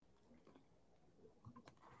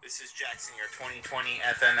This is Jackson, your 2020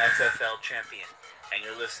 FMFFL champion, and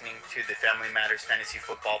you're listening to the Family Matters Fantasy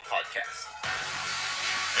Football Podcast.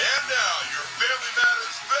 And now, your Family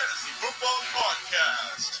Matters Fantasy Football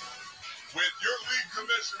Podcast with your league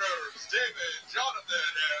commissioners, David, Jonathan,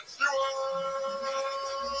 and Stuart.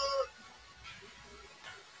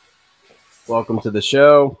 Welcome to the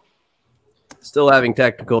show. Still having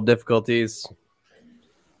technical difficulties.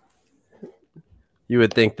 You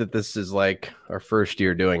would think that this is like our first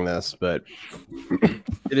year doing this, but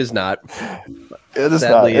it is not. It is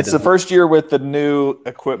not. It's the first year with the new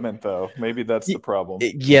equipment, though. Maybe that's the problem.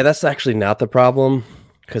 Yeah, that's actually not the problem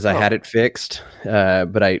because I had it fixed.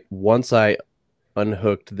 But once I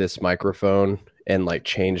unhooked this microphone and like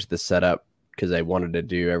changed the setup because I wanted to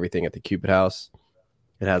do everything at the Cupid house,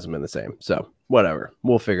 it hasn't been the same. So whatever.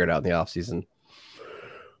 We'll figure it out in the off season.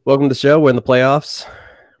 Welcome to the show. We're in the playoffs.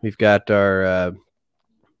 We've got our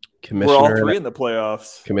commissioner. We're all three in the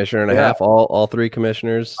playoffs. Commissioner and a half. All three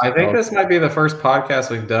commissioners. I think this might be the first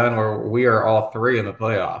podcast we've done where we are all three in the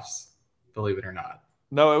playoffs. Believe it or not.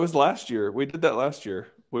 No, it was last year. We did that last year.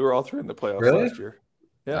 We were all three in the playoffs last year.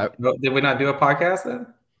 Yeah. Did we not do a podcast then?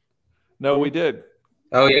 No, we did.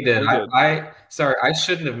 Oh, you did. Sorry, I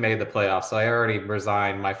shouldn't have made the playoffs. So I already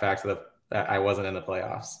resigned my fact that I wasn't in the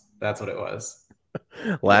playoffs. That's what it was.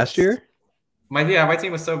 Last year? My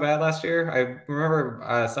team was so bad last year. I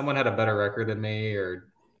remember someone had a better record than me, or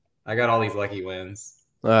I got all these lucky wins.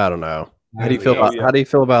 I don't know. How do you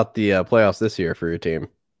feel about the playoffs this year for your team?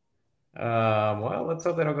 Well, let's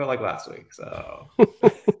hope they don't go like last week. So,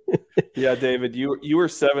 yeah, David, you were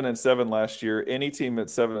 7-7 last year. Any team at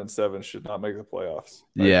 7-7 should not make the playoffs.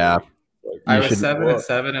 Yeah, I was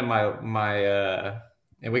 7-7 in my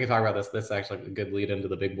and we can talk about this. This is actually a good lead into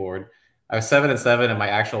the big board. I was 7-7 in my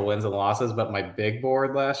actual wins and losses, but my big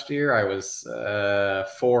board last year, I was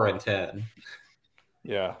 4-10.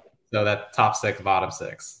 Yeah. So that top six, bottom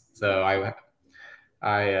six. So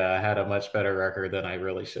I had a much better record than I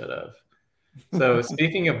really should have. So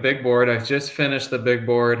speaking of big board, I've just finished the big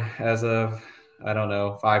board as of,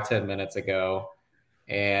 5-10 minutes ago.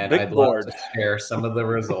 And I'd love to share some of the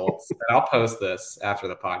results. And I'll post this after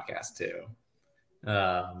the podcast too.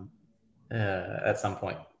 At some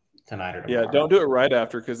point tonight or tomorrow. Yeah, don't do it right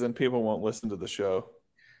after because then people won't listen to the show.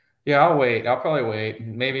 Yeah, I'll wait. I'll probably wait.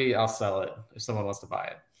 Maybe I'll sell it if someone wants to buy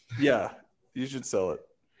it. Yeah, you should sell it.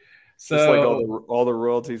 So, just like all the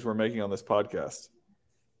royalties we're making on this podcast.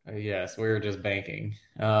 Yes, we were just banking.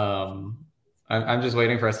 I'm just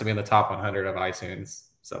waiting for us to be in the top 100 of iTunes.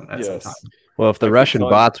 Some time. Well, if the Russian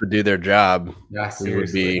bots would do their job, we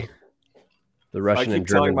would be the Russian and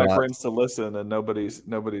German bots. I keep telling my friends to listen, and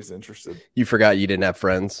nobody's interested. You forgot you didn't have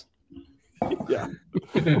friends. Yeah.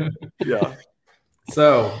 Yeah.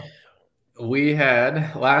 So we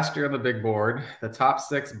had last year on the big board, the top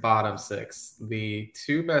six, bottom six. The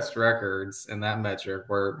two best records in that metric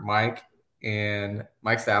were Mike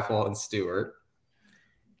Staffel and Stuart.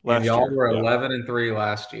 And y'all were 11-3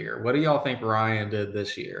 last year. What do y'all think Ryan did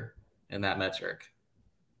this year in that metric?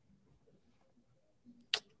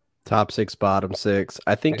 Top six, bottom six.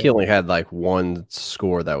 I think he only had like one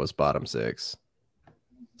score that was bottom six.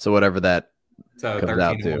 So whatever that comes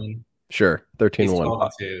out to. Sure,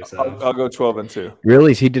 13-1. So. I'll go 12-2.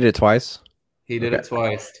 Really? He did it twice? He did it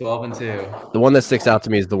twice, 12-2. The one that sticks out to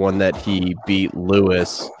me is the one that he beat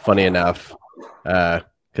Lewis, funny enough,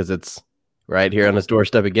 because it's right here on his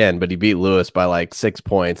doorstep again, but he beat Lewis by like 6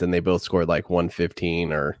 points, and they both scored like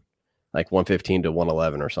 115 or like 115 to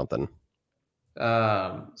 111 or something.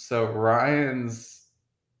 So Ryan's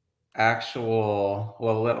let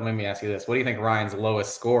me ask you this. What do you think Ryan's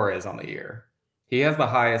lowest score is on the year? He has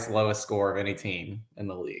the lowest score of any team in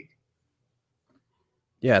the league.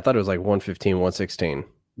 Yeah, I thought it was like 115, 116.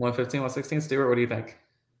 115, 116. Stuart, what do you think?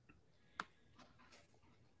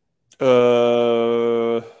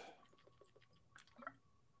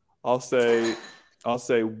 I'll say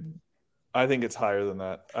I think it's higher than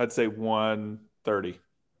that. I'd say 130.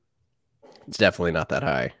 It's definitely not that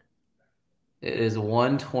high. It is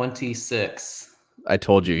 126. I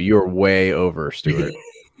told you, you're way over, Stuart.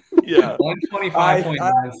 Yeah.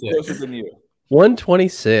 125.96. Closer than you.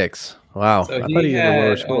 126. Wow. So he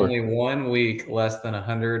had only 1 week less than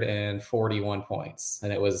 141 points.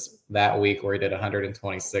 And it was that week where he did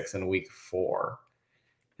 126 in week 4.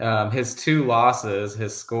 His two losses,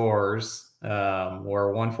 his scores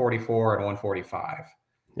were 144 and 145.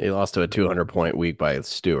 He lost to a 200-point week by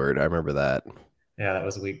Stewart. I remember that. Yeah, that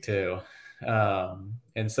was week 2.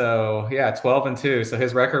 And so, 12-2. So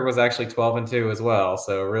his record was actually 12-2 as well.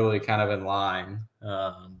 So really kind of in line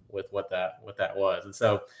with what that was. And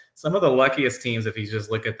so some of the luckiest teams, if you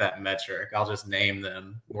just look at that metric, I'll just name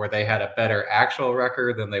them, where they had a better actual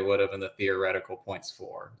record than they would have in the theoretical points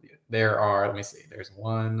for. There are, let me see, there's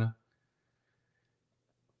 1,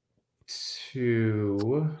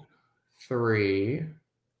 2, 3.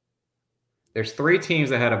 There's 3 teams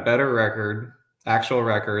that had a better record, actual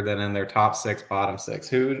record, than in their top 6, bottom 6.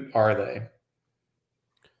 Who are they?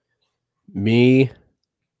 Me,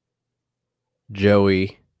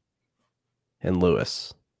 Joey, and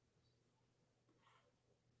Lewis.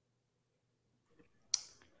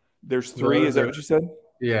 There's 3. Is that what you said?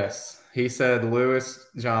 Yes. He said Lewis,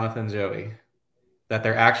 Jonathan, Joey. That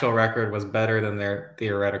their actual record was better than their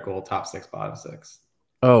theoretical top 6, bottom 6.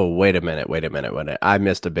 Oh, wait a minute. I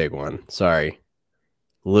missed a big one. Sorry.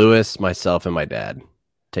 Lewis, myself, and my dad.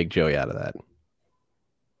 Take Joey out of that.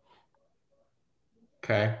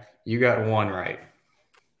 Okay. You got 1 right.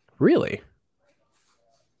 Really?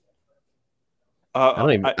 I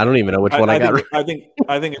don't even know which one I got right. I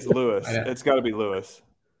think it's Lewis. It's got to be Lewis.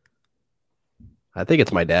 I think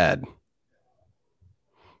it's my dad.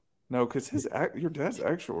 No, because your dad's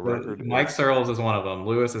actual record. Mike Searles is one of them.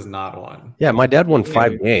 Lewis is not one. Yeah, my dad won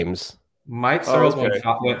 5 games. Mike Searles went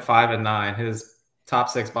 5-9. His top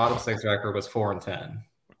 6, bottom 6 record was 4-10.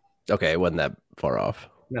 Okay, it wasn't that far off.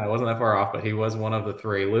 No, it wasn't that far off, but he was one of the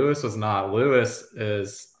 3. Lewis was not. Lewis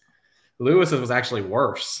was actually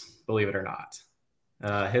worse, believe it or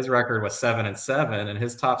not. His record was 7-7, and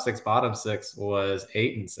his top 6, bottom 6 was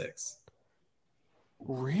 8-6.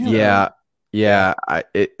 Really? Yeah.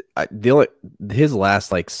 His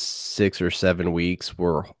last like 6 or 7 weeks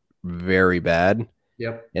were very bad.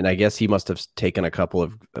 Yep. And I guess he must have taken a couple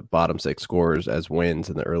of bottom 6 scores as wins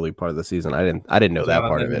in the early part of the season. I didn't know that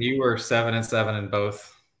part of it. You were 7-7 in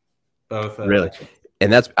both. Really,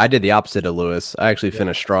 and I did the opposite of Lewis. I actually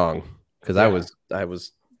finished strong because I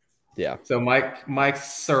was. Yeah. So Mike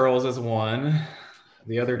Searles is 1.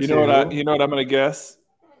 The other 2. You know what I'm gonna guess?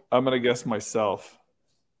 I'm gonna guess myself.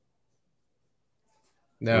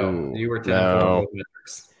 No, you were 10 no.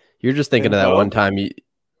 You're just thinking of that one time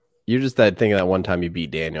you're just thinking that one time you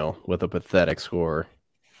beat Daniel with a pathetic score.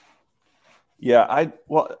 Yeah,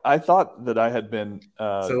 I thought that I had been.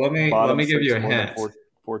 So let me give you a hint.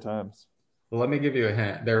 4 times. Well, let me give you a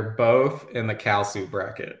hint. They're both in the Cal Suit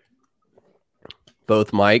bracket.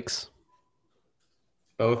 Both Mikes.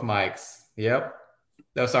 Both Mikes. Yep.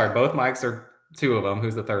 No, sorry. Both Mikes are 2 of them.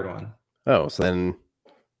 Who's the third one? Oh, so then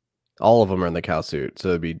all of them are in the Cal Suit. So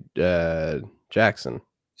it'd be Jackson.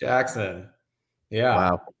 Yeah.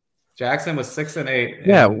 Wow. Jackson was 6-8.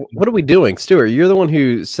 Yeah. What are we doing, Stuart? You're the one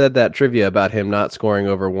who said that trivia about him not scoring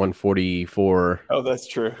over 144. Oh, that's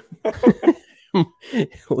true.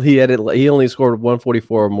 He only scored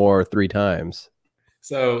 144 or more 3 times.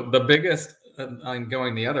 So the biggest, I'm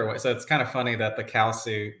going the other way. So it's kind of funny that the Cal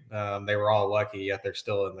Suit, they were all lucky, yet they're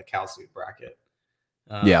still in the Cal Suit bracket.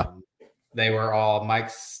 Yeah. They were all. Mike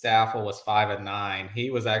Staffel was 5-9.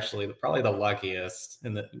 He was actually probably the luckiest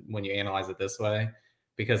when you analyze it this way,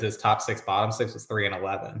 because his top 6, bottom 6 was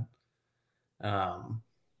 3-11.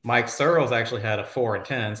 Mike Searles actually had a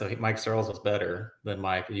 4-10, so Mike Searles was better than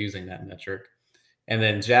Mike using that metric. And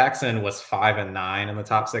then Jackson was 5-9 in the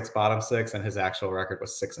top 6, bottom 6, and his actual record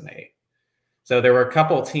was 6-8. So there were a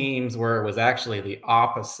couple teams where it was actually the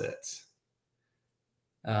opposite,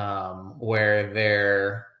 where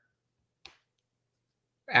their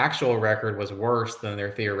actual record was worse than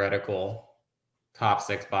their theoretical top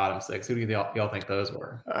 6, bottom 6. Who do y'all think those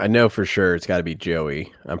were? I know for sure it's got to be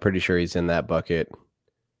Joey. I'm pretty sure he's in that bucket.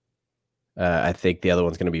 I think the other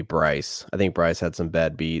one's going to be Bryce. I think Bryce had some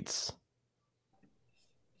bad beats.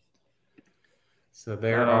 So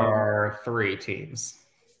there are 3 teams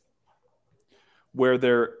where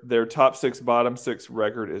their top 6, bottom 6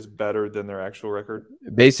 record is better than their actual record.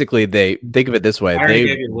 Basically, they think of it this way. I already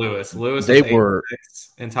gave you Lewis. They were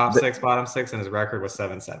in top 6, bottom 6, and his record was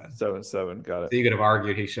 7-7. 7-7, got it. So you could have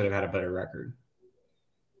argued he should have had a better record.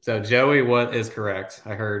 So Joey, what is correct?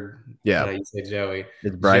 I heard you say Joey.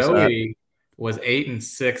 It's Bryce. Joey was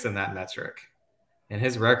 8-6 in that metric, and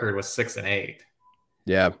his record was 6-8.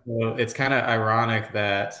 Yeah. So it's kind of ironic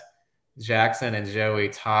that Jackson and Joey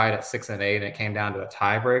tied at 6-8, and it came down to a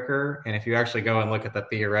tiebreaker. And if you actually go and look at the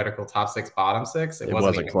theoretical top 6, bottom 6, it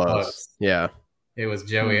wasn't even close. Yeah. It was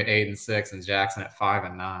Joey at 8-6 and Jackson at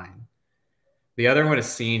 5-9. The other one is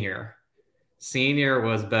Senior. Senior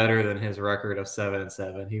was better than his record of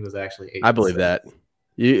 7-7. He was actually 8-6. I believe that.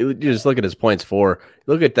 You just look at his points for.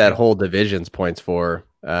 Look at that whole division's points for.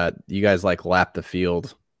 You guys lapped the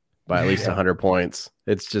field by at least 100 points.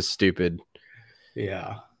 It's just stupid.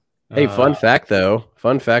 Yeah. Hey, fun fact though.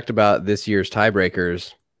 Fun fact about this year's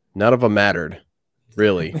tiebreakers. None of them mattered,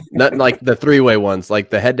 really. Not like the three-way ones. Like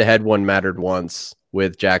the head-to-head one mattered once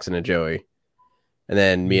with Jackson and Joey, and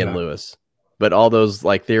then me and Lewis. But all those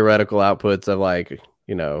like theoretical outputs of like,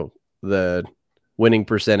 the winning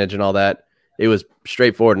percentage and all that, it was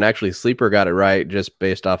straightforward. And actually, Sleeper got it right just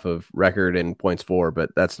based off of record and points for,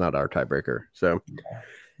 but that's not our tiebreaker. So,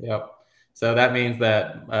 yep. So that means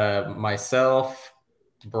that myself,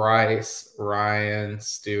 Bryce, Ryan,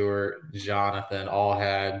 Stuart, Jonathan all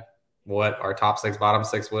had what our top 6, bottom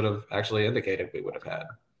 6 would have actually indicated we would have had.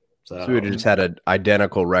 So we would have just had an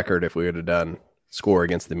identical record if we would have done score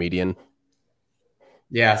against the median.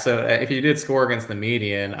 Yeah, so if you did score against the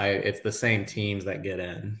median, it's the same teams that get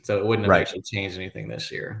in. So it wouldn't have actually changed anything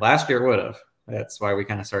this year. Last year it would have. That's why we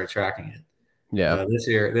kind of started tracking it. Yeah. This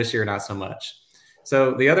year, not so much.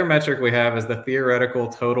 So the other metric we have is the theoretical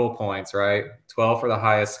total points, right? 12 for the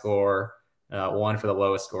highest score, 1 for the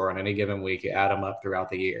lowest score on any given week. You add them up throughout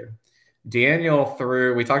the year.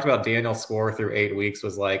 We talked about Daniel's score through 8 weeks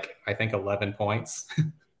was like, I think 11 points.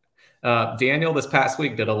 Daniel this past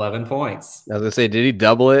week did 11 points. I was gonna say, did he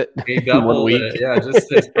double it? He doubled it. Yeah,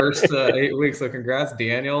 just his first 8 weeks. So congrats,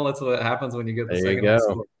 Daniel. That's what happens when you get the second highest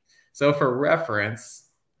score. So for reference,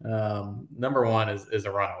 number 1 is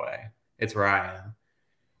a runaway. It's Ryan.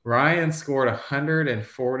 Ryan scored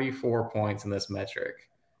 144 points in this metric.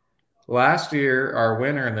 Last year, our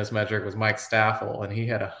winner in this metric was Mike Staffel, and he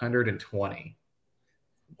had 120.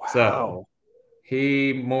 Wow. So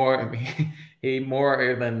he more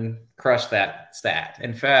than crushed that stat.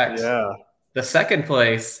 In fact, the second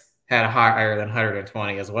place had a higher than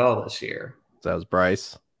 120 as well this year. So that was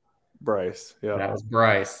Bryce. Yeah. That was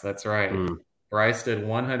Bryce. That's right. Bryce did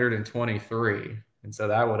 123, and so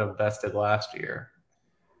that would have bested last year.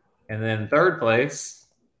 And then third place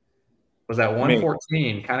was at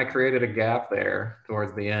 114. Kind of created a gap there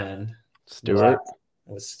towards the end. Stuart.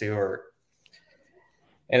 It was Stuart.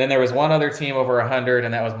 And then there was one other team over 100,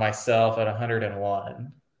 and that was myself at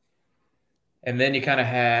 101. And then you kind of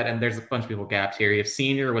had, and there's a bunch of people gapped here. You have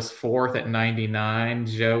Senior was 4th at 99.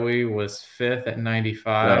 Joey was 5th at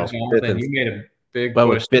 95. Jonathan, you made a big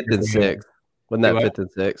push. 5th and 6th. Wasn't that 5th and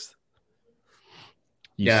 6th?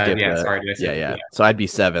 Sorry. Yeah. So I'd be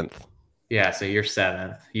 7th. Yeah, so you're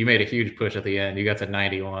 7th. You made a huge push at the end. You got to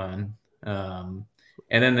 91. And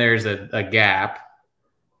then there's a gap,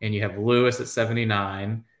 and you have Lewis at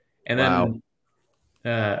 79. And then,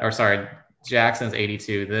 Jackson's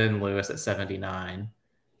 82, then Lewis at 79.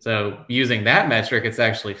 So using that metric, it's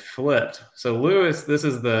actually flipped. So Lewis, this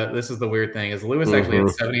is the weird thing, is Lewis actually had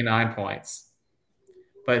 79 points,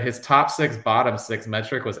 but his top 6, bottom 6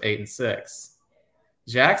 metric was 8 and 6.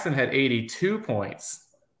 Jackson had 82 points,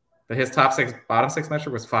 but his top 6, bottom 6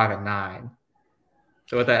 metric was 5 and 9.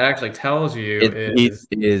 So what that actually tells you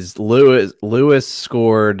is Lewis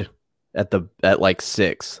scored at like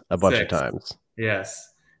 6 a bunch of times. Yes.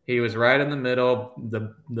 He was right in the middle,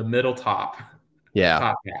 the middle top. Yeah.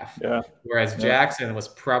 Top half. Yeah. Whereas Jackson was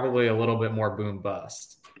probably a little bit more boom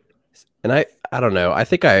bust. And I don't know. I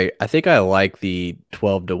think I like the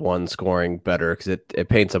 12-1 scoring better because it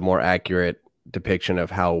paints a more accurate depiction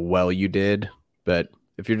of how well you did. But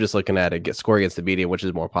if you're just looking at it, score against the median, which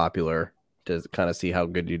is more popular, to kind of see how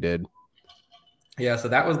good you did. Yeah, so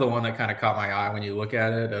that was the one that kind of caught my eye when you look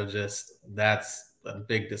at it, of just that's a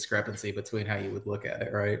big discrepancy between how you would look at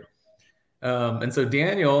it, right? And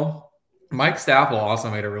so Mike Staffel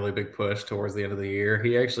also made a really big push towards the end of the year.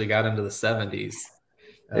 He actually got into the 70s,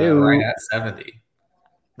 right at 70.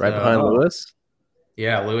 Right behind Lewis?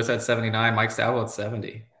 Yeah, Lewis had 79, Mike Staffel had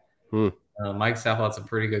 70. Mike Staffel had some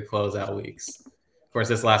pretty good closeout weeks. Of course,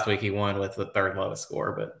 this last week he won with the 3rd lowest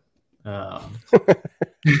score, but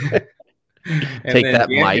take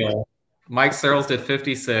that, Mike Searles did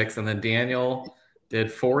 56, and then Daniel did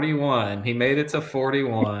 41. He made it to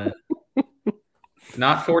 41.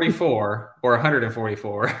 Not 44 or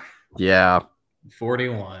 144. Yeah.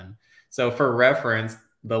 41. So for reference,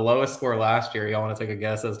 the lowest score last year, y'all want to take a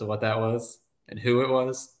guess as to what that was and who it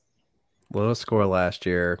was? Lowest score last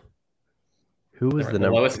year. Who was the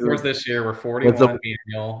number? Lowest scores this year were 41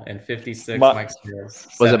 Daniel and 56 Mike Searles.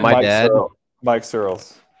 Was it my dad? Mike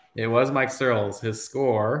Searles. It was Mike Searles. His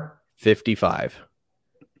score? 55.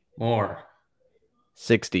 More.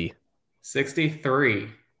 60. 63.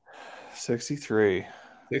 63.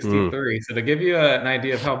 63. So to give you an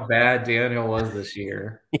idea of how bad Daniel was this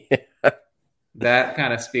year, that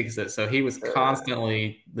kind of speaks it. So he was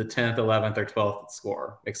constantly the 10th, 11th, or 12th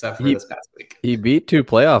score, except for this past week. He beat 2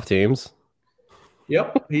 playoff teams.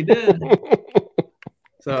 Yep, he did.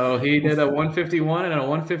 So he did a 151 and a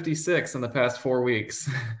 156 in the past 4 weeks.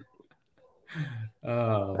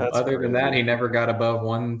 Other than that, he never got above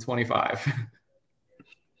 125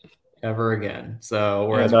 ever again. So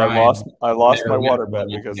whereas And Ryan, I lost my never went water above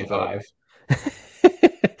bet because of that.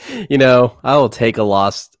 125. I will take a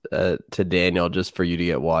loss to Daniel just for you to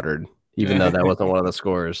get watered, even though that wasn't one of the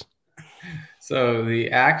scores. So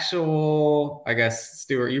the actual, I guess,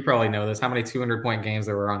 Stuart, you probably know this. How many 200-point games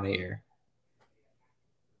there were on the year?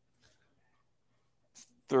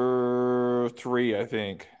 3, I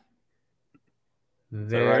think.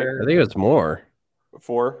 There, I think it was more.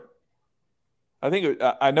 4. I think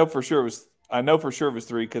I know for sure it was. I know for sure it was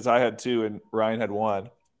 3 because I had 2 and Ryan had 1.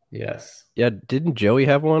 yes. Yeah, didn't Joey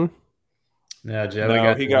have one? No,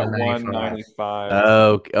 Joey He got 195.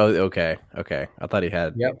 Oh, okay. I thought he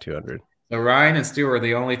had Yep. 200. So Ryan and Stuart were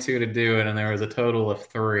the only two to do it, and there was a total of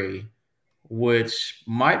 3, which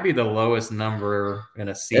might be the lowest number in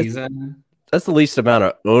a season. That's the least amount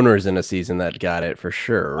of owners in a season that got it for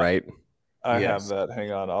sure, right? I Yes. have that.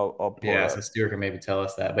 Hang on, I'll pull it up. So Stuart can maybe tell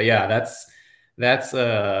us that. But yeah, that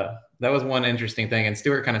was one interesting thing. And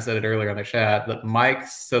Stuart kind of said it earlier on the chat that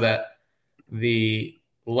so that the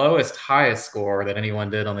lowest highest score that anyone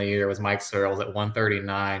did on the year was Mike Searles at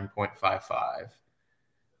 139.55.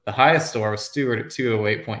 The highest score was Stuart at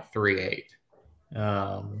 208.38.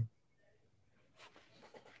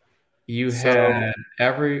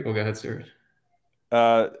 Go ahead, Stuart.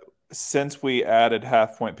 Since we added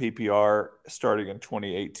half point PPR starting in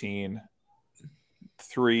 2018,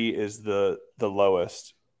 3 is the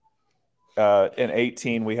lowest. In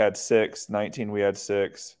 18 we had 6, 19 we had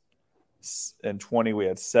 6, in 20 we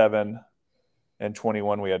had 7, and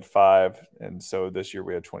 21 we had 5, and so this year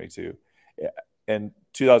we had 22. In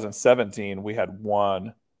 2017 we had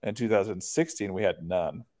 1, and 2016 we had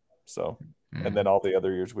none. So, and then all the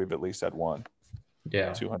other years we've at least had 1.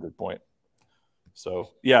 Yeah. 200 point. So,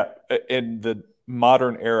 yeah, in the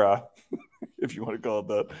modern era, if you want to call it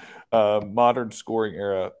that, modern scoring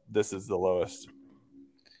era, this is the lowest.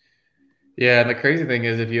 Yeah, and the crazy thing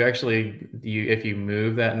is if you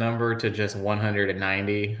move that number to just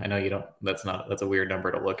 190, I know you don't that's a weird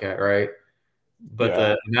number to look at, right? But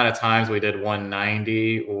the amount of times we did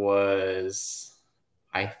 190 was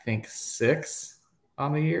I think 6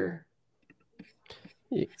 on the year.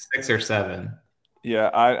 6 or 7. Yeah,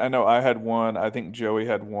 I know I had 1. I think Joey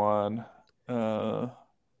had 1. Ryan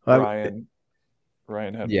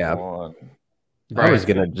had 1. I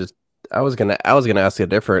was gonna ask a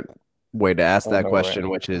different way to ask that question,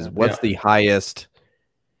 Ryan. which is what's the highest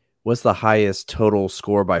total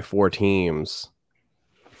score by 4 teams?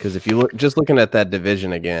 Because if you looking at that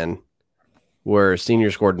division again, where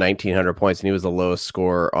Senior scored 1,900 points and he was the lowest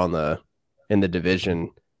scorer in the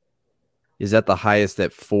division, is that the highest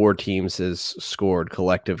that 4 teams has scored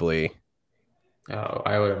collectively? Oh,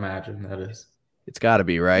 I would imagine that is. It's got to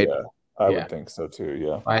be, right? Yeah, I would think so too.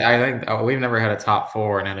 Yeah, I think we've never had a top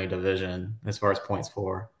 4 in any division as far as points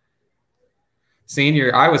for.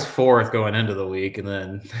 Senior, I was 4th going into the week, and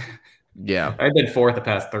then I've been 4th the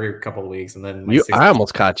past couple of weeks, and then I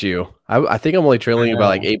almost caught you. I think I'm only trailing you by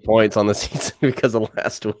like 8 points on the season because of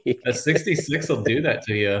last week. The 66 will do that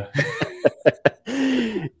to you.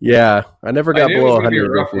 Yeah, I never got below 100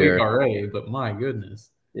 rough week already, but my goodness.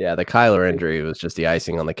 Yeah, the Kyler injury was just the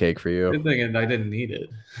icing on the cake for you. Good thing I didn't need it.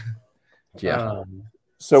 Yeah.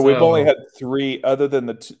 So we've only had 3, other than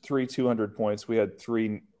the 3 200 points, we had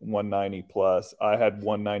 3 190 plus. I had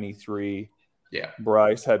 193. Yeah.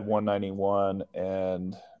 Bryce had 191,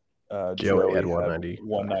 and Joey had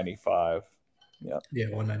 195. Yeah. Yeah,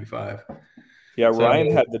 195. Yeah,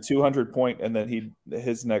 Ryan had the 200 point, and then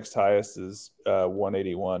his next highest is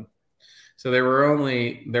 181. So there were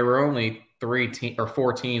only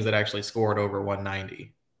 4 teams that actually scored over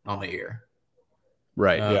 190 on the year.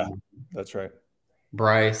 Right. Yeah, that's right.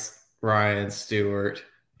 Bryce, Ryan, Stewart,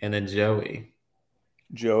 and then Joey.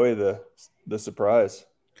 Joey, the surprise.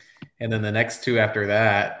 And then the next 2 after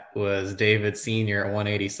that was David Sr. at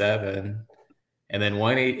 187, and then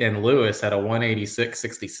and Lewis had a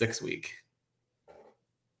 186.66 week.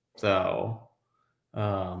 So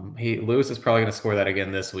Lewis is probably going to score that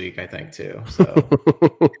again this week, I think, too. So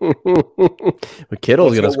but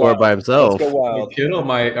Kittle's going to score by himself. Let's go wild. Kittle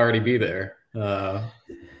might already be there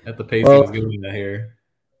at the pace he was going here.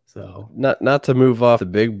 So not to move off the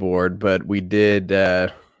big board, but we did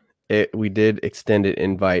extend an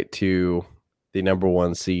invite to the number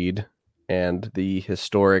 1 seed and the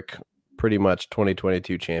historic, pretty much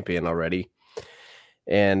 2022 champion already,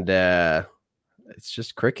 and it's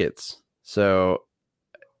just crickets. So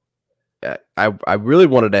I really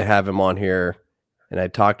wanted to have him on here, and I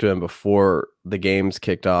talked to him before the game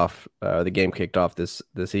kicked off this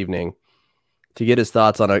evening to get his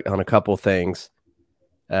thoughts on a couple things.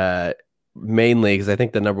 mainly because I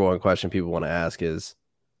think the number one question people want to ask is,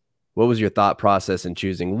 what was your thought process in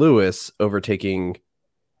choosing Lewis over taking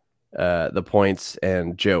the points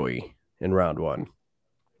and Joey in round one?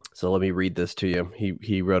 So let me read this to you.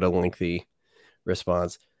 He wrote a lengthy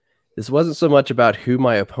response. This wasn't so much about who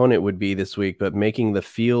my opponent would be this week, but making the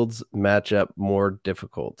Fields matchup more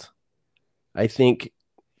difficult. I think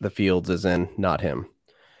the Fields is in, not him.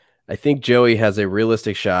 I think Joey has a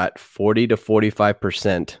realistic shot, 40 to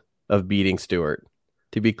 45% of beating Stewart.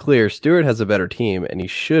 To be clear, Stewart has a better team and he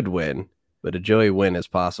should win, but a Joey win is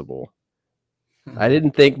possible. I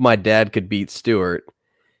didn't think my dad could beat Stewart.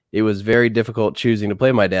 It was very difficult choosing to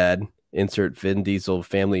play my dad. Insert Vin Diesel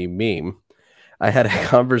family meme. I had a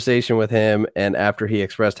conversation with him, and after he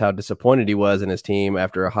expressed how disappointed he was in his team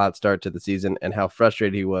after a hot start to the season and how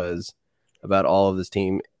frustrated he was about all of his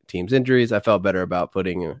team's injuries, I felt better about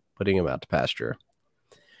putting him out to pasture.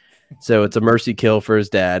 So it's a mercy kill for his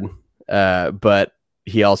dad, but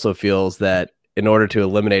he also feels that in order to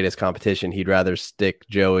eliminate his competition, he'd rather stick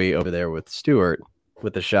Joey over there with Stewart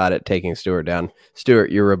with a shot at taking Stewart down. Stewart,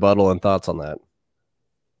 your rebuttal and thoughts on that?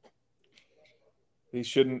 He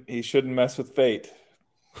shouldn't mess with fate.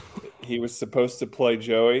 He was supposed to play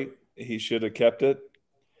Joey. He should have kept it.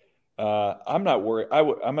 I'm not worried.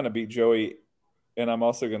 I'm going to beat Joey, and I'm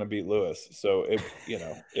also going to beat Lewis. So it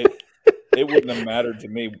wouldn't have mattered to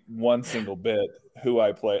me one single bit who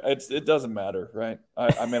I play. It doesn't matter, right?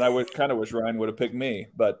 I mean, I would kind of wish Ryan would have picked me,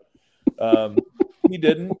 but he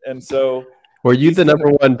didn't, and so. Were you the number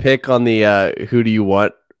one pick on the who do you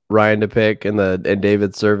want Ryan to pick in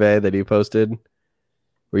David's survey that he posted?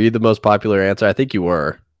 Were you the most popular answer? I think you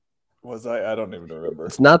were. Was I? I don't even remember.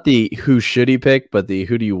 It's not the who should he pick, but the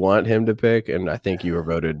who do you want him to pick? And I think you were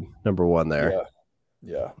voted number one there.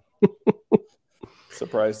 Yeah.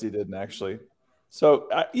 Surprised he didn't actually. So,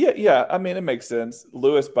 yeah. I mean, it makes sense.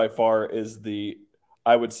 Lewis by far is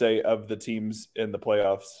I would say, of the teams in the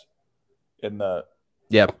playoffs in the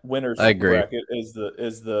winners bracket is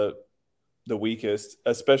the weakest,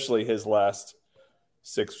 especially his last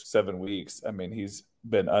 6-7 weeks. I mean, he's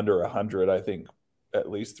been under 100, I think, at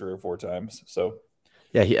least 3 or 4 times. So,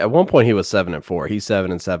 yeah, at one point he was 7-4. He's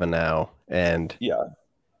 7-7 now, and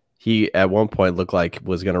he at one point looked like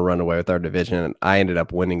was going to run away with our division, and I ended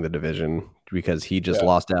up winning the division because he just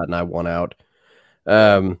lost out and I won out.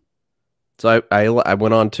 So I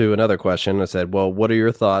went on to another question. I said, well, what are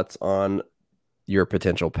your thoughts on your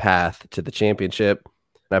potential path to the championship?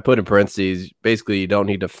 And I put in parentheses, basically, you don't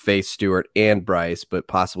need to face Stewart and Bryce, but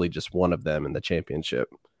possibly just one of them in the championship.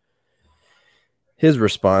 His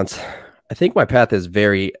response, I think my path is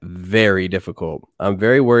very, very difficult. I'm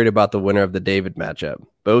very worried about the winner of the David matchup.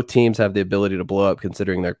 Both teams have the ability to blow up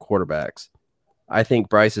considering their quarterbacks. I think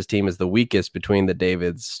Bryce's team is the weakest between the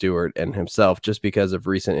Davids, Stewart, and himself just because of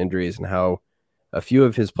recent injuries and how a few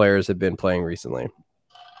of his players have been playing recently.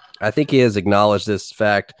 I think he has acknowledged this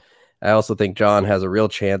fact. I also think John has a real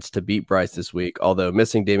chance to beat Bryce this week, although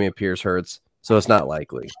missing Dameon Pierce hurts, so it's not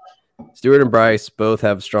likely. Stewart and Bryce both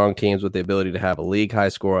have strong teams with the ability to have a league high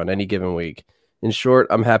score on any given week. In short,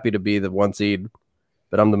 I'm happy to be the 1 seed,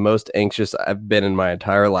 but I'm the most anxious I've been in my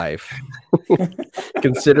entire life.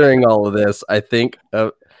 Considering all this, I think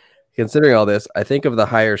of the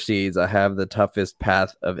higher seeds. I have the toughest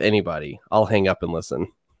path of anybody. I'll hang up and listen.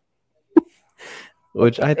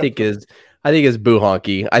 Which I think is boo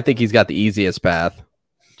honky. I think he's got the easiest path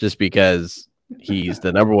just because he's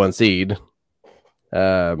the number 1 seed.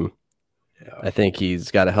 I think he's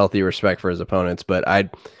got a healthy respect for his opponents, but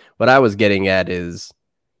what I was getting at is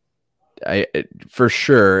for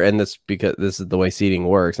sure, and this because this is the way seeding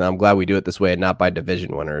works, and I'm glad we do it this way and not by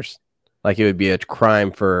division winners. Like, it would be a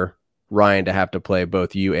crime for Ryan to have to play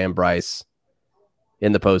both you and Bryce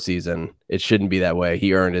in the postseason. It shouldn't be that way.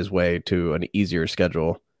 He earned his way to an easier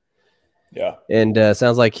schedule. Yeah. And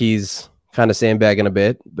sounds like he's kind of sandbagging a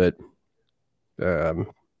bit, but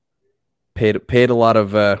paid a lot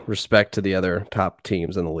of respect to the other top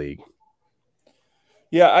teams in the league.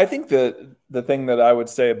 Yeah, I think the thing that I would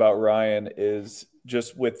say about Ryan is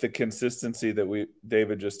just with the consistency that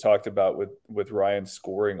David just talked about with Ryan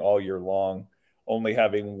scoring all year long, only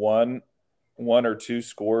having one or two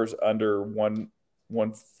scores under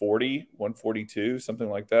 140, 142, something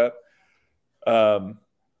like that.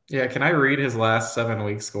 Yeah, can I read his last 7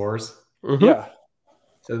 week scores? Mm-hmm. Yeah.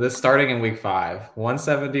 So this starting in week 5,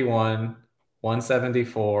 171,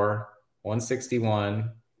 174,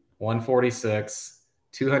 161, 146,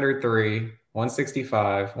 203,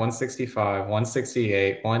 165, 165,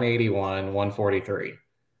 168, 181, 143.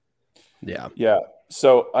 Yeah. Yeah.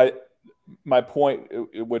 So my point,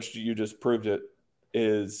 which you just proved it,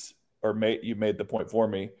 is or you made the point for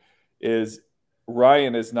me, is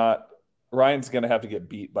Ryan's going to have to get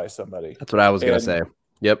beat by somebody. That's what I was going to say.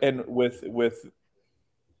 Yep. And with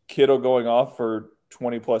Kittle going off for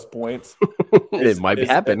 20 plus points, it might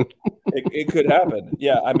happen. It could happen.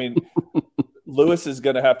 Yeah, I mean, Lewis is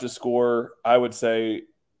going to have to score, I would say,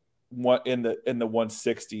 in the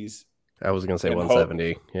 160s. I was going to say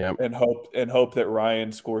 170. Yeah, and hope that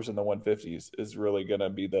Ryan scores in the 150s is really going to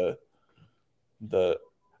be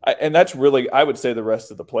and that's really, I would say, the rest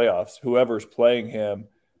of the playoffs. Whoever's playing him,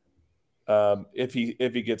 if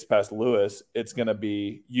he gets past Lewis, it's going to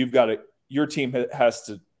be your team has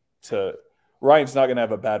to. Ryan's not going to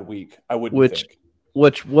have a bad week. I wouldn't think.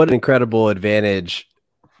 What an incredible advantage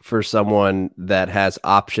for someone that has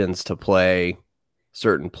options to play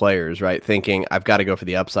certain players, right? Thinking I've got to go for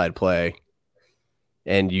the upside play,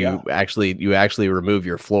 and you actually remove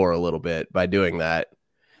your floor a little bit by doing that.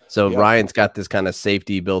 So Ryan's got this kind of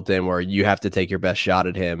safety built in where you have to take your best shot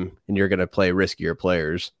at him, and you're going to play riskier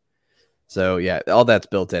players. So yeah, all that's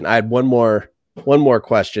built in. I had one more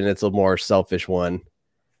question. It's a more selfish one,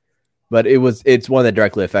 but it's one that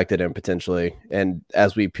directly affected him potentially. And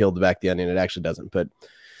as we peeled back the onion, it actually doesn't. But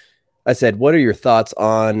I said, what are your thoughts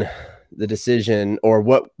on the decision, or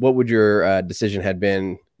what would your decision had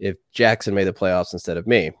been if Jackson made the playoffs instead of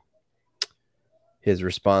me? His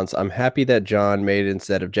response: I'm happy that John made it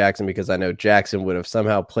instead of Jackson because I know Jackson would have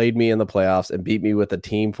somehow played me in the playoffs and beat me with a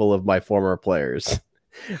team full of my former players.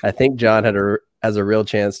 I think John has a real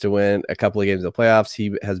chance to win a couple of games in the playoffs.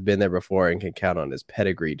 He has been there before and can count on his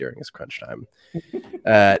pedigree during his crunch time.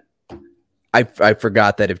 I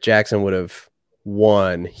forgot that if Jackson would have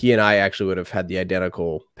won, he and I actually would have had the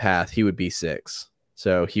identical path. He would be 6.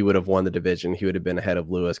 So he would have won the division. He would have been ahead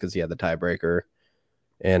of Lewis because he had the tiebreaker.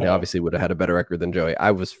 And obviously would have had a better record than Joey.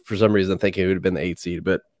 I was, for some reason, thinking it would have been the 8th seed,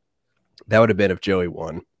 but that would have been if Joey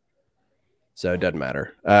won. So it doesn't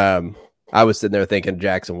matter. I was sitting there thinking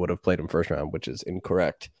Jackson would have played him first round, which is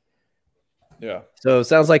incorrect. Yeah. So it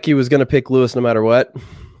sounds like he was going to pick Lewis no matter what.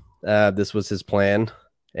 This was his plan,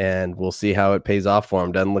 and we'll see how it pays off for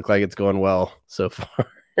him. Doesn't look like it's going well so far.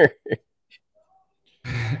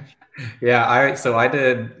 Yeah, I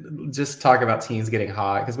did just talk about teams getting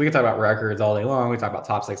hot because we can talk about records all day long. We talk about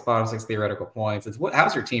top 6, bottom 6, theoretical points.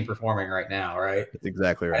 How's your team performing right now, right? That's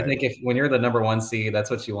exactly right. I think when you're the number 1 seed, that's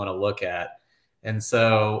what you want to look at. And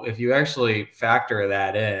so if you actually factor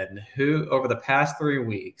that in, who over the past 3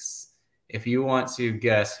 weeks, if you want to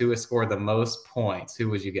guess who has scored the most points, who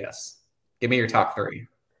would you guess? Give me your top 3.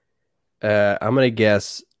 I'm going to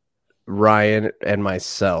guess Ryan and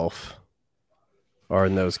myself are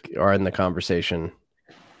in the conversation.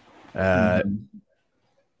 And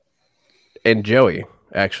Joey,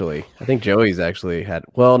 actually. I think Joey's actually had,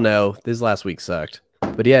 well, no, this last week sucked.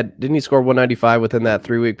 But didn't he score 195 within that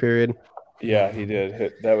 3-week period? Yeah, he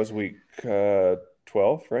did. That was week 12,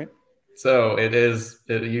 right? So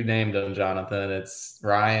you named him, Jonathan. It's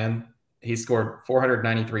Ryan. He scored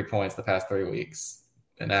 493 points the past 3 weeks,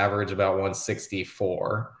 an average about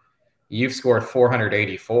 164. You've scored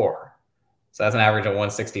 484. So that's an average of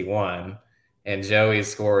 161. And Joey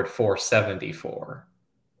scored 474.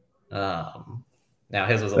 Now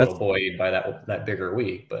his was a little buoyed by that bigger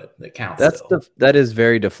week, but it counts. That is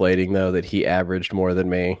very deflating, though, that he averaged more than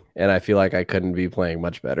me, and I feel like I couldn't be playing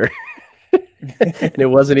much better. And it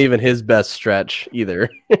wasn't even his best stretch either.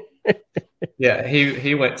 Yeah,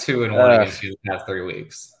 he went 2-1 against you the past 3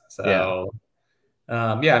 weeks. So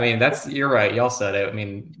I mean, you're right. Y'all said it. I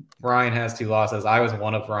mean, Ryan has 2 losses. I was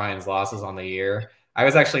one of Ryan's losses on the year. I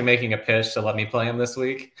was actually making a pitch to let me play him this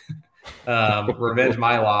week. Revenge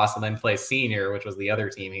my loss and then play Senior, which was the other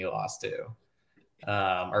team he lost to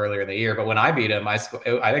earlier in the year. But when I beat him, I think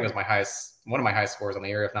it was one of my highest scores on the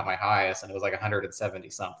year, if not my highest, and it was like 170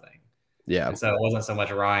 something. Yeah. And so it wasn't so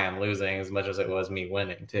much Ryan losing as much as it was me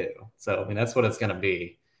winning too. So I mean, that's what it's going to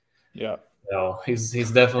be. Yeah. So he's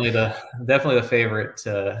definitely the favorite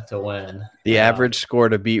to win. The average score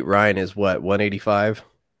to beat Ryan is what, 185?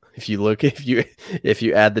 If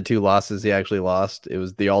you add the 2 losses he actually lost, it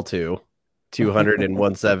was the all 200 and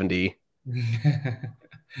 170. Mine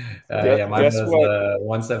was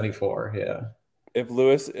 174. Yeah.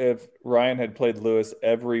 If Ryan had played Lewis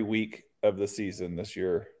every week of the season this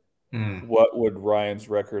year, what would Ryan's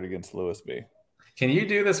record against Lewis be? Can you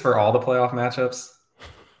do this for all the playoff matchups?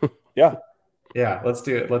 Yeah. Yeah, let's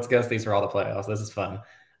do it. Let's guess these for all the playoffs. This is fun.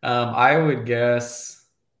 I would guess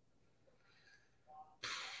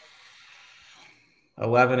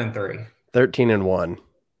 11-3. 13-1.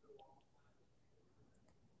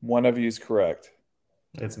 One of you is correct.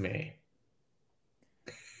 It's me.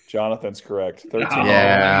 Jonathan's correct. 13.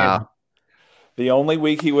 Yeah. The only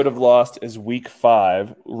week he would have lost is week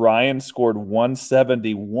 5. Ryan scored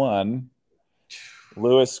 171.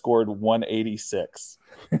 Lewis scored 186.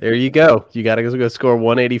 There you go. You got to go score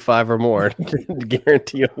 185 or more to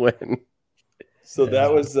guarantee a win. So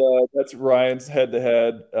that's Ryan's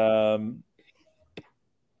head-to-head.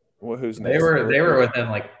 Who's next? They were within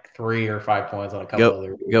like 3 or 5 points on a couple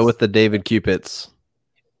other weeks. Go with the David Cupids.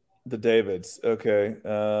 The Davids. Okay.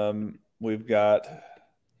 We've got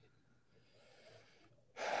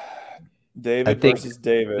David versus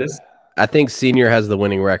David. I think Senior has the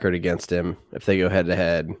winning record against him if they go head to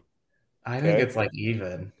head. I think it's like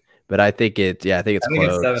even. But I think it's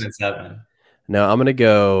close. It's 7-7. No, I'm gonna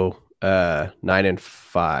go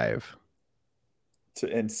 9-5.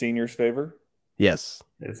 In Senior's favor? Yes.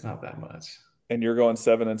 It's not that much. And you're going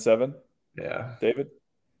 7-7? Yeah. David?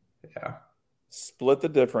 Yeah. Split the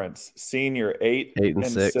difference. Senior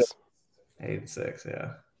 8-6. 8-6,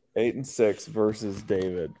 yeah. 8-6 versus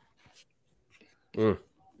David.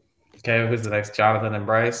 Okay, who's the next? Jonathan and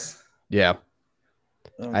Bryce? Yeah.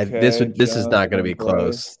 Okay, this is not going to be Bryce.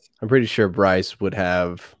 close. I'm pretty sure Bryce would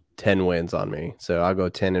have 10 wins on me, so I'll go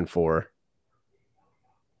 10-4.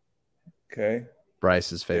 Okay.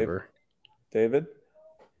 Bryce's favor. David?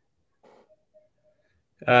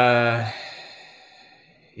 Yeah,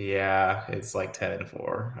 it's like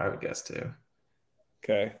 10-4, I would guess too.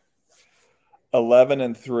 Okay.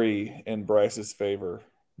 11-3 in Bryce's favor.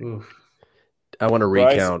 Oof. I want to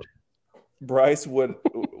recount. Bryce would.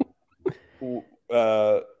 Is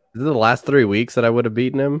it the last 3 weeks that I would have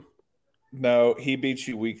beaten him? No, he beat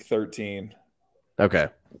you week 13. Okay.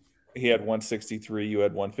 He had 163. You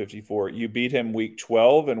had 154. You beat him week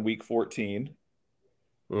 12 and week 14.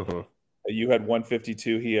 Mm-hmm. You had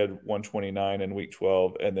 152. He had 129 in week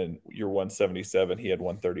 12. And then you're 177. He had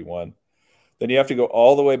 131. Then you have to go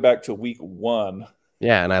all the way back to week 1.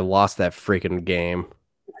 Yeah, and I lost that freaking game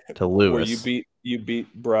to Lewis. Where you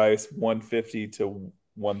beat Bryce 150 to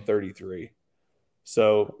 133.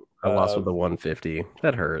 So I lost with the 150.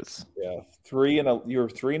 That hurts. Yeah, you're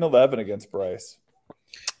 3-11 against Bryce.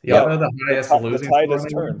 Y'all know the highest losing the tide score has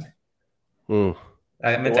turned.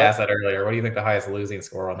 I meant to ask that earlier. What do you think the highest losing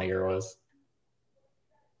score on the year was?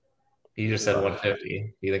 You just said 150.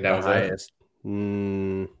 Do you think that was highest?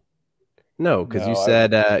 No, because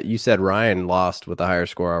you said Ryan lost with the higher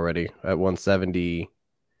score already at 170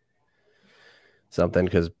 something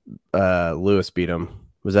because Lewis beat him.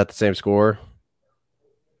 Was that the same score?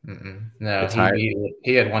 No,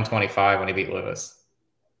 he had 125 when he beat Lewis.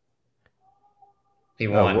 He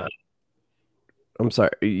won. I'm sorry.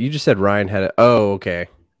 You just said Ryan had it. Oh, okay.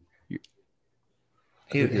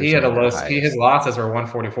 He had a low. His losses were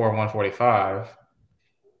 144 and 145,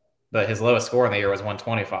 but his lowest score in the year was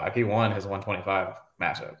 125. He won his 125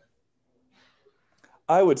 matchup.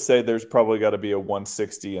 I would say there's probably got to be a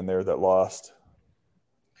 160 in there that lost.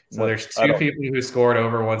 So there's two people who scored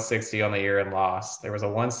over 160 on the year and lost. There was a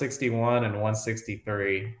 161 and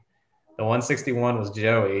 163. The 161 was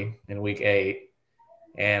Joey in week 8,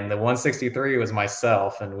 and the 163 was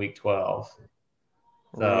myself in week 12.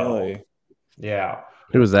 So, really? Yeah.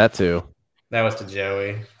 Who was that to? That was to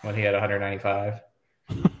Joey when he had 195.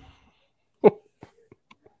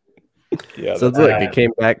 Yeah. So look,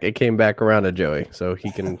 it came back around to Joey, so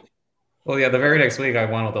he can. Well, yeah, the very next week I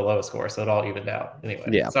won with the lowest score, so it all evened out. Anyway,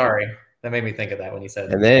 yeah. Sorry, that made me think of that when you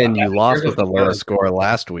said. And then you lost with the lowest score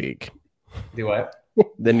last week. Do what?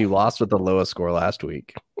 Then you lost with the lowest score last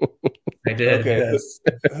week. I did. Okay. Yes.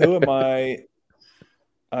 Who am I?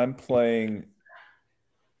 I'm playing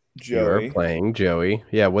Joey. You're playing Joey.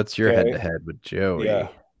 Yeah. What's your head-to-head with Joey? Yeah.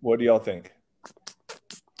 What do y'all think?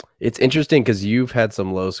 It's interesting because you've had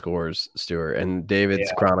some low scores, Stuart, and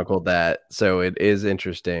David's chronicled that. So it is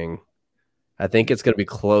interesting. I think it's going to be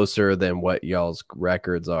closer than what y'all's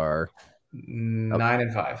records are.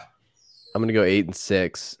 9-5. I'm going to go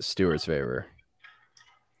 8-6, Stuart's favor.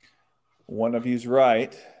 One of you's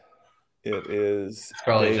right. It is it's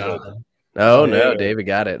probably David. Jonathan. Oh, no. David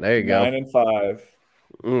got it. There you go. 9-5.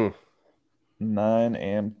 9-5.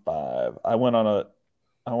 9-5. I went on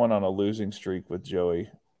a losing streak with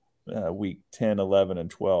Joey. Week 10, 11, and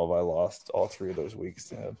 12. I lost all 3 of those weeks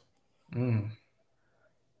to him.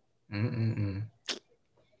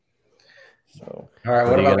 So, all right.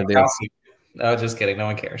 What about the Kelsey? Oh, just kidding. No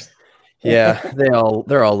one cares. Yeah, they're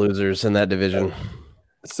all losers in that division.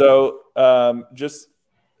 So, just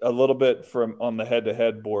a little bit from on the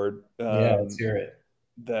head-to-head board. Let's hear it.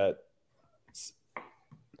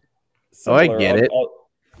 I get it.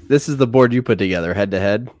 This is the board you put together,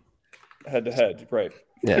 head-to-head. Head-to-head, right?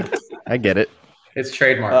 Yeah, I get it. It's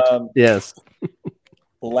trademarked. Yes.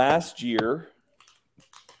 Last year,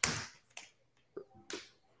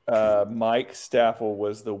 Mike Staffel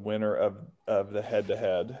was the winner of the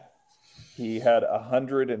head-to-head. He had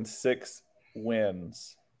 106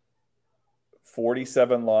 wins,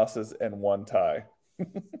 47 losses, and 1 tie.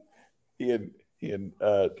 he and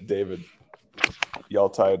David, y'all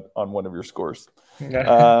tied on one of your scores.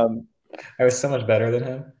 I was so much better than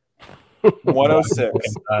him.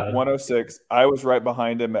 106. 106. I was right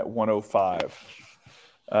behind him at 105.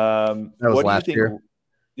 That was last year.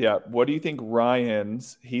 Yeah. What do you think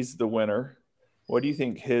Ryan's? He's the winner. What do you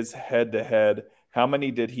think his head-to-head? How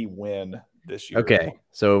many did he win this year? Okay.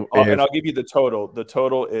 So and I'll give you the total. The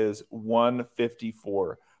total is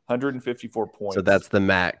 154 points. So that's the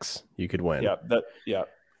max you could win. Yeah.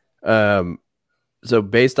 So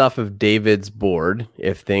based off of David's board,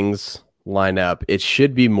 if things line up, it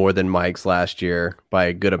should be more than Mike's last year by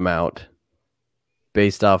a good amount.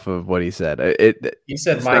 Based off of what he said, You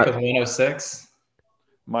said Mike was 106.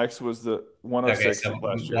 Mike's was the 106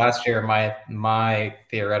 last year. Last year, my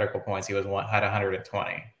theoretical points, he had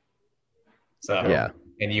 120. So yeah,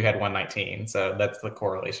 and you had 119. So that's the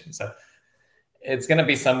correlation. So it's going to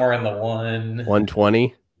be somewhere in the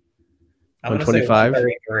 120. I'm going to say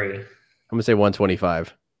 133. I'm gonna say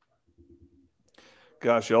 125.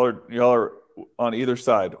 Gosh, y'all are on either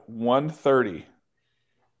side. 130.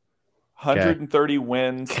 130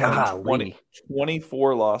 wins and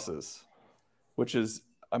 24 losses, which is,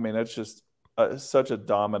 I mean, that's just such a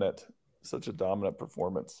dominant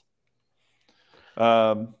performance.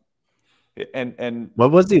 And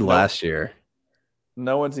what was he last year?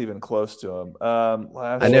 No one's even close to him.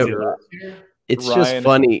 I know. It's Ryan, just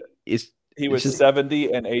funny. He was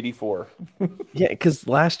 70 and 84. Yeah, because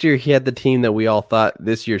last year he had the team that we all thought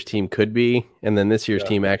this year's team could be, and then this year's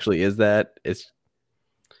team actually is that. It's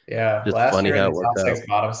just last funny year how in it the worked top out. 6,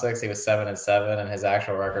 bottom 6, he was 7-7, and his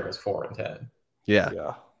actual record was 4-10.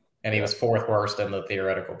 Yeah. And he was 4th worst in the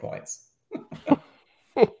theoretical points.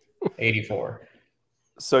 84.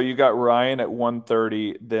 So you got Ryan at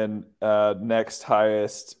 130. Then next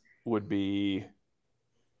highest would be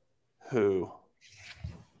who?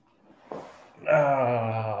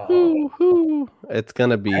 It's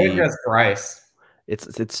gonna be. I think that's Bryce.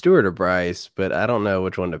 It's Stewart or Bryce, but I don't know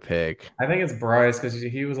which one to pick. I think it's Bryce because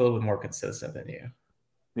he was a little bit more consistent than you.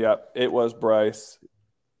 Yeah, it was Bryce.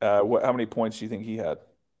 How many points do you think he had?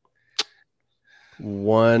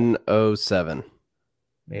 107.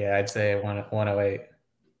 Yeah, I'd say 108.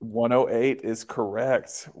 108 is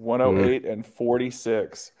correct. 108 and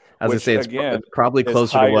 46. I was which, gonna say it's probably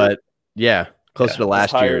closer to what? Yeah, closer to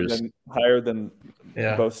last year's. Higher than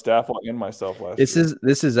both Staffel and myself last year.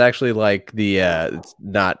 This is actually like the it's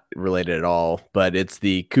not related at all, but it's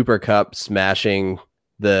the Cooper Kupp smashing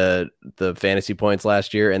the fantasy points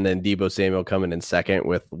last year, and then Deebo Samuel coming in second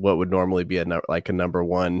with what would normally be a number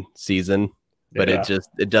 1 season, but it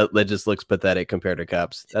just looks pathetic compared to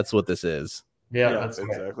Kupp's. That's what this is. Yeah, that's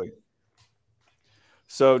exactly. Right.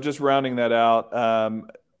 So just rounding that out,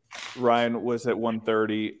 Ryan was at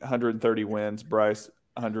 130 wins. Bryce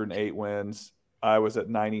 108 wins. I was at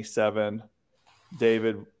 97.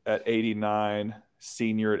 David at 89.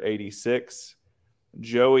 Senior at 86.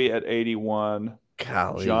 Joey at 81.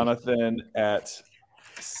 Golly. Jonathan at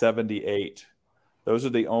 78. Those are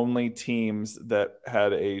the only teams that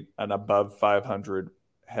had an above 500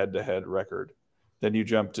 head-to-head record. Then you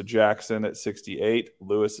jump to Jackson at 68,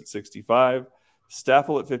 Lewis at 65,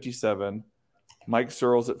 Staffel at 57, Mike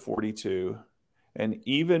Searles at 42. And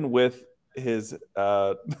even with his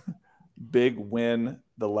big win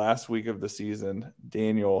the last week of the season,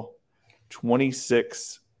 Daniel,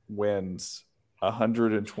 26 wins,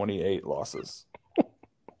 128 losses.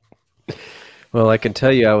 Well, I can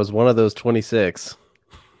tell you I was one of those 26.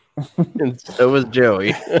 And so was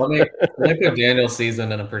Joey. Let me put Daniel's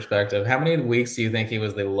season in a perspective. How many weeks do you think he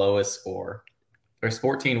was the lowest score? There's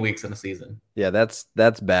 14 weeks in a season. Yeah, that's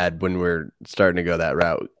bad when we're starting to go that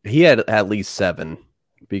route. He had at least 7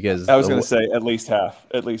 because I was going to say at least half.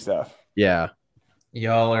 At least half. Yeah.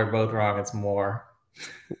 Y'all are both wrong. It's more.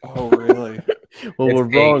 Oh, really? Well, It's we're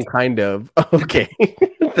 8. wrong, kind of. Okay.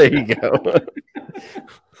 There you go.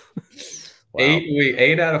 Wow.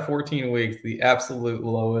 8 out of 14 weeks, the absolute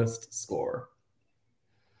lowest score.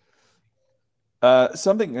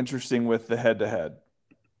 Something interesting with the head-to-head.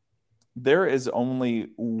 There is only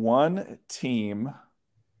one team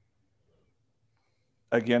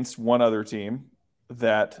against one other team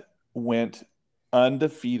that went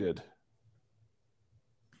undefeated,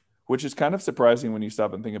 which is kind of surprising when you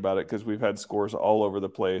stop and think about it, because we've had scores all over the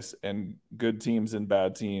place and good teams and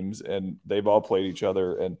bad teams, and they've all played each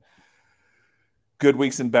other, and good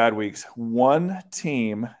weeks and bad weeks. One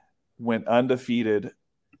team went undefeated,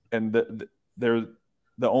 and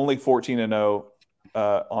the only 14-0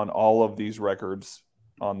 on all of these records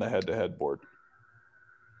on the head-to-head board.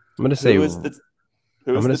 I'm gonna say team and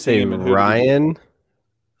who did he beat? Ryan.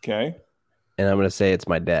 Okay. And I'm gonna say it's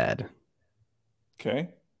my dad. Okay.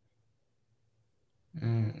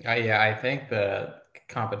 Yeah, I think the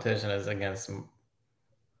competition is against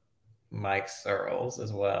Mike Searles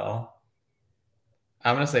as well.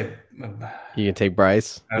 I'm gonna say You can take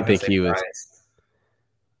Bryce. You think he was?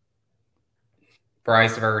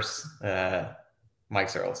 Bryce versus Mike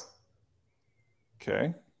Searles.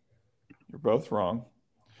 Okay. You're both wrong.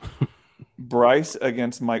 Bryce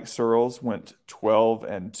against Mike Searles went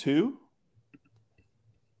 12-2.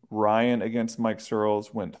 Ryan against Mike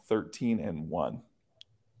Searles went 13-1.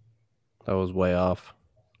 That was way off.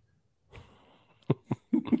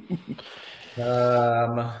 It's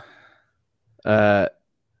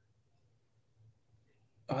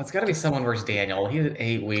got to be someone versus Daniel. He did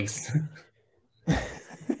 8 weeks.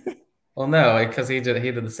 Well, no, because he did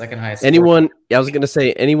the second highest. Anyone? I was going to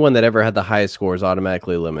say anyone that ever had the highest score is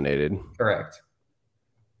automatically eliminated. Correct.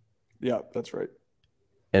 Yeah, that's right.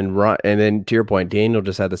 And then to your point, Daniel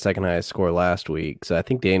just had the second highest score last week, so I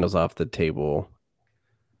think Daniel's off the table.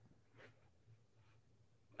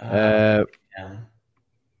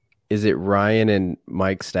 Is it Ryan and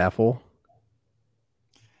Mike Staffel?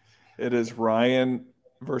 It is Ryan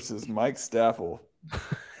versus Mike Staffel.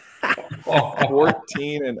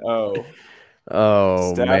 14-0.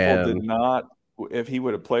 Oh, Staffel man. did not, if he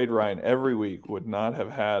would have played Ryan every week, would not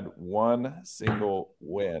have had one single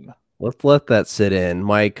win. Let's let that sit in.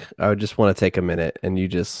 Mike, I would just want to take a minute and you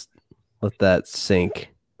just let that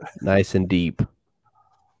sink nice and deep.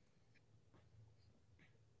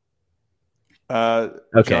 Okay.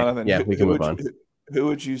 Jonathan, yeah, we can move on. Who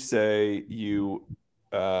would you say you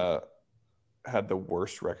had the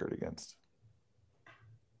worst record against?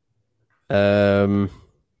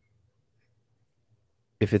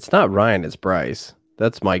 If it's not Ryan, it's Bryce.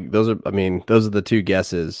 That's Mike. Those are the two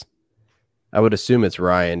guesses. I would assume it's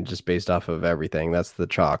Ryan just based off of everything. That's the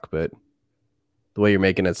chalk, but the way you're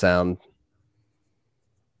making it sound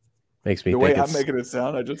makes me think the way I'm making it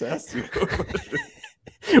sound, I just asked you.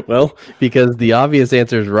 Well, because the obvious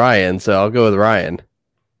answer is Ryan, so I'll go with Ryan.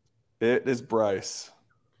 It is Bryce.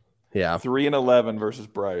 Yeah. 3-11 versus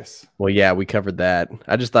Bryce. Well, yeah, we covered that.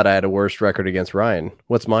 I just thought I had a worse record against Ryan.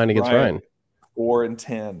 What's mine against Ryan?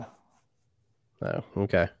 4-10. Oh,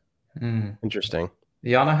 okay. Interesting. Do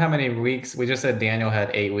y'all know how many weeks? We just said Daniel had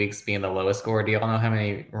 8 weeks being the lowest score. Do y'all know how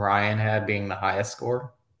many Ryan had being the highest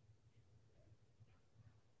score?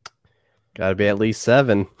 Got to be at least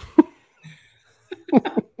 7.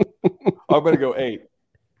 I'm going to go 8.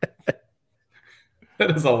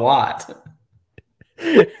 That is a lot.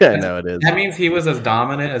 I know it is. That means he was as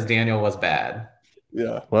dominant as Daniel was bad.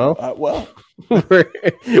 Yeah. Well,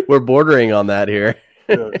 we're bordering on that here.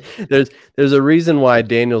 Yeah. There's a reason why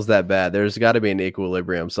Daniel's that bad. There's got to be an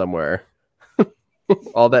equilibrium somewhere.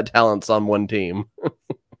 All that talent's on one team.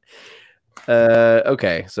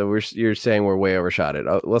 Okay, so you're saying we're way overshot it.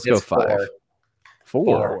 Let's go 5.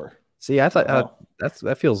 4. See, I thought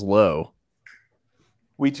that feels low.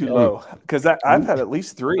 Low because I've had at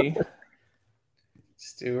least 3.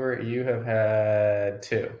 Stuart, you have had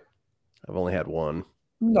 2. I've only had 1.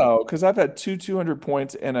 No, because I've had 200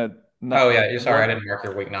 points and a. Oh yeah, you're sorry. I didn't mark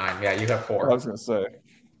your week 9. Yeah, you have 4. I was going to say.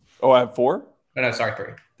 Oh, I have 4? Oh, no, sorry,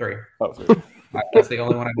 3. 3. Oh, 3. That's the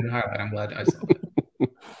only one I didn't highlight. I'm glad I saw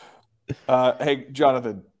it. Hey,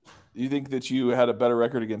 Jonathan, you think that you had a better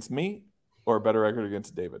record against me or a better record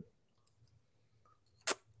against David?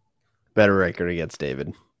 Better record against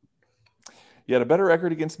David. You had a better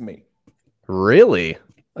record against me. Really?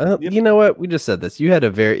 Yep. You know what? We just said this. You had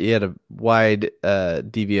a wide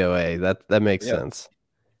DVOA. That makes sense.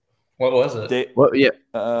 What was it?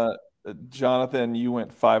 Jonathan, you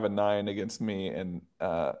went 5-9 against me, and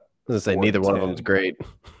I was gonna say neither one of them's great.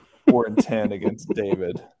 4-10 against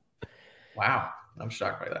David. Wow, I'm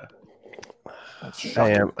shocked by that. That's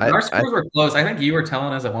shocking. Our scores were close. I think you were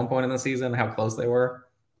telling us at one point in the season how close they were.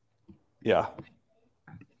 Yeah.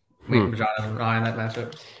 Jonathan and Ryan, that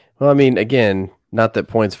matchup. Well, I mean, again, not that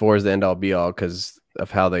points 4 is the end all be all because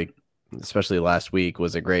of how they, especially last week,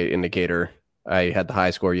 was a great indicator. I had the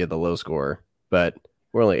high score, you had the low score, but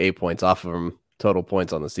we're only 8 points off of them total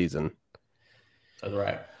points on the season. That's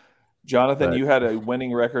right. Jonathan, you had a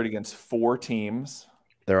winning record against 4 teams.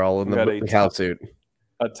 They're all in the cow suit.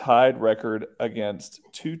 A tied record against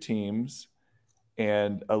 2 teams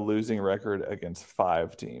and a losing record against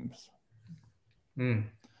 5 teams.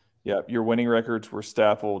 Yeah, your winning records were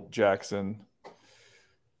Staffel, Jackson,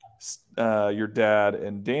 your dad,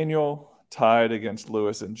 and Daniel. tied against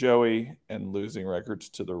Lewis and Joey, and losing records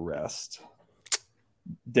to the rest.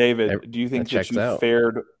 David, do you think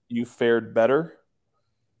that you fared better?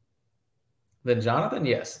 Then Jonathan,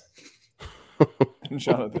 yes.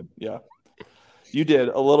 Jonathan, yeah. You did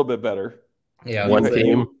a little bit better. Yeah, One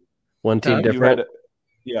team different.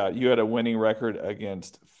 You had a winning record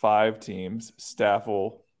against 5 teams: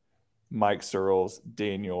 Staffel, Mike Searles,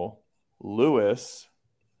 Daniel, Lewis,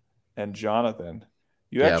 and Jonathan.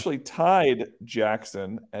 You actually tied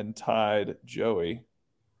Jackson and tied Joey,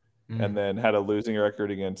 and then had a losing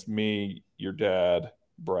record against me, your dad,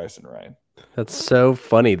 Bryce, and Ryan. That's so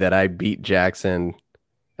funny that I beat Jackson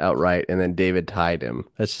outright and then David tied him.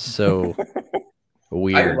 That's just so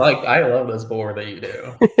weird. I love this board that you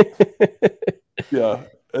do. Yeah,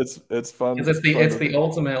 it's fun. It's the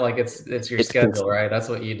ultimate, like it's your schedule, right? That's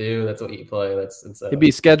what you do. That's what you play. It'd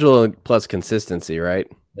be schedule plus consistency,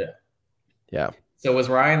 right? Yeah. Yeah. So was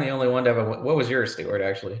Ryan the only one to have what was yours, Stuart,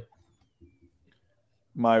 actually?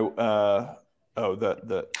 My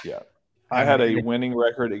I had a winning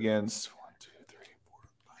record against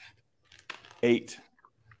 8.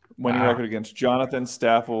 Winning record against Jonathan,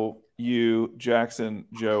 Staffel, you, Jackson,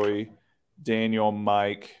 Joey, Daniel,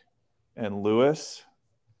 Mike, and Lewis.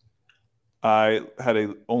 I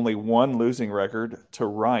had only 1 losing record to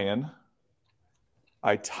Ryan.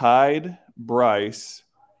 I tied Bryce,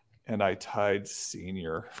 and I tied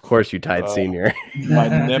Senior. Of course you tied Senior. My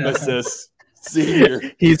nemesis, Senior.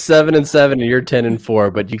 He's 7-7 and you're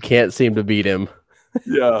 10-4, but you can't seem to beat him.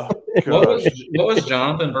 Yeah. What was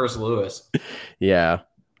Jonathan versus Lewis? Yeah.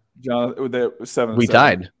 Jonathan, 7-7. We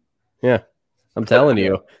tied. Yeah. I'm telling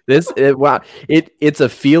you, it's a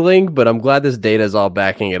feeling, but I'm glad this data is all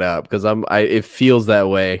backing it up because it feels that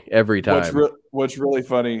way every time. What's really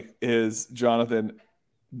funny is, Jonathan,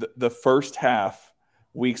 the first half,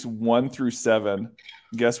 weeks 1 through 7,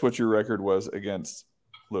 guess what your record was against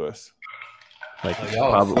Lewis?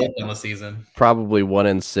 Probably in the season. Probably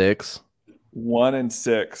 1-6.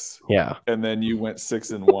 1-6. Yeah. And then you went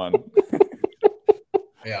 6-1.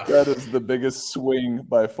 Yeah. That is the biggest swing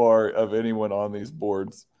by far of anyone on these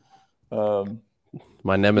boards. My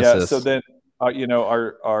nemesis. Yeah, so then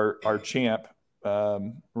our champ,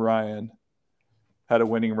 Ryan, had a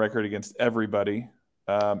winning record against everybody.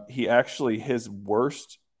 He actually, his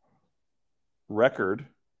worst record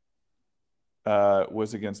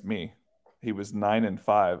was against me. He was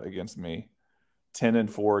 9-5 against me,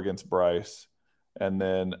 10-4 against Bryce, and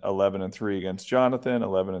then 11-3 against Jonathan,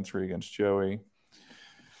 11-3 against Joey.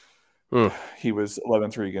 He was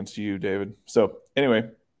 11-3 against you, David. So anyway,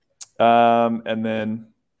 and then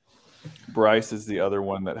Bryce is the other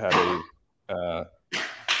one that had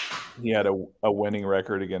he had a winning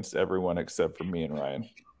record against everyone except for me and Ryan.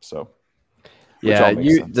 So I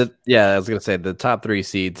was gonna say the top 3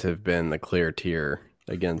 seeds have been the clear tier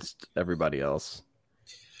against everybody else.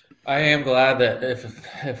 I am glad that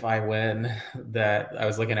if I win, that I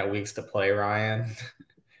was looking at weeks to play Ryan,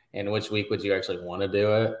 and which week would you actually want to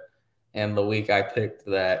do it? And the week I picked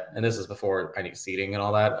that, and this is before I knew seeding and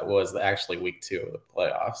all that, was actually week 2 of the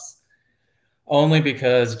playoffs. Only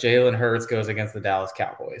because Jalen Hurts goes against the Dallas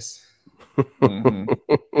Cowboys.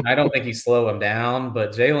 I don't think you slow him down,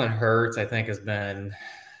 but Jalen Hurts, I think, has been –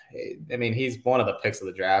 I mean, he's one of the picks of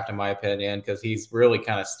the draft, in my opinion, because he's really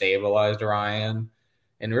kind of stabilized Ryan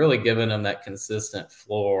and really given him that consistent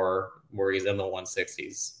floor where he's in the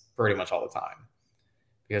 160s pretty much all the time.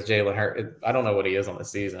 Because Jalen Hurts, I don't know what he is on the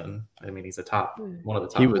season. I mean, he's one of the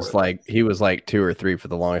top. He was like 2 or 3 for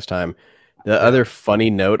the longest time. The other funny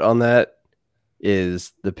note on that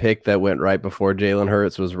is the pick that went right before Jalen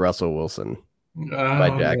Hurts was Russell Wilson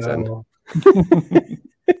by Jackson. No.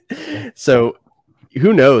 So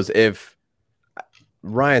who knows if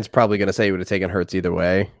Ryan's probably going to say he would have taken Hurts either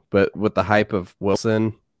way, but with the hype of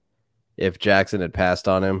Wilson, if Jackson had passed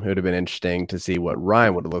on him, it would have been interesting to see what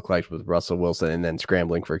Ryan would have looked like with Russell Wilson and then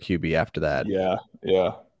scrambling for QB after that. Yeah.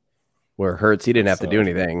 Where Hurts, he didn't have to do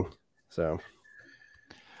anything. So,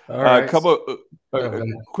 all right. Couple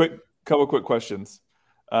quick questions.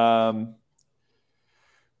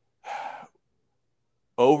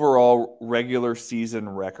 Overall regular season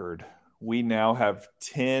record. We now have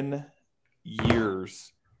 10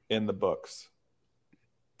 years in the books.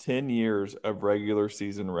 10 years of regular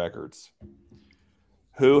season records.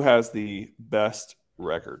 Who has the best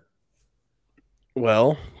record?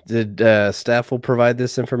 Well, did Staffel provide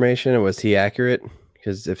this information, or was he accurate?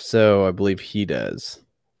 Because if so, I believe he does,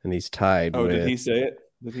 and he's tied. Did he say it?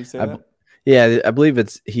 Did he say that? Yeah, I believe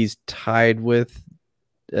he's tied with.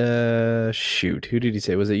 Shoot, who did he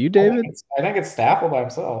say? Was it you, David? I think it's Staffel by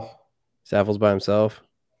himself. Staffel's by himself.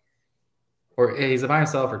 or he's by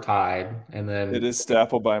himself or tied, and then It is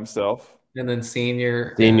Staffel by himself.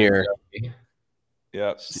 senior. Senior. And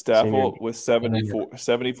Yeah, Senior. Staffel with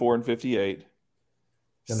 74 and 58. And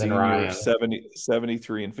then Senior Ryan.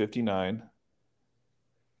 73 and 59.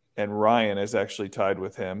 And Ryan is actually tied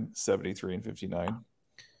with him, 73 and 59.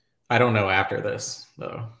 I don't know after this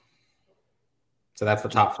though. So that's the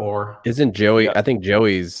top 4. Isn't Joey? Yeah. I think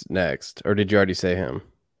Joey's next. Or did you already say him?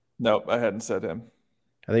 Nope, I hadn't said him.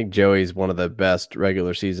 I think Joey's one of the best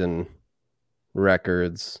regular season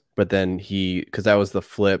records. But then because that was the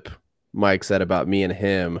flip Mike said about me and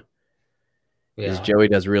him, is Joey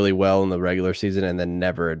does really well in the regular season and then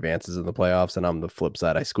never advances in the playoffs. And I'm the flip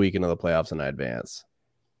side. I squeak into the playoffs and I advance.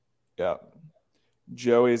 Yeah.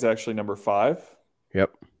 Joey is actually number 5.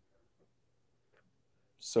 Yep.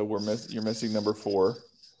 So you're missing number 4.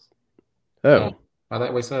 Oh. I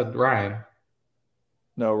thought we said Ryan.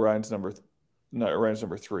 No, Ryan's number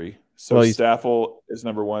 3. So Staffel is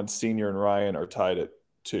number 1. Senior and Ryan are tied at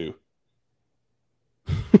 2.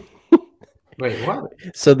 Wait, what?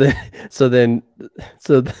 So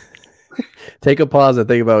take a pause and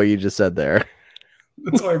think about what you just said there.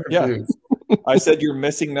 That's why I'm confused. I said you're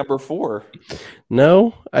missing number 4.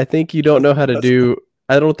 No, I think you don't know how to do.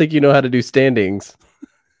 I don't think you know how to do standings.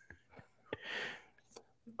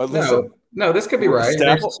 No, this could be right.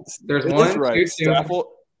 There's 1, 2, 2.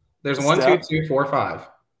 There's 1, 2, 2, 4, 5.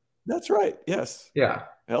 That's right. Yes. Yeah.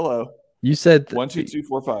 Hello. You said 1, 2, 2,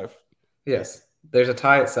 4, 5. Yes. There's a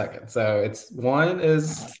tie at second. So it's 1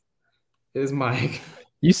 is Mike.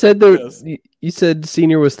 You said you said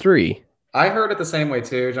senior was 3. I heard it the same way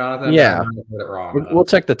too, Jonathan. Yeah. I heard it wrong. We'll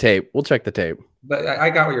check the tape. But I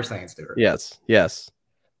got what you're saying, Stuart. Yes.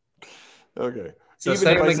 Okay. So even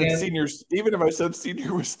if I said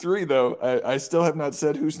senior was 3, though, I still have not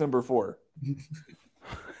said who's number 4.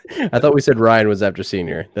 I thought we said Ryan was after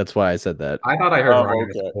senior. That's why I said that. I thought I heard Ryan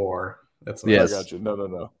was 4. That's what I got you.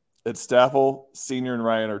 No. It's Staffel, Senior, and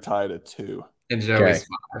Ryan are tied at 2. And Joey's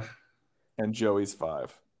 5. And Joey's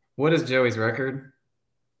 5. What is Joey's record?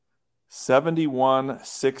 71,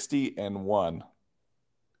 60, and 1.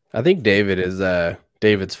 I think David's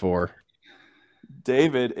 4.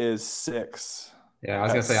 David is 6. Yeah, I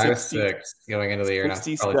was gonna say I was 6 going into the year.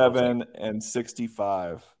 67 and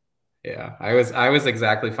 65. Yeah, I was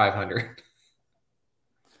exactly 500.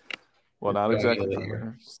 Well, not exactly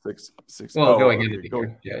 500. 6. Well, going into the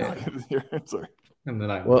year. Yeah. Sorry. And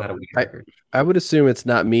then I had a weak record. I would assume it's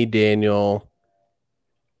not me, Daniel,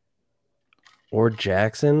 or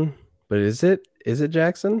Jackson. But is it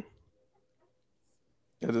Jackson?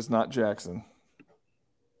 It is not Jackson.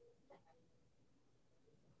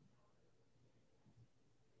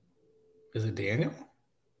 Is it Daniel?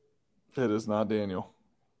 It is not Daniel.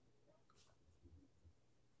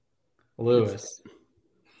 Lewis.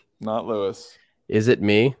 Not Lewis. Is it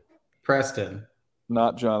me? Preston.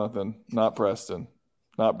 Not Jonathan. Not Preston.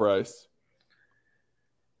 Not Bryce.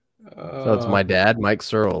 So it's my dad, Mike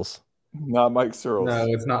Searles. Not Mike Searles. No,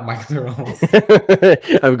 it's not Mike Searles.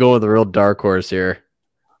 I'm going with a real dark horse here.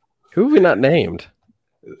 Who have we not named?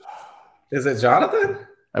 Is it Jonathan?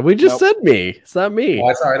 We just said me. It's not me.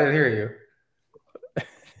 Oh, sorry, I didn't hear you.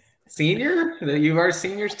 Senior? You are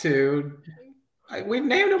seniors too. We've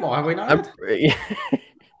named them all, have we not?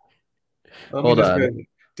 Hold on.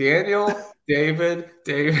 Daniel, David,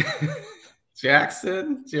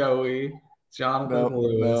 Jackson, Joey, Jonathan,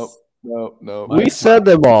 Lewis. No. We said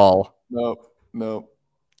them all. No.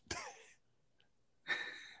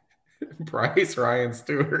 Bryce, Ryan,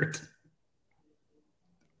 Stewart.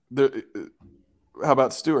 How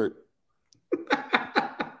about Stewart?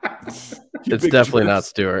 It's definitely not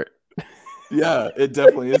Stewart. Yeah, it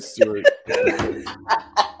definitely is Stewart.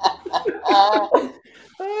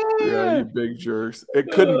 Yeah, you big jerks.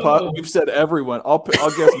 It couldn't possibly. You've said everyone. I'll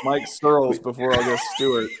guess Mike Searles before I'll guess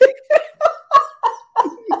Stewart.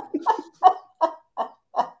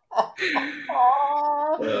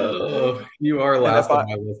 You are last on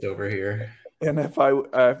my list over here. And if I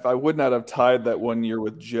would not have tied that one year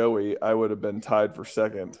with Joey, I would have been tied for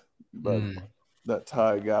second. But that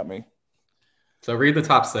tie got me. So read the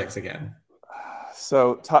top 6 again.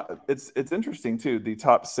 So it's interesting too. The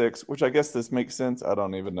top 6, which I guess this makes sense. I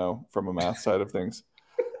don't even know from a math side of things.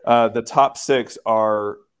 The top 6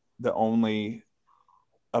 are the only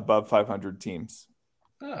above 500 teams.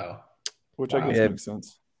 Oh, which I guess makes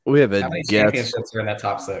sense. We have a How many guest. championships are in that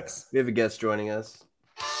top 6? We have a guest joining us.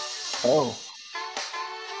 Oh.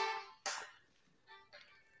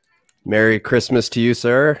 Merry Christmas to you,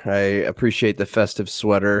 sir. I appreciate the festive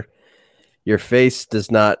sweater Your face does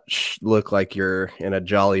not look like you're in a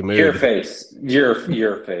jolly mood. Your face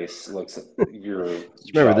looks. You're.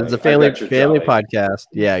 Remember, this is a family podcast.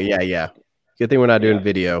 Yeah. Good thing we're not doing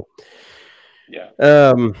video. Yeah.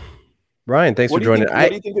 Ryan, thanks for joining. What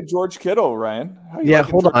do you think of George Kittle, Ryan?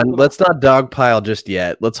 Hold on. Kittle? Let's not dogpile just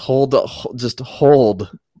yet. Let's hold.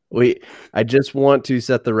 I just want to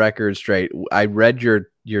set the record straight. I read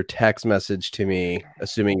your text message to me,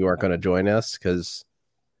 assuming you weren't going to join us because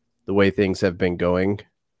the way things have been going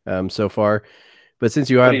so far. But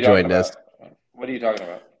since you have joined us, what are you talking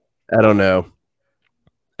about? I don't know.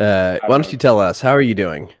 Why don't you tell us? How are you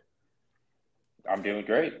doing? I'm doing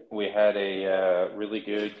great. We had a really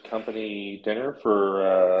good company dinner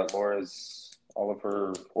for Laura's, all of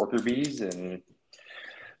her worker bees, and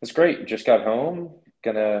it's great. Just got home,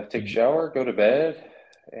 gonna take a shower, go to bed,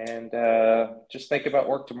 and just think about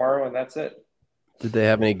work tomorrow, and that's it. Did they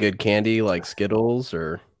have any good candy like Skittles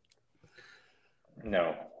or?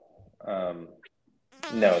 No. No,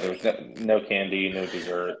 there was no candy, no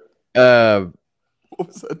dessert. What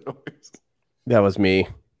was that noise? That was me.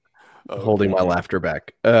 Holding my laughter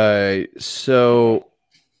back. Dude.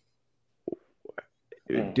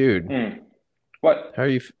 What? How are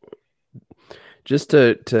you? Just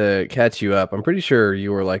to catch you up, I'm pretty sure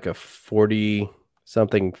you were like a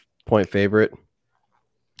 40-something point favorite.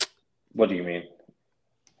 What do you mean?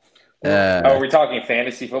 Are we talking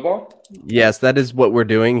fantasy football? Yes, that is what we're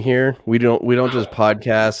doing here. We don't just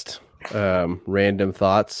podcast random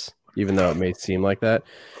thoughts, even though it may seem like that.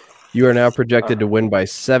 You are now projected to win by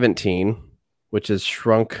 17, which has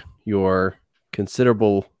shrunk your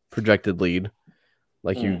considerable projected lead,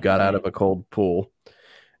 like you got out of a cold pool.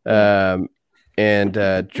 And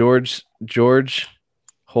George,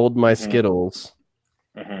 hold my Skittles,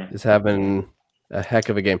 is having a heck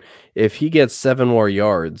of a game. If he gets 7 more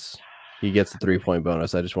yards, he gets the 3-point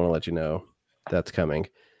bonus. I just want to let you know that's coming.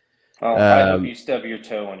 Oh, I hope you stub your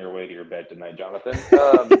toe on your way to your bed tonight, Jonathan.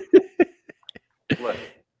 Look.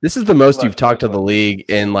 This is the most you've talked to the league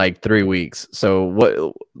in like 3 weeks.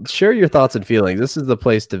 So share your thoughts and feelings. This is the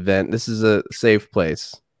place to vent. This is a safe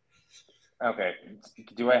place. Okay.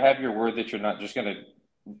 Do I have your word that you're not just going to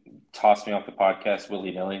toss me off the podcast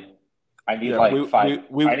willy-nilly? I need 5.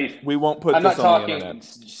 We won't put I'm this not on talking, the internet.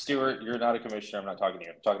 Stuart, you're not a commissioner. I'm not talking to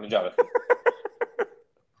you. I'm talking to Jonathan.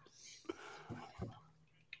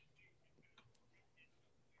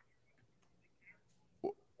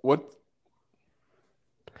 What?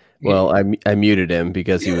 Well, I muted him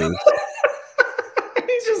because he was.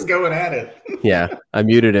 He's just going at it. Yeah, I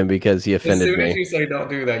muted him because he offended me. As soon as you say don't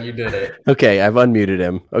do that, you did it. Okay, I've unmuted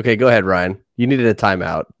him. Okay, go ahead, Ryan. You needed a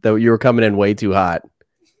timeout. Though you were coming in way too hot.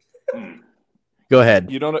 Go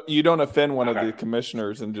ahead. You don't offend one of the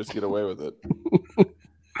commissioners and just get away with it.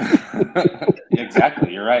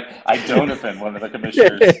 Exactly, you're right. I don't offend one of the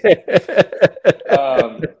commissioners.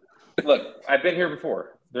 Look, I've been here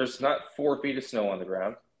before. There's not 4 feet of snow on the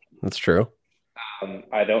ground. That's true.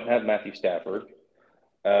 I don't have Matthew Stafford.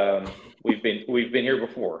 We've been here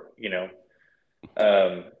before.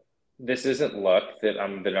 This isn't luck that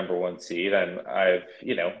I'm the number 1 seed. Hey,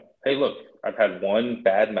 look, I've had one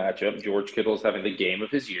bad matchup. George Kittle's having the game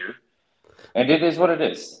of his year, and it is what it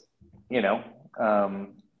is. If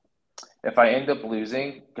I end up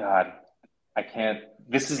losing, God, I can't.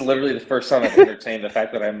 This is literally the first time I've entertained the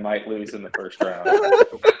fact that I might lose in the first round.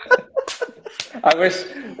 I wish,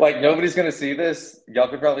 nobody's going to see this. Y'all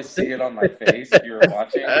could probably see it on my face if you were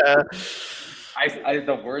watching.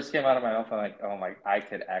 The words came out of my mouth. I'm like, oh my, I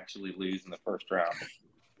could actually lose in the first round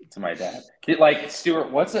to my dad. Stuart,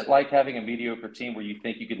 what's it like having a mediocre team where you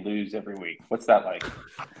think you could lose every week? What's that like?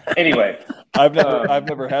 Anyway. I've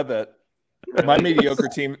never had that. My mediocre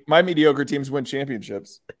teams win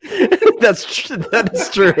championships. That is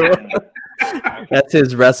true. That's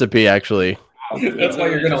his recipe, actually. That's why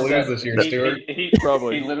you're going to lose this year, Stuart. He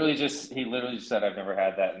literally just said, I've never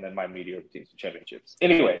had that, and then my mediocre teams win championships.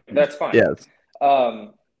 Anyway, that's fine. Yes. I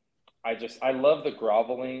love the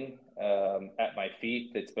groveling at my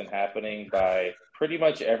feet that's been happening by pretty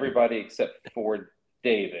much everybody except for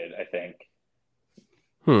David, I think.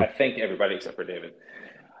 I think everybody except for David.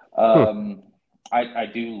 I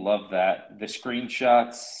do love that. The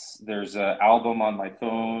screenshots, there's an album on my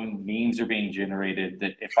phone, memes are being generated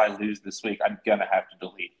that if I lose this week, I'm going to have to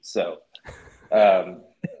delete. So the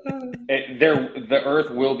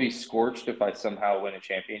earth will be scorched if I somehow win a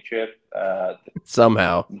championship.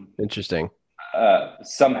 Somehow. Interesting.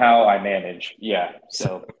 Somehow I manage. Yeah.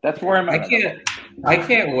 So that's where I'm at. I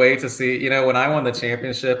can't wait to see, when I won the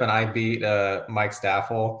championship and I beat Mike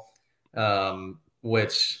Staffel,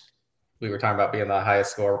 which we were talking about being the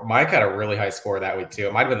highest score. Mike had a really high score that week too.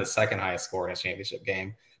 It might have been the second highest score in a championship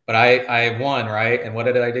game. But I won, right? And what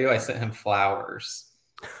did I do? I sent him flowers.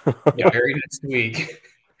 Yeah, very next week.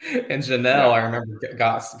 And Janelle, I remember,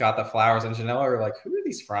 got the flowers. And Janelle were like, who are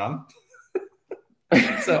these from?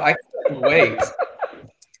 So I can't wait.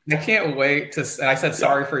 I can't wait to – and I said,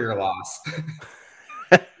 sorry for your loss.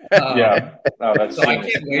 Yeah. No, that's so I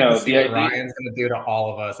can't wait to see what Ryan's going to do to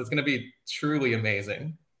all of us. It's going to be truly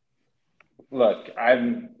amazing. Look,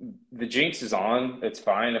 the jinx is on. It's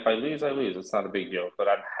fine. If I lose, I lose. It's not a big deal. But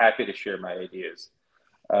I'm happy to share my ideas.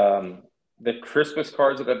 The Christmas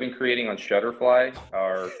cards that I've been creating on Shutterfly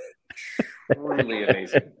are truly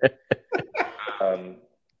amazing.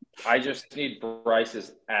 I just need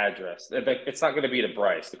Bryce's address. It's not going to be to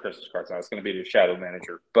Bryce, the Christmas cards. Now it's going to be to Shadow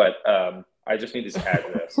Manager. But I just need his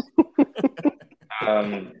address.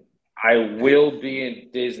 I will be in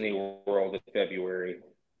Disney World in February.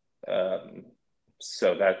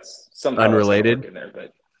 So that's something unrelated in there,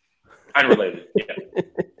 but unrelated. Yeah.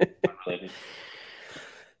 Unrelated.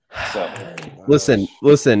 So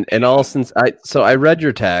listen. In all since I read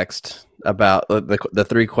your text about the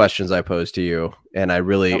three questions I posed to you, and I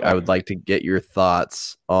would like to get your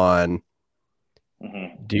thoughts on.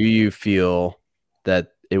 Mm-hmm. Do you feel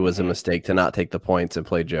that it was a mistake to not take the points and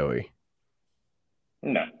play Joey?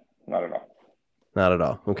 No, not at all. Not at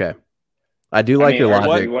all. Okay. I do like your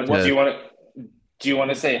logic. Do you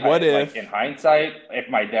want to say what if, in hindsight, if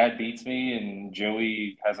my dad beats me and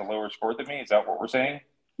Joey has a lower score than me? Is that what we're saying?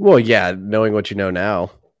 Well, yeah, knowing what you know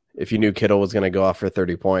now, if you knew Kittle was going to go off for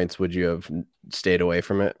 30 points, would you have stayed away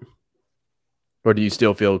from it? Or do you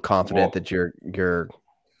still feel confident that you're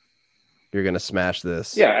going to smash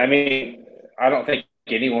this? Yeah, I mean, I don't think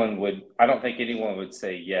anyone would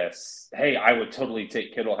say yes. Hey, I would totally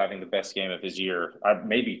take Kittle having the best game of his year,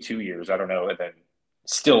 maybe 2 years, I don't know, and then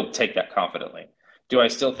still take that confidently. Do I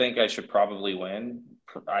still think I should probably win?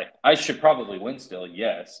 I should probably win still,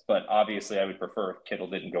 yes. But obviously I would prefer if Kittle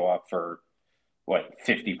didn't go off for,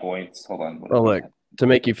 50 points? Hold on. Well, look, to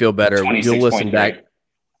make you feel better, you'll listen back.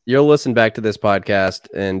 You'll listen back to this podcast,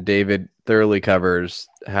 and David thoroughly covers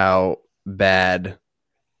how bad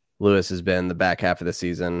Lewis has been the back half of the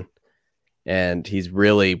season. And he's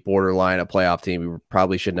really borderline a playoff team. We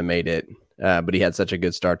probably shouldn't have made it, but he had such a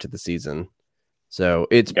good start to the season. So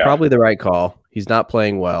it's probably the right call. He's not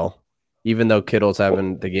playing well, even though Kittle's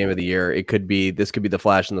having the game of the year. This could be the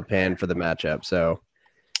flash in the pan for the matchup. So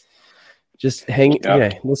just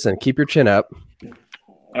listen, keep your chin up.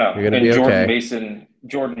 You're going to be okay.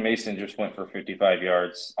 Jordan Mason just went for 55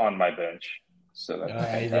 yards on my bench. So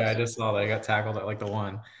that's I just saw that. I got tackled at the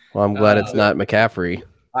one. Well, I'm glad it's not McCaffrey.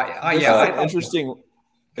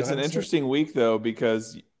 It's an interesting week though,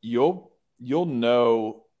 because you'll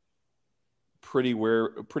know pretty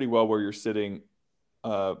well where you're sitting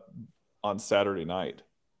on Saturday night,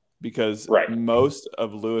 because most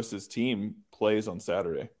of Lewis's team plays on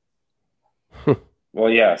Saturday. Well,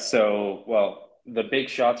 yeah. So, the big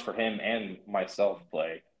shots for him and myself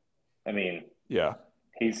play. I mean, yeah,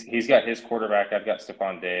 he's got his quarterback. I've got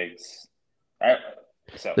Stephon Diggs.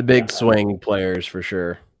 The big swing players for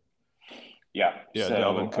sure. Yeah. Yeah. So,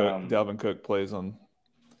 Dalvin Cook plays on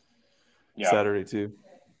Saturday too.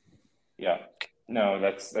 Yeah. No,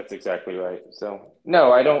 that's exactly right. So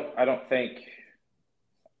no, I don't think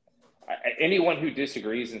anyone who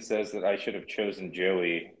disagrees and says that I should have chosen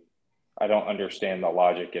Joey, I don't understand the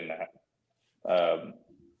logic in that.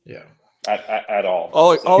 At all.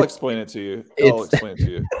 I'll explain it to you. I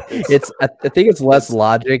think it's less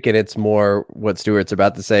logic and it's more what Stuart's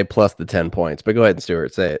about to say plus the 10 points. But go ahead,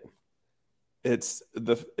 Stuart, say it.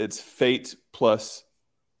 It's fate plus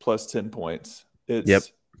 10 points. Yep.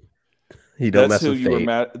 You don't mess with fate.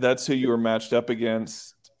 That's who you were matched up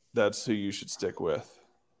against. That's who you should stick with.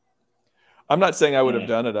 I'm not saying I would have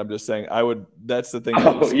done it. I'm just saying I would. That's the thing.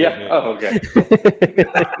 Okay.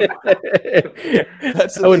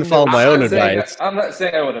 I wouldn't follow my own advice. I'm not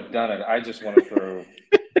saying I would have done it. I just want to throw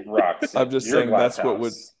rocks. I'm just saying that's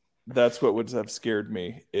what would have scared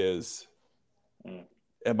me is,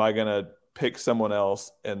 am I going to pick someone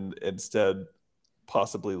else and instead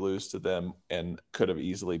possibly lose to them and could have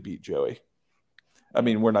easily beat Joey? I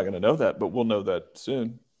mean, we're not going to know that, but we'll know that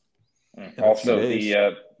soon. Also,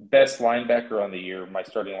 the best linebacker on the year, my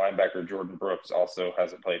starting linebacker, Jordan Brooks, also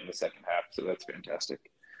hasn't played in the second half, so that's fantastic.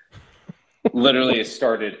 Literally has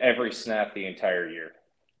started every snap the entire year.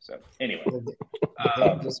 So, anyway.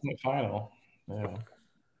 Just my final. Yeah.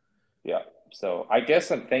 Yeah. So, I guess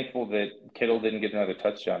I'm thankful that Kittle didn't get another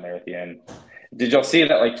touchdown there at the end. Did y'all see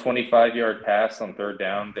that 25-yard pass on third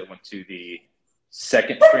down that went to the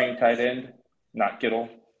second string tight end, not Kittle?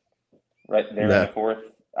 right there in the fourth,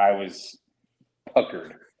 I was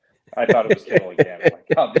puckered. I thought it was Kittle again. I'm like,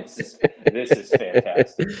 oh, this is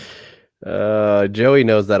fantastic. Joey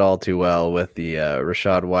knows that all too well with the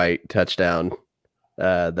Rashad White touchdown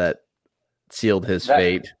that sealed his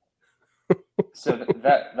fate. So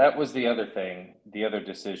that was the other thing, the other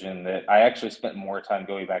decision that I actually spent more time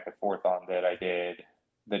going back and forth on than I did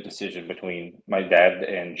the decision between my dad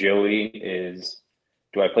and Joey is,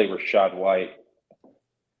 do I play Rashad White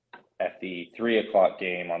at the 3:00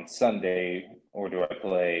 game on Sunday, or do I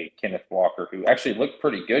play Kenneth Walker, who actually looked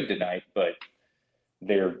pretty good tonight, but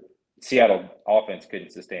their Seattle offense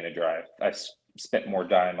couldn't sustain a drive. I spent more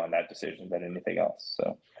time on that decision than anything else.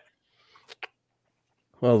 So,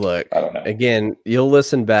 well, look, again, you'll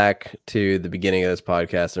listen back to the beginning of this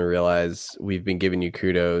podcast and realize we've been giving you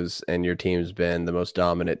kudos, and your team's been the most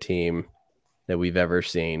dominant team that we've ever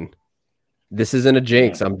seen. This isn't a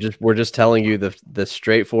jinx. We're just telling you the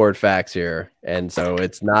straightforward facts here, and so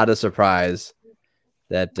it's not a surprise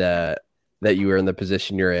that you are in the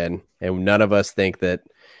position you're in, and none of us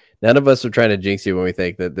are trying to jinx you when we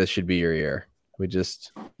think that this should be your year.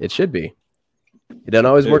 It should be. It doesn't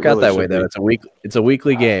always work out that way, though. It's a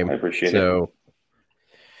weekly game. I appreciate it.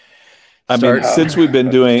 Since we've been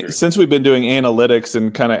doing analytics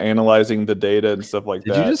and kind of analyzing the data and stuff like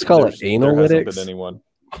that. Did you just call it analytics? There hasn't been anyone.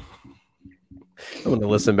 I'm going to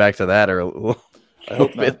listen back to that I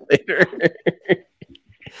hope later.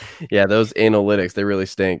 Yeah, those analytics, they really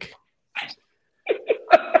stink.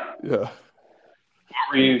 Yeah. What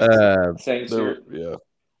were you saying, sir? Yeah.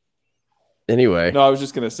 Anyway. No, I was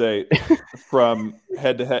just going to say, from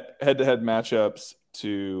head-to-head matchups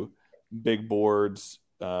to big boards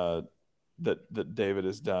that David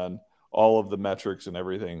has done, all of the metrics and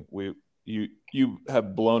everything, you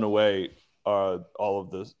have blown away all of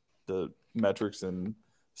the metrics and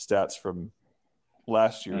stats from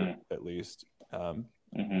last year at least, and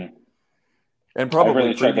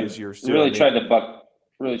probably previous years too. Really tried to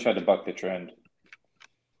buck the trend.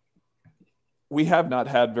 We have not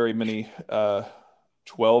had very many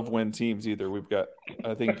 12-win teams either. We've got,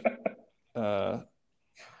 I think,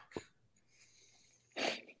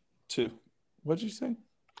 two. What'd you say?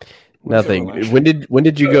 Nothing. When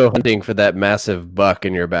did you go hunting for that massive buck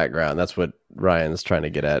in your background? That's what Ryan's trying to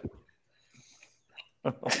get at.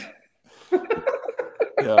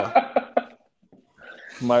 Yeah.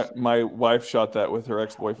 My wife shot that with her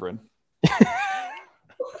ex-boyfriend.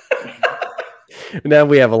 Now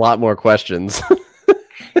we have a lot more questions.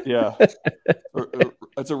 Yeah.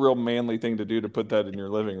 That's a real manly thing to do, to put that in your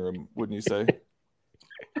living room, wouldn't you say?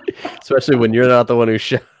 Especially when you're not the one who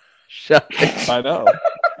shot it. I know.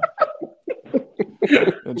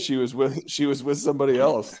 And she was with somebody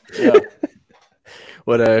else. Yeah.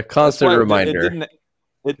 What a constant reminder.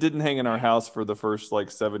 It didn't hang in our house for the first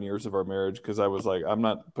 7 years of our marriage because I was like, I'm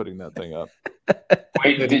not putting that thing up.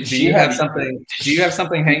 Wait, do you have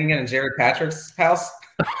something hanging in Jared Patrick's house?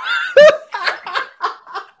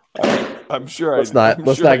 I'm sure. Let's not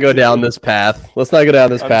go down this path. Let's not go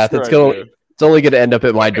down this path. It's only going to end up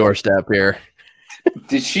at my doorstep here.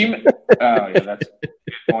 Did she? Oh yeah, that's a good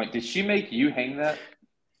point. Did she make you hang that?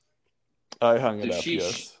 I hung it up.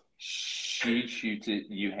 Yes. She shoots it.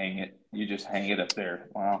 You hang it. You just hang it up there.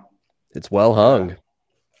 Wow. It's well hung.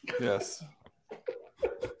 Yes.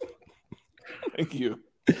 Thank you.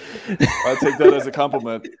 I take that as a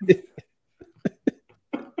compliment.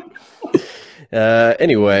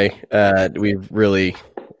 Anyway, we've really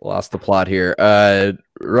lost the plot here.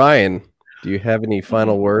 Ryan, do you have any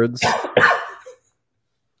final words?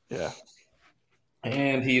 Yeah.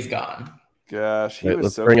 And he's gone. Gosh,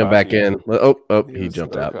 let's bring him back in. He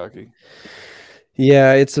jumped out. Cocky.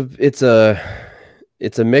 Yeah, it's a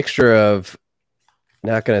mixture of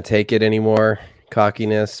not going to take it anymore,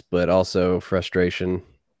 cockiness, but also frustration.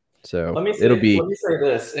 So let me say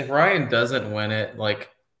this: if Ryan doesn't win it,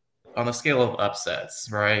 on the scale of upsets,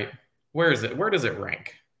 right? Where does it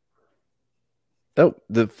rank? Oh,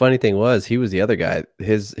 the funny thing was, he was the other guy.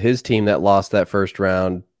 His team that lost that first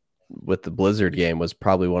round with the Blizzard game was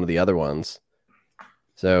probably one of the other ones.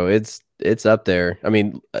 So it's up there. I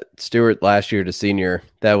mean, Stewart last year to senior,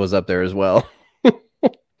 that was up there as well.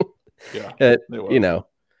 Yeah,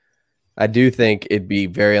 I do think it'd be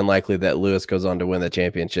very unlikely that Lewis goes on to win the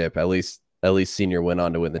championship. At least senior went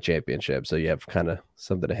on to win the championship, so you have kind of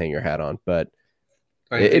something to hang your hat on. But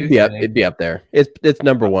it'd be up there. It's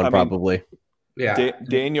number one probably. Yeah,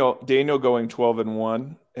 Daniel going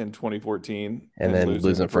 12-1 in 2014, and then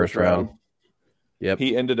losing first round. Yep,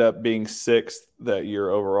 he ended up being 6th that year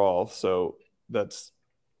overall. So that's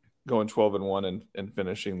going 12-1 and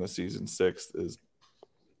finishing the season 6th is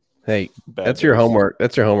Hey, Bad that's your days. homework.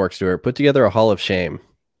 That's your homework, Stuart. Put together a hall of shame.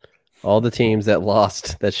 All the teams that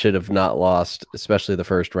lost that should have not lost, especially the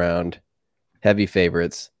first round. Heavy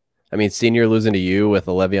favorites. I mean, Senior losing to you with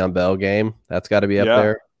a Le'Veon Bell game. That's got to be up Yeah.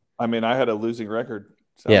 there. I mean, I had a losing record.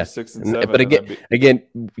 So I Yeah. was 6-7. But again,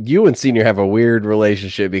 you and Senior have a weird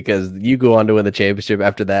relationship because you go on to win the championship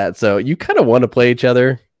after that. So you kind of want to play each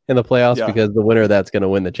other in the playoffs because the winner of that's going to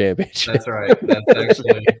win the championship. That's right. That's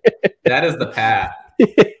actually that is the path.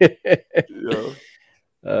 Yeah.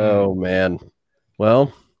 Oh man.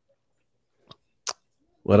 Well,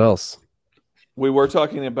 what else? We were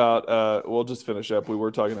talking about. We'll just finish up. We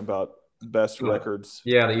were talking about best records.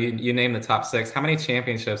 Yeah, you name the top 6. How many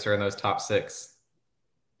championships are in those top 6?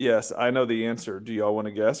 Yes, I know the answer. Do y'all want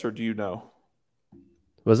to guess, or do you know?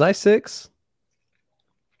 Was I 6?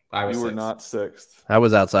 I was You were 6. not 6th. I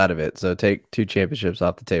was outside of it. So take 2 championships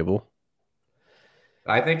off the table.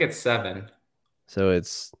 I think it's 7. So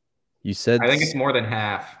it's you said I think it's more than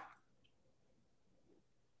half.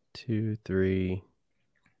 2, 3.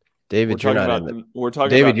 David, We're you're talking not about. in it. We're talking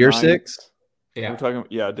David, about you're 9. 6. Yeah. We're talking.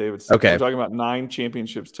 Yeah, David's 6. Okay. We're talking about 9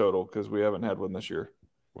 championships total because we haven't had one this year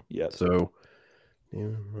yet. So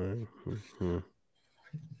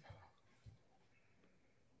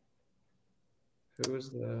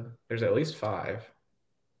There's at least 5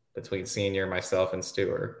 between Senior, myself, and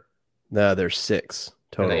Stewart. no, there's 6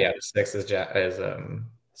 total. And the 6 is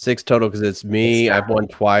 6 total because it's me. I've won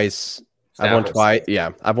twice. I've won Stafford's twice. 6.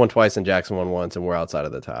 Yeah, I've won twice, and Jackson won once, and we're outside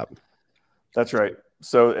of the top. That's right.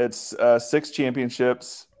 So it's 6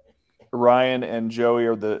 championships. Ryan and Joey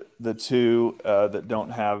are the 2 that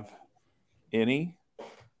don't have any.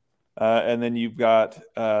 And then you've got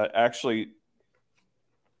actually,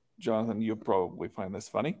 Jonathan, you'll probably find this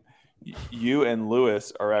funny. You and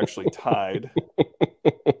Lewis are actually tied.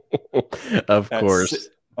 Of course.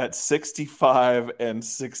 At 65 and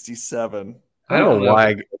 67. I don't know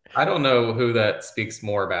why. I don't know who that speaks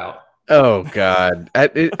more about. Oh God, I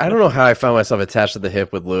don't know how I found myself attached to the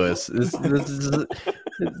hip with Lewis.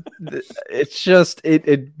 It's just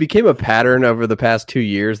it became a pattern over the past 2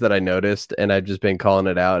 years that I noticed, and I've just been calling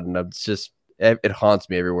it out, and it haunts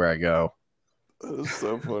me everywhere I go. That's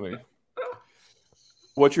so funny.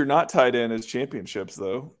 What you're not tied in is championships,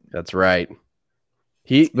 though. That's right.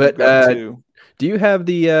 Do you have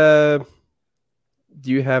the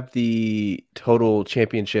total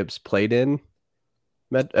championships played in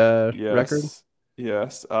record?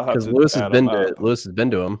 Yes, because Lewis has been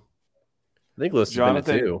to them. I think Lewis has been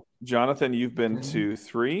to 2. Jonathan, you've been to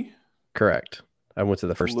 3. Correct. I went to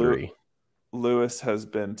the first 3. Lewis has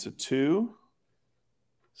been to 2.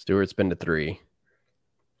 Stuart's been to 3.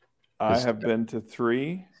 I have been to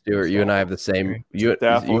 3. Stuart, you and I have the same.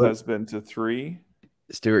 Staffel has been to 3.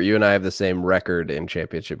 Stuart, you and I have the same record in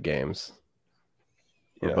championship games.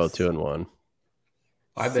 We're both 2-1.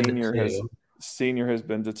 I've been to 2. Senior has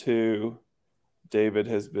been to 2. David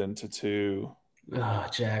has been to 2. Oh,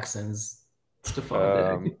 Jackson's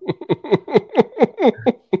Stephon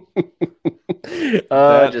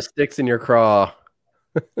Diggs. Just sticks in your craw.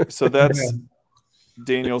 So that's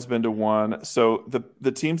Daniel's been to 1. So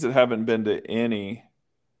the teams that haven't been to any.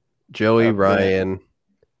 Joey, Ryan,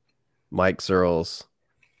 Mike Searles.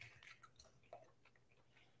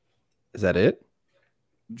 Is that it?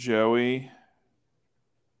 Joey,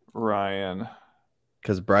 Ryan.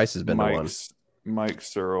 Because Bryce has been to 1. Mike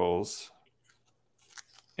Searles.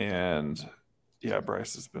 And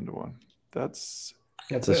Bryce has been to 1. That's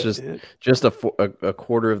just a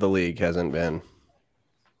quarter of the league hasn't been.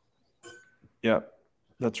 Yep,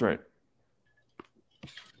 that's right.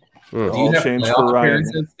 Do you have playoff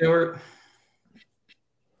appearances, Stuart?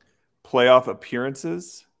 Playoff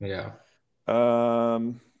appearances? Yeah.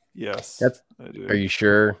 Yes. I do. Are you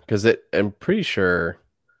sure? Because I'm pretty sure.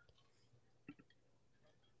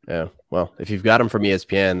 Yeah. Well, if you've got them from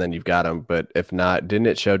ESPN, then you've got them. But if not, didn't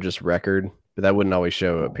it show just record? But that wouldn't always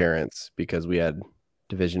show appearance because we had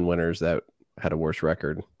division winners that had a worse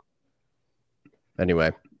record.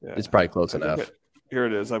 Anyway, it's probably close enough. Here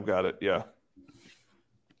it is. I've got it. Yeah.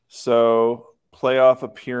 So playoff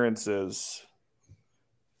appearances.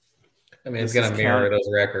 I mean, it's going to mirror those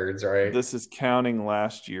records, right? This is counting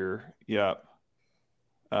last year. Yeah.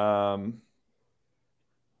 Well,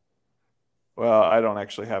 I don't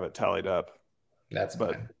actually have it tallied up. That's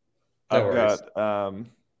but fine. I've got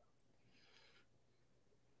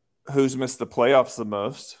who's missed the playoffs the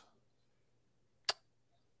most?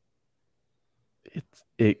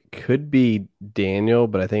 It could be Daniel,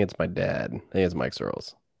 but I think it's my dad. I think it's Mike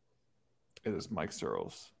Searles. It is Mike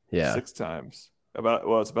Searles. Yeah. 6 times.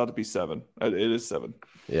 It's about to be 7. It is 7.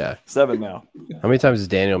 Yeah. 7 now. How many times has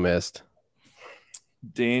Daniel missed?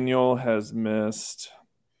 Daniel has missed.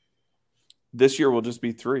 This year will just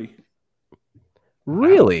be 3.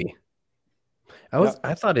 Really? Yeah.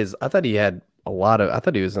 I thought he had a lot of. I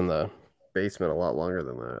thought he was in the basement a lot longer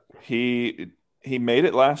than that. He made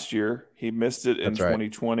it last year. He missed it in That's right.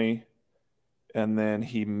 2020, and then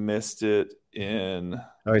he missed it in. I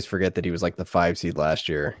always forget that he was like the 5 seed last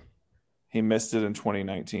year. He missed it in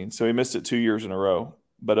 2019, so he missed it 2 years in a row.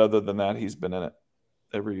 But other than that, he's been in it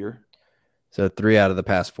every year. So 3 out of the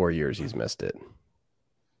past 4 years he's missed it.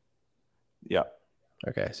 Yeah.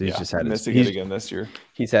 Okay, so he's just had missing it again this year.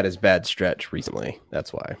 He's had his bad stretch recently.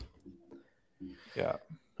 That's why. Yeah.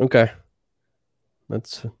 Okay.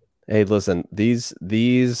 Hey, listen,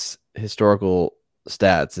 these historical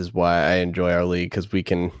stats is why I enjoy our league, because we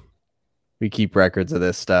keep records of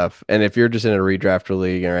this stuff. And if you're just in a redraft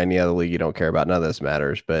league or any other league you don't care about, none of this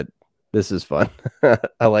matters. But this is fun.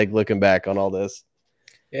 I like looking back on all this.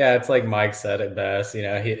 Yeah, it's like Mike said it best. You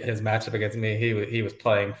know, his matchup against me, he was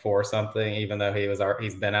playing for something, even though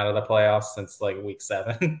he's been out of the playoffs since like week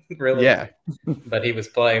 7, really. Yeah. But he was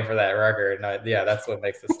playing for that record, and that's what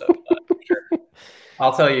makes this stuff fun. For sure.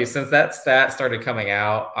 I'll tell you, since that stat started coming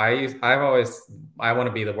out, I want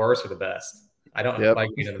to be the worst or the best. I don't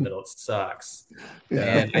like being in the middle. It sucks.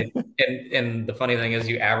 Yeah. And the funny thing is,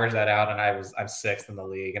 you average that out, and I'm 6th in the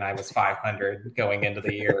league, and I was 500 going into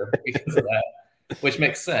the year because of that. Which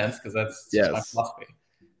makes sense because that's just my philosophy.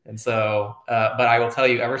 And so, but I will tell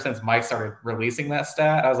you, ever since Mike started releasing that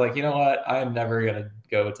stat, I was like, you know what? I'm never going to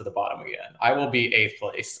go to the bottom again. I will be 8th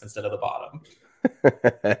place instead of the bottom.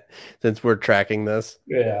 Since we're tracking this.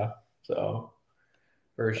 Yeah. So,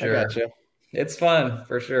 for sure. I gotcha. It's fun,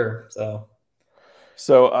 for sure.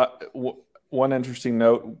 One interesting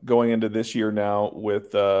note going into this year now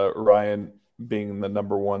with Ryan being the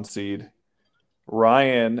number 1 seed.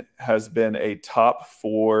 Ryan has been a top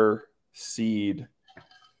 4 seed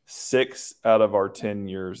 6 out of our 10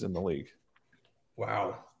 years in the league.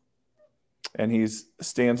 Wow. And he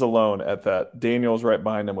stands alone at that. Daniel's right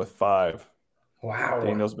behind him with 5. Wow.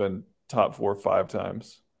 Daniel's been top 4 5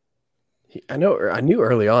 times. I knew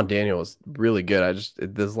early on Daniel was really good.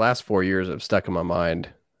 These last 4 years have stuck in my mind.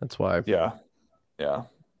 That's why. Yeah. Yeah.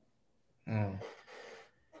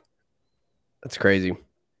 That's crazy.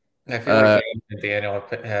 I feel like Daniel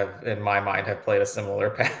have, in my mind, have played a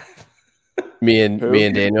similar path. Me and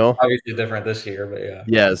Daniel. Obviously different this year, but yeah.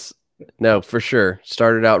 Yes. No, for sure.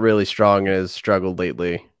 Started out really strong and has struggled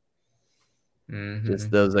lately. Mm-hmm.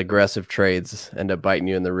 Just those aggressive trades end up biting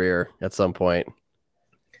you in the rear at some point.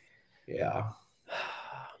 Yeah.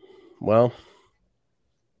 Well.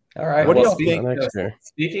 All right. What do y'all think?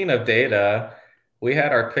 Speaking of data, we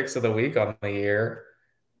had our picks of the week on the year.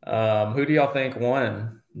 Who do y'all think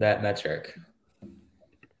won that metric?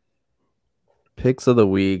 Picks of the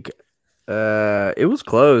week. It was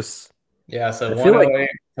close. Yeah, so 108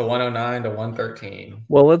 to 109 to 113.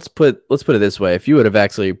 Well, let's put it this way. If you would have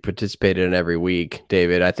actually participated in every week,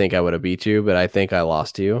 David, I think I would have beat you, but I think I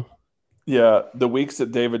lost to you. Yeah, the weeks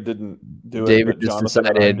that David didn't do David it, just Jonathan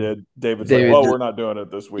decided, and I did. David's like, well, we're not doing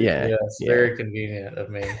it this week. Yeah, it's very convenient of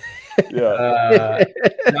me. Yeah,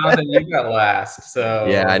 Jonathan, you got last. So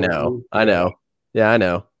yeah, I know. Yeah, I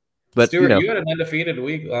know. But Stuart, you had an undefeated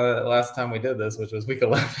week last time we did this, which was week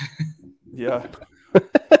 11. Yeah.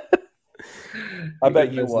 I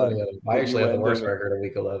bet you won. I actually had the worst record of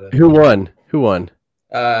week 11. Who won?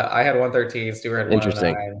 I had 113. Stuart had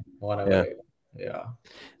 109, 108. Yeah.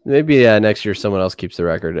 Maybe next year someone else keeps the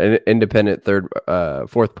record. An independent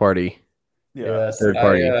fourth party. Yeah. Yes, third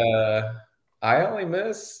party. I only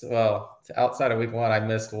missed, outside of week 1, I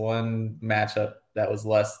missed one matchup that was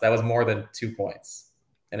more than 2 points.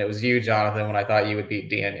 And it was you, Jonathan, when I thought you would beat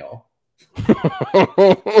Daniel.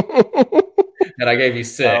 And I gave you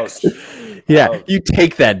 6. Ouch. Yeah, you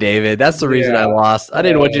take that, David. That's the reason I lost. I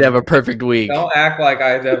didn't want you to have a perfect week. Don't act like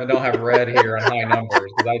I don't have red here on high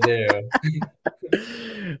numbers, because I do.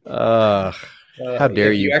 How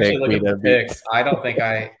dare you actually pick look me at the to picks? I don't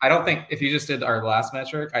think if you just did our last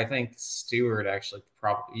metric, I think Stuart actually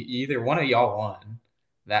probably either one of y'all won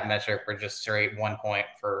that metric for just straight 1 point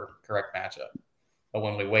for correct matchup. But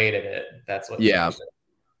when we weighted it, that's what. Yeah,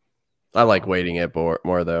 I like weighting it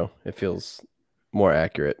more though. It feels more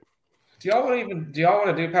accurate. Do y'all want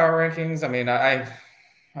to do power rankings? I mean, I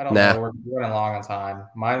don't know. We're running long on time.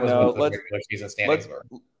 Mine was what the regular season standings were.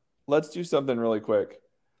 Let's do something really quick.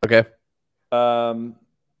 Okay.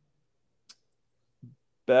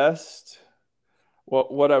 Best. Well,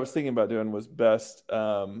 what I was thinking about doing was best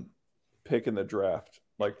pick in the draft,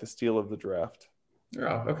 like the steal of the draft.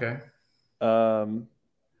 Oh, okay.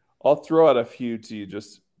 I'll throw out a few to you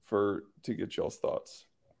just to get y'all's thoughts.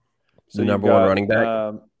 The you've number one got, running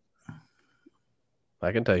back?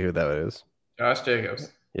 I can tell you who that is. Josh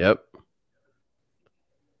Jacobs. Yep.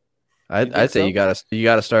 I'd say so? you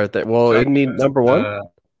gotta start there. Well, isn't he number one?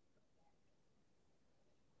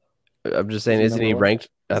 I'm just saying, isn't he ranked?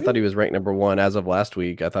 I thought he was ranked number one as of last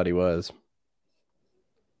week. I thought he was.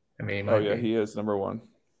 I mean, he is number one.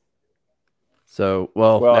 So,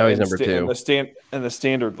 now he's number two. In the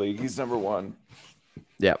standard league, he's number one.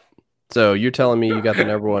 Yeah. So you're telling me you got the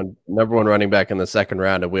number one running back in the second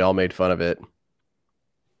round, and we all made fun of it.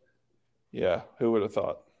 Yeah, who would have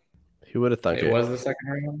thought? Who would have thunk it? It was the second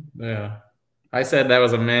round? Yeah. I said that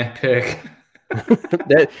was a meh pick.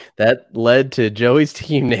 that led to Joey's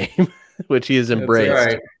team name, which he has embraced.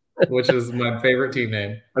 That's right, which is my favorite team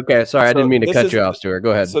name. Okay, sorry, I didn't mean to cut you off, Stuart.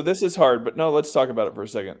 Go ahead. So this is hard, but no, let's talk about it for a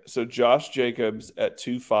second. So Josh Jacobs at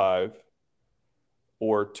 2.5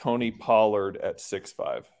 or Tony Pollard at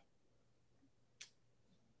 6.5?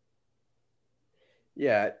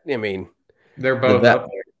 Yeah, I mean, they're both up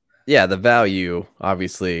there. Yeah, the value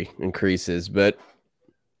obviously increases, but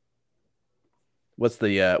what's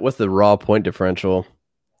the raw point differential?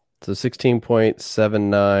 So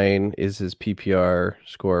 16.79 is his PPR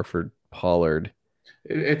score for Pollard.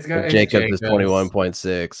 It's Jacobs is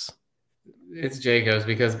 21.6. It's Jacobs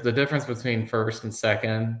because the difference between first and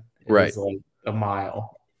second is like a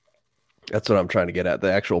mile. That's what I'm trying to get at.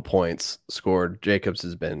 The actual points scored, Jacobs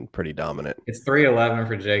has been pretty dominant. It's 311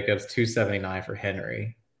 for Jacobs, 279 for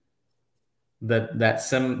Henry. That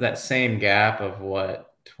same gap of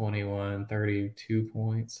what, 21, 32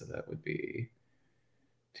 points. So that would be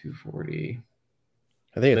 240.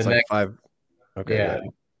 I think it's like 5. Okay. Yeah.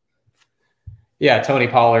 Yeah, Tony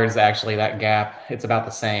Pollard's actually that gap. It's about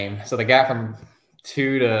the same. So the gap from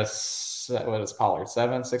 2 to what is Pollard?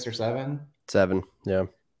 7, 6 or 7? 7. Yeah.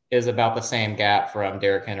 Is about the same gap from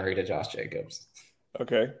Derrick Henry to Josh Jacobs.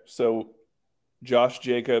 Okay, so Josh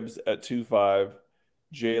Jacobs at 2.5,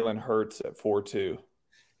 Jalen Hurts at 4.2.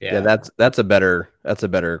 Yeah, that's a better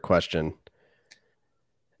question.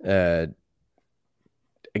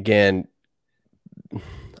 Again,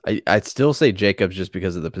 I'd still say Jacobs just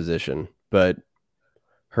because of the position, but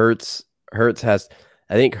Hurts has,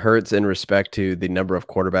 I think Hurts in respect to the number of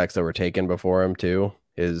quarterbacks that were taken before him too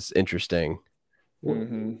is interesting.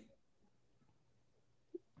 Mm-hmm.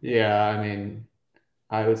 Yeah, I mean,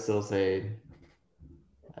 I would still say,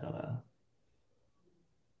 I don't know.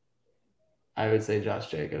 I would say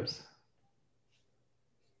Josh Jacobs.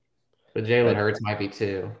 But Jalen Hurts might be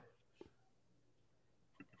too.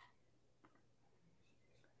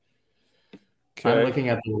 Okay. I'm looking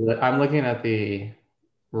at the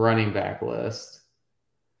running back list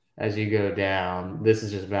as you go down. This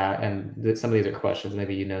is just bad, and some of these are questions.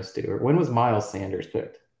 Maybe you know, Stuart. When was Miles Sanders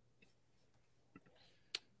picked?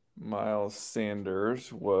 Miles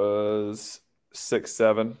Sanders was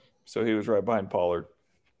 6'7", so he was right behind Pollard.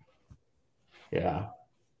 Yeah.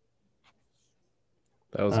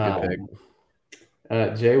 That was a good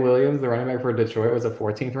pick. Jay Williams, the running back for Detroit, was a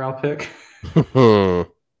 14th round pick.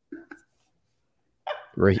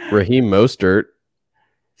 Raheem Mostert.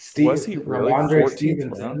 Was he really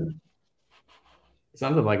 14th round?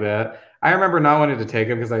 Something like that. I remember not wanting to take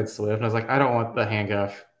him because I had Swift, and I was like, I don't want the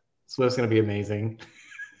handcuff. Swift's going to be amazing.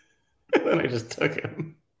 And then I just took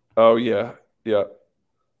him. Oh, yeah. Yeah.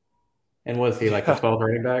 And was he like the 12th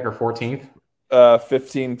running back or 14th?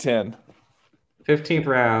 15-10. 15th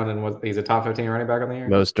round, and he's a top 15 running back on the year?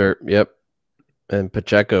 Mostert, yep. And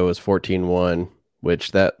Pacheco was 14-1,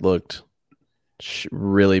 which that looked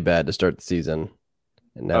really bad to start the season.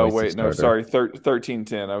 And now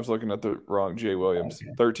 13-10. I was looking at the wrong Jay Williams.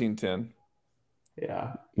 Okay. 13-10.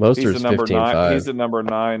 Yeah. Mostert's 15-5. He's the number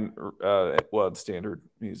 9. At standard.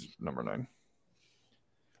 He's number 9.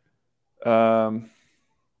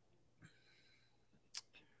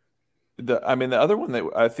 The other one that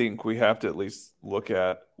I think we have to at least look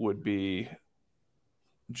at would be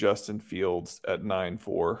Justin Fields at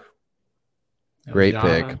 9-4. Great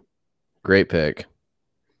pick.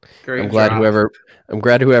 I'm glad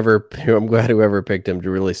whoever picked him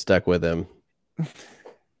really stuck with him.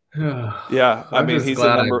 Yeah,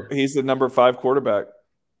 he's the number 5 quarterback.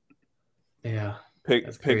 Yeah,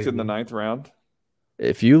 picked in the 9th round.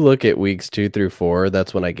 If you look at weeks 2 through 4,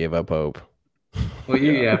 that's when I gave up hope. Well,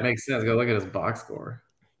 yeah, it makes sense. Go look at his box score.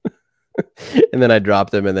 And then I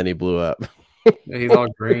dropped him, and then he blew up. Yeah, he's all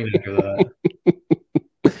green after that.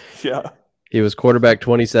 Yeah, he was quarterback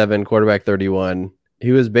 27, quarterback 31.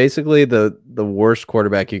 He was basically the worst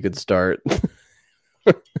quarterback you could start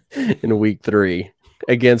in week 3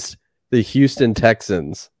 against the Houston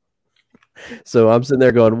Texans. So I'm sitting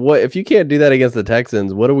there going, "What if you can't do that against the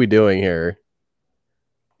Texans? What are we doing here?"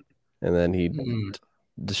 and then he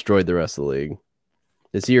destroyed the rest of the league.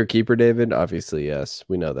 Is he your keeper, David? Obviously, yes.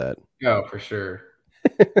 We know that. Oh, for sure.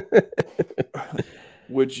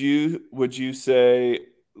 Would you say,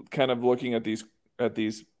 kind of looking at these,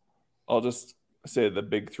 I'll just say the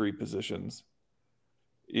big three positions.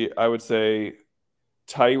 I would say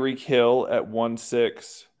Tyreek Hill at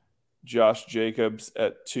 1.6, Josh Jacobs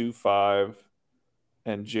at 2.5,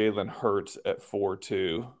 and Jalen Hurts at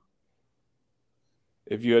 4.2.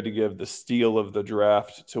 If you had to give the steal of the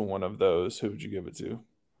draft to one of those, who would you give it to?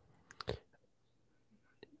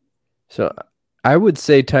 So I would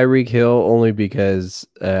say Tyreek Hill only because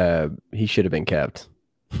he should have been kept.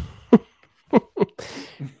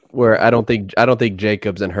 Where I don't think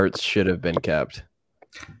Jacobs and Hurts should have been kept.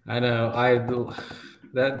 I know.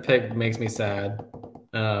 That pick makes me sad.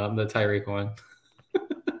 The Tyreek one.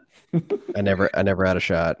 I never had a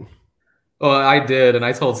shot. Well, I did, and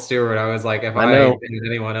I told Stewart, I was like, if I know. did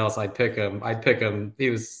anyone else, I'd pick him. He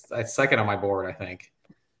was second on my board, I think.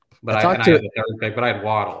 But I had the third pick, but I had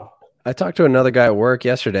Waddle. I talked to another guy at work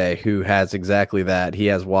yesterday who has exactly that. He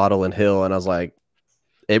has Waddle and Hill, and I was like,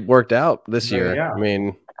 it worked out this year. Yeah. I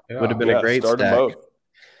mean, would have been a great stack. Both.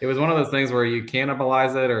 It was one of those things where you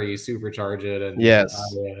cannibalize it or you supercharge it, and yes,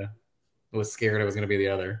 I was scared it was going to be the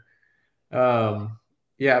other.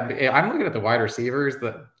 Yeah, I'm looking at the wide receivers.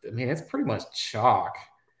 It's pretty much chalk.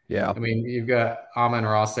 Yeah. I mean, you've got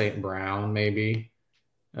Amon-Ra St. Brown, maybe.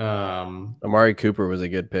 Amari Cooper was a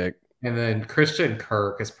good pick. And then Christian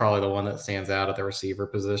Kirk is probably the one that stands out at the receiver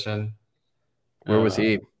position. Where was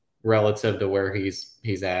he? Relative to where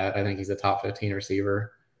he's at. I think he's a top 15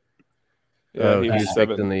 receiver. Yeah, he was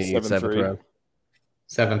picked in the seventh round.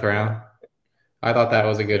 Seventh round. I thought that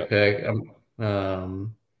was a good pick.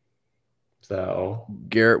 So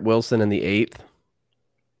Garrett Wilson in the 8th.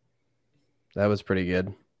 That was pretty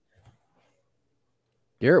good.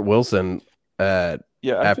 Garrett Wilson. I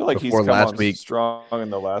feel like he's come on strong in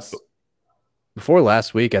the last. Before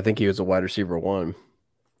last week, I think he was a wide receiver 1.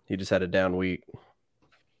 He just had a down week.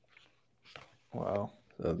 Wow.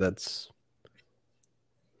 So that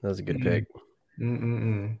was a good pick.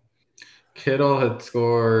 Kittle had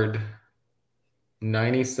scored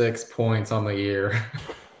 96 points on the year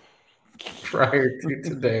prior to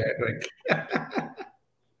today, I think.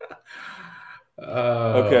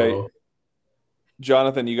 Okay.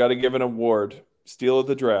 Jonathan, you got to give an award. Steal of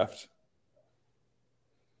the draft.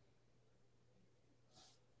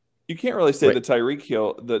 You can't really say the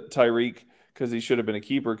Tyreek because he should have been a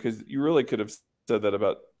keeper, because you really could have said that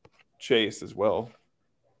about Chase as well.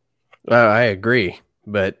 I agree,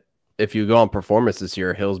 but if you go on performance this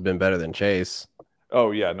year, Hill's been better than Chase.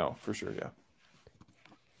 Oh yeah, no, for sure, yeah.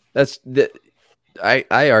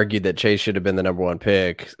 I argued that Chase should have been the number 1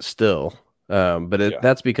 pick still, but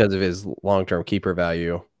that's because of his long-term keeper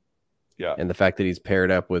value. Yeah, and the fact that he's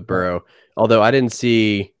paired up with Burrow. Although I didn't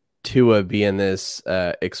see Tua being this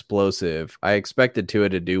explosive. I expected Tua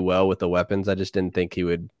to do well with the weapons. I just didn't think he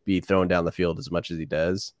would be thrown down the field as much as he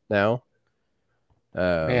does now.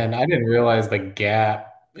 Man, I didn't realize the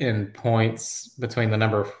gap in points between the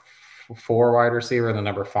number 4 wide receiver and the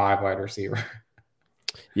number 5 wide receiver.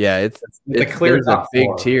 Yeah, it's a clear top big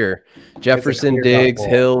 4. tier. Jefferson, Diggs,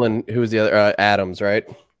 Hill, and who was the other? Adams, right?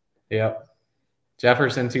 Yep.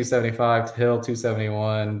 Jefferson 275, Hill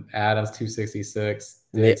 271, Adams 266,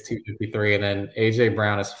 Diggs 253, and then AJ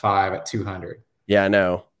Brown is 5 at 200. Yeah, I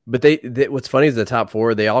know. But they what's funny is the top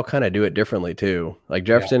 4, they all kind of do it differently too. Like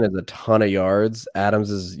Jefferson has a ton of yards.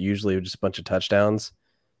 Adams is usually just a bunch of touchdowns,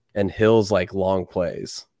 and Hill's like long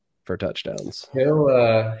plays for touchdowns.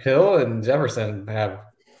 Hill and Jefferson have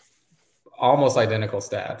almost identical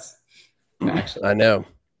stats. Actually, I know.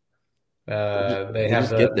 They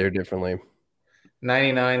just get there differently.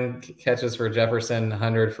 99 catches for Jefferson,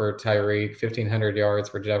 100 for Tyreek, 1,500 yards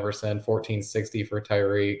for Jefferson, 1,460 for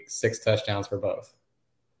Tyreek, 6 touchdowns for both.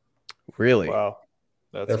 Really? Wow.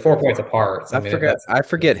 They're 4 points apart. So I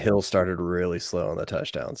forget Hill started really slow on the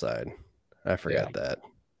touchdown side. I forgot that.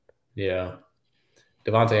 Yeah.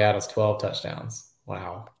 Devontae Adams, 12 touchdowns.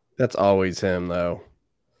 Wow. That's always him, though.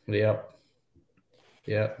 Yep.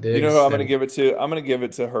 Diggs, you know who I'm going to give it to? I'm going to give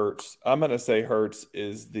it to Hurts. I'm going to say Hurts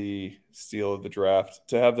is the steal of the draft,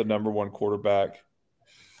 to have the number 1 quarterback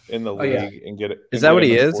in the league and get it. Is that what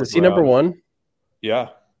he is? Is he number 1? Yeah.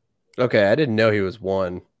 Okay, I didn't know he was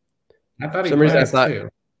 1. I thought he was 2.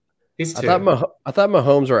 He's 2. I thought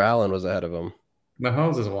Mahomes or Allen was ahead of him.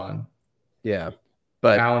 Mahomes is 1. Yeah,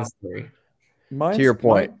 but Allen's 3. To your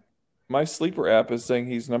point, my sleeper app is saying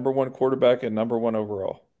he's number 1 quarterback and number 1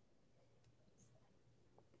 overall.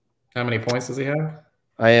 How many points does he have?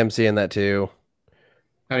 I am seeing that too.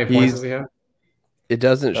 How many points does he have? It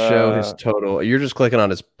doesn't show his total. You're just clicking on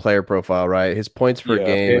his player profile, right? His points per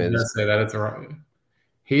game It does say that. It's wrong.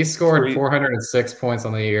 He scored 406 points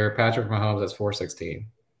on the year. Patrick Mahomes has 416.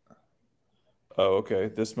 Oh, okay.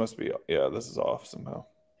 This must be. Yeah, this is off somehow.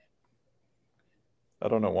 I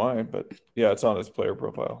don't know why, but yeah, it's on his player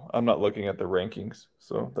profile. I'm not looking at the rankings,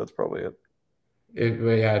 so that's probably it.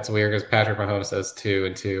 It's weird because Patrick Mahomes says 2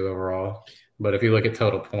 and 2 overall. But if you look at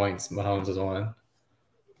total points, Mahomes is 1.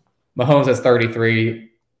 Mahomes has 33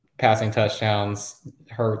 passing touchdowns.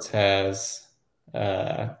 Hurts has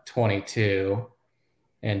 22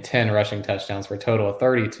 and 10 rushing touchdowns for a total of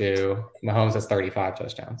 32. Mahomes has 35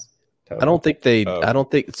 touchdowns. Total. I don't think the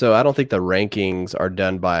rankings are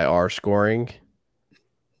done by our scoring.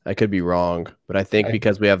 I could be wrong, but I think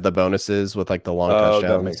because we have the bonuses with like the long touchdowns.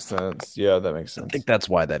 That makes sense. Yeah, that makes sense. I think that's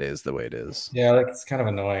why that is the way it is. Yeah, that's kind of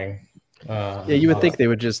annoying. You would think they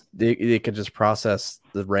would they could just process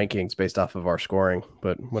the rankings based off of our scoring,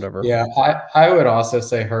 but whatever. Yeah, I would also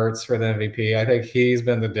say Hurts for the MVP. I think he's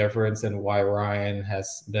been the difference in why Ryan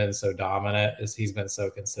has been so dominant, is he's been so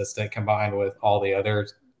consistent combined with all the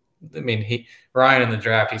others. I mean, Ryan in the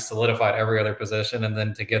draft, he solidified every other position, and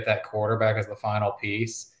then to get that quarterback as the final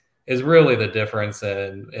piece is really the difference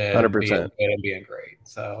in 100%. being good and being great.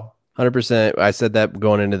 So 100%. I said that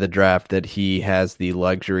going into the draft that he has the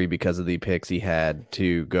luxury because of the picks he had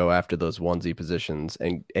to go after those onesie positions,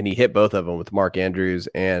 and he hit both of them with Mark Andrews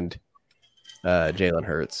and Jalen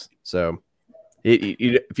Hurts. So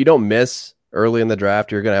if you don't miss early in the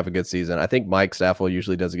draft, you're going to have a good season. I think Mike Staffel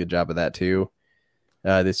usually does a good job of that too.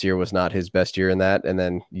 This year was not his best year in that, and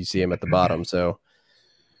then you see him at the bottom. So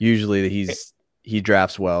usually he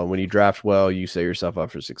drafts well. When you draft well, you set yourself up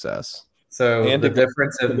for success. So and the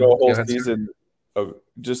difference to go a whole season,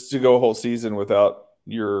 just to go a whole season without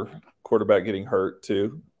your quarterback getting hurt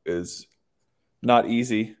too is not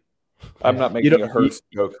easy. I'm not making a Hurts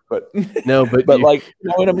joke, but no, but like, you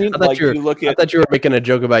know what I mean? I thought you were making a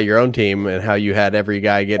joke about your own team and how you had every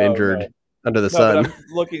guy get injured under the sun. But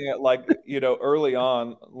I'm looking at early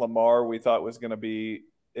on, Lamar we thought was going to be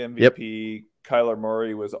MVP. Yep. Kyler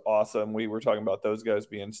Murray was awesome. We were talking about those guys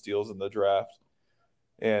being steals in the draft,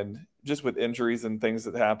 and just with injuries and things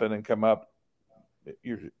that happen and come up,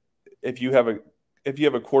 if you have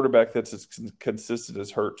a quarterback that's as consistent as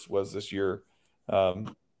Hurts was this year,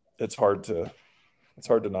 it's hard to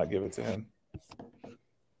not give it to him.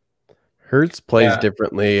 Hurts plays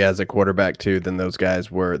differently as a quarterback too than those guys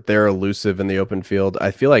where they're elusive in the open field. I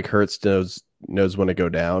feel like Hurts knows when to go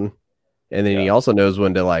down. And then he also knows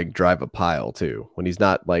when to like drive a pile too. When he's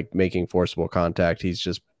not like making forcible contact, he's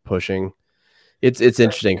just pushing. It's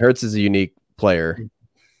interesting. Hurts is a unique player.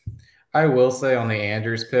 I will say on the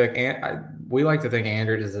Andrews pick, we like to think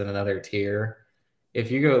Andrews is in another tier. If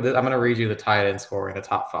you go, I'm going to read you the tight end score in the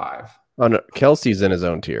top 5. Oh no, Kelsey's in his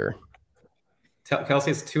own tier.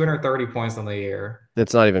 Kelsey's 230 points on the year.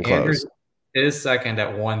 That's not even close. Andrews is second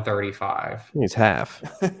at 135. He's half.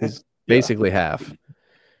 He's basically half.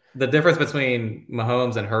 The difference between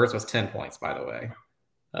Mahomes and Hurts was 10 points, by the way.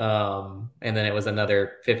 And then it was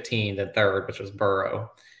another 15 to third, which was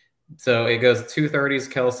Burrow. So it goes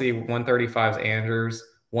 230s Kelsey, 135s Andrews,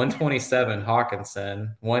 127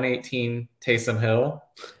 Hawkinson, 118 Taysom Hill,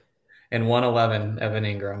 and 111 Evan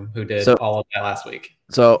Ingram, who did all of that last week.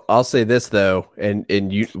 So I'll say this though, and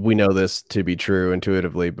we know this to be true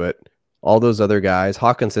intuitively, but all those other guys,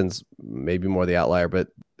 Hawkinson's maybe more the outlier, but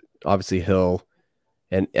obviously Hill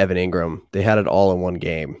and Evan Ingram, they had it all in one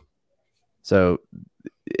game. So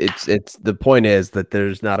it's the point is that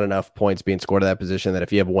there's not enough points being scored at that position that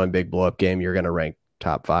if you have one big blow up game, you're going to rank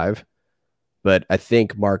top 5. But I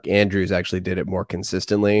think Mark Andrews actually did it more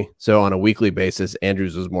consistently. So on a weekly basis,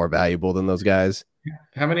 Andrews was more valuable than those guys.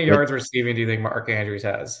 How many yards receiving do you think Mark Andrews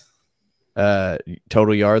has?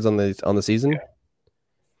 Total yards on the season?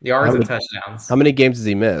 Yards and touchdowns. How many games has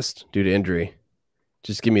he missed due to injury?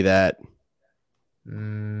 Just give me that. Let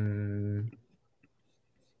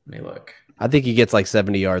me look. I think he gets like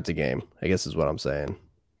 70 yards a game, I guess is what I'm saying.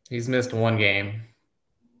 He's missed one game.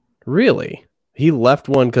 Really? He left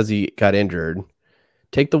one because he got injured.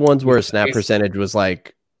 Take the ones where his snap percentage was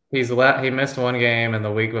like... He missed one game, and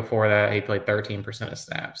the week before that, he played 13% of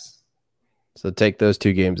snaps. So take those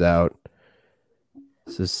 2 games out.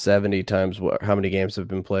 So 70 times how many games have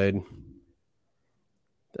been played?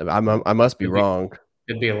 I must be wrong.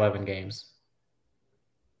 It'd be 11 games.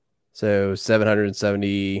 So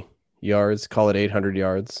 770 yards, call it 800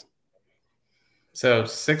 yards. So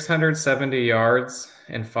 670 yards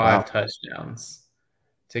and 5 touchdowns.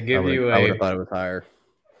 I would have thought it was higher.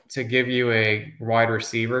 To give you a wide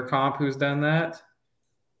receiver comp who's done that.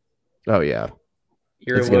 Oh yeah.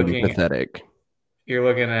 It's going to be pathetic. You're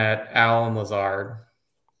looking at Allen Lazard.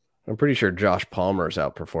 I'm pretty sure Josh Palmer's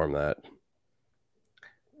outperformed that.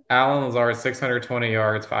 Allen Lazard, 620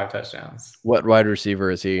 yards, 5 touchdowns. What wide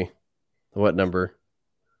receiver is he? What number?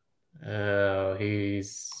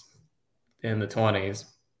 He's in the 20s,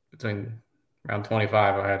 between around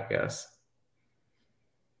 25, I had to guess.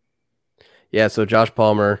 Yeah, so Josh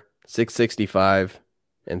Palmer, 665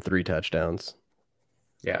 and 3 touchdowns.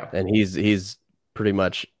 Yeah. And he's pretty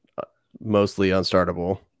much mostly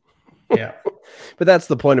unstartable. Yeah. But that's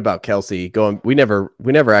the point about Kelsey going. We never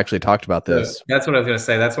actually talked about this. So that's what I was going to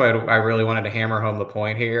say. That's why I really wanted to hammer home the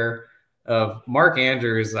point here of Mark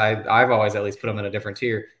Andrews. I've always at least put him in a different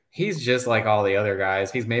tier. He's just like all the other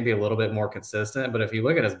guys. He's maybe a little bit more consistent, but if you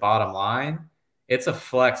look at his bottom line, it's a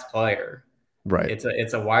flex player. Right.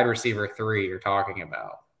 It's a wide receiver 3 you're talking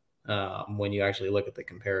about when you actually look at the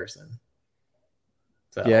comparison.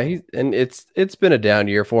 So. Yeah, it's been a down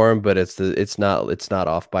year for him, but it's not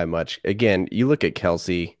off by much. Again, you look at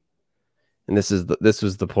Kelsey, and this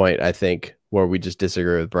was the point I think where we just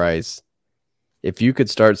disagree with Bryce. If you could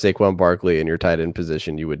start Saquon Barkley in your tight end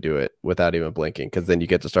position, you would do it without even blinking, because then you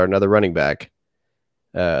get to start another running back,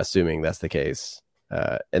 assuming that's the case,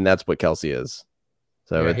 and that's what Kelsey is.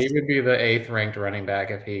 So yeah, he would be the 8th ranked running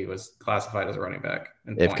back if he was classified as a running back.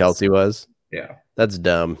 If Kelsey was, yeah, that's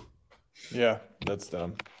dumb. Yeah, that's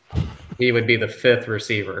dumb. He would be the 5th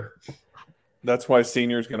receiver. That's why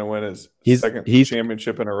Senior's going to win his second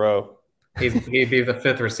championship in a row. He'd be the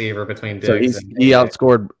 5th receiver between Diggs and he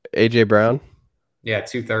outscored AJ Brown. Yeah,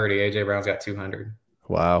 230. AJ Brown's got 200.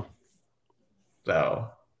 Wow. So,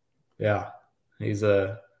 yeah, he's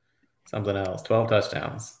something else. 12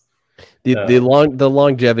 touchdowns. The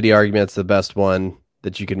longevity argument's the best one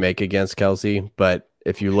that you can make against Kelsey, but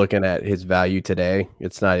if you're looking at his value today,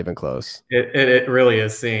 it's not even close. It really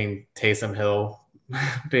is seeing Taysom Hill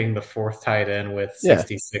being the 4th tight end with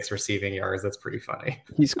 66 receiving yards. That's pretty funny.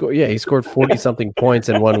 He scored 40 something points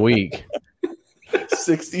in 1 week.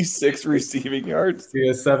 66 receiving yards. He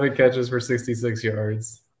has 7 catches for 66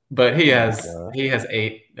 yards. But he has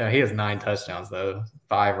 9 touchdowns though,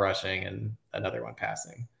 5 rushing and another 1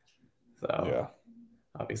 passing. So yeah,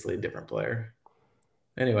 obviously a different player.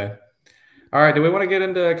 Anyway. All right, do we want to get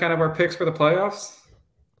into kind of our picks for the playoffs?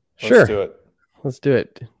 Sure. Let's do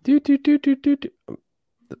it.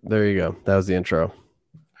 There you go. That was the intro.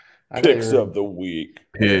 Picks of the week.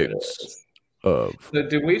 So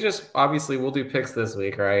do we just, obviously we'll do picks this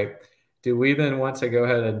week, right? Do we then want to go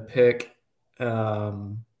ahead and pick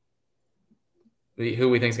who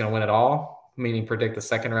we think is going to win it all, meaning predict the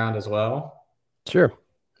second round as well? Sure.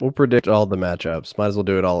 We'll predict all the matchups. Might as well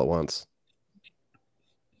do it all at once.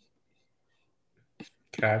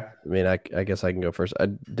 Okay. I mean, I guess I can go first.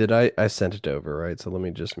 I sent it over, right? So let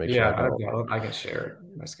me just make sure. Yeah, I can share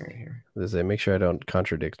it. My screen here. Make sure I don't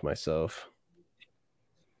contradict myself.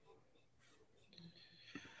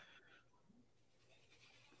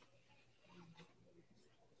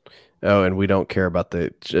 Oh, and we don't care about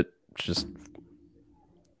the just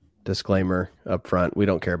disclaimer up front. We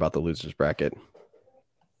don't care about the losers bracket.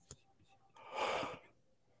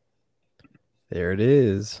 There it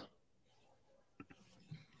is.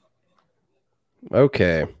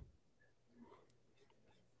 Okay.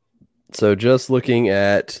 So just looking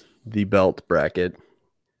at the belt bracket,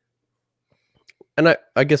 and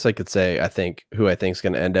I guess I could say I think is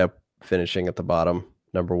going to end up finishing at the bottom,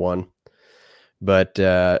 number 1. But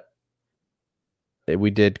we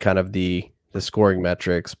did kind of the scoring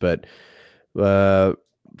metrics, but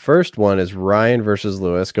first one is Ryan versus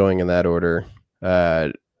Lewis, going in that order.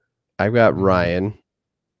 I've got Ryan.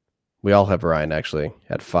 We all have Ryan actually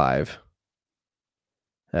at 5.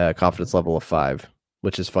 Confidence level of 5,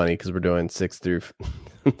 which is funny because we're doing 6 through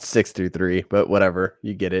 3, but whatever,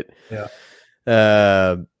 you get it. Yeah.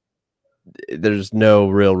 There's no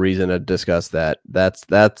real reason to discuss that. That's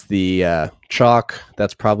the chalk.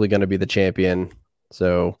 That's probably going to be the champion.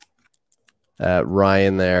 So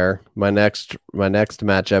Ryan there. My next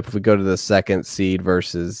matchup, if we go to the 2nd seed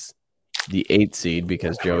versus the 8th seed,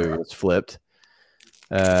 because Joey was flipped.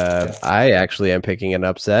 I actually am picking an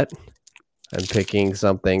upset. I'm picking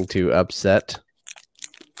something to upset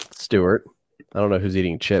Stewart. I don't know who's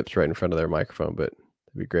eating chips right in front of their microphone, but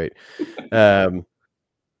it'd be great.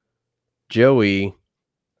 Joey,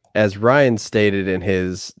 as Ryan stated in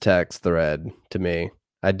his text thread to me,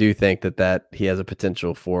 I do think that he has a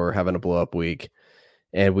potential for having a blow up week.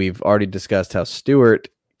 And we've already discussed how Stewart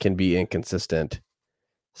can be inconsistent.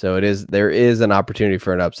 So there is an opportunity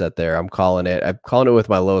for an upset there. I'm calling it with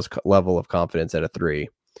my lowest level of confidence at a 3.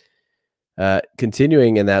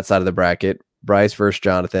 Continuing in that side of the bracket, Bryce versus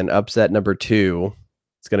Jonathan, upset number 2.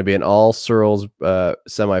 It's going to be an all Searles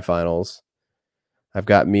semifinals. I've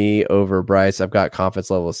got me over Bryce. I've got confidence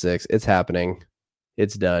level 6. It's happening.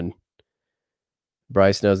 It's done.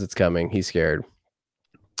 Bryce knows it's coming. He's scared.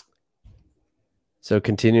 So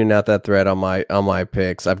continuing out that thread on my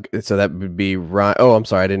picks, so that would be Ryan. Oh, I'm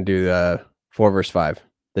sorry, I didn't do 4 versus 5.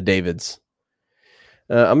 The Davids.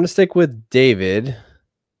 I'm going to stick with David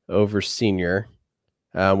over Senior,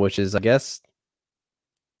 which is, I guess,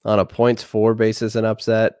 on a points for basis an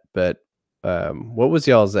upset. But what was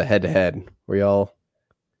y'all's head to head? Were y'all?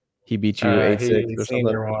 He beat you 8-6 or something.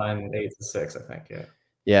 Senior won 8-6, I think. Yeah.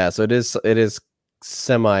 Yeah, so it is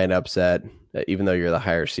semi an upset, even though you're the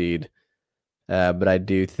higher seed. But I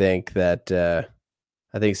do think that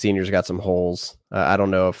I think Senior's got some holes. I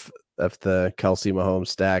don't know if the Kelsey Mahomes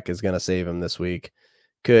stack is going to save him this week.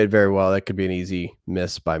 Could very well. That could be an easy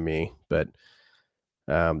miss by me, but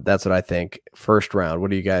that's what I think. First round.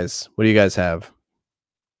 What do you guys have?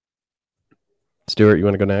 Stuart, you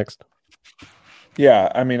want to go next?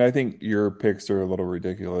 Yeah, I mean, I think your picks are a little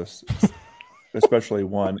ridiculous, especially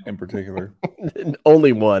one in particular.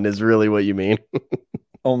 Only one is really what you mean.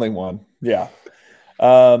 Only one. Yeah.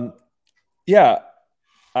 Yeah,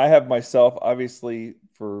 I have myself, obviously,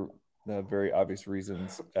 for very obvious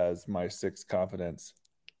reasons, as my 6th confidence.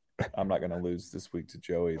 I'm not going to lose this week to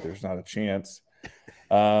Joey. There's not a chance.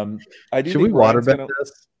 I do. Should we water bet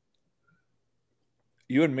this?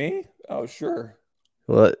 You and me? Oh, sure.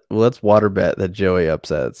 Well, let's water bet that Joey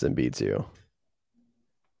upsets and beats you.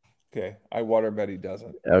 Okay, I water bet he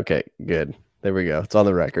doesn't. Okay, good. There we go. It's on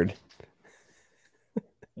the record.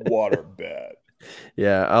 Water bet.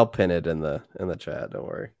 Yeah, I'll pin it in the chat. Don't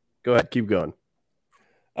worry. Go ahead. Keep going.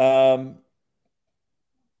 So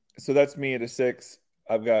that's me at a 6.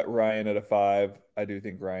 I've got Ryan at a 5. I do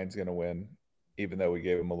think Ryan's going to win, even though we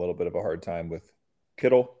gave him a little bit of a hard time with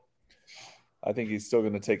Kittle. I think he's still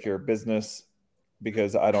going to take care of business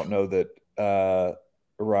because I don't know that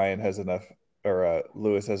Ryan has enough or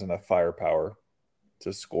Lewis has enough firepower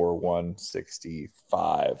to score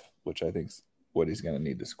 165, which I think is what he's going to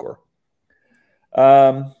need to score.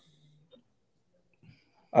 I've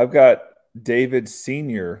got David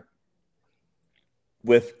Sr.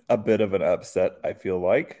 with a bit of an upset, I feel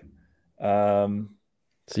like. So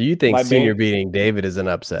you think Senior beating David is an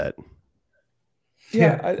upset?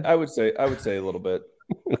 Yeah, I would say a little bit.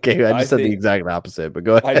 Okay, I just said the exact opposite, but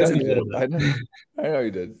go ahead. I know you did. I know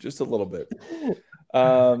you did. Just a little bit.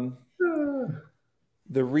 The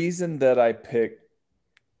reason that I picked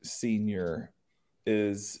Senior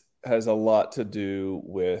has a lot to do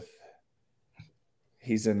with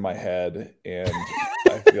he's in my head, and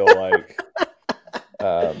I feel like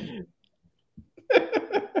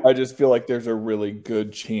I just feel like there's a really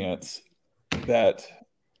good chance that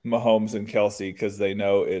Mahomes and Kelsey, because they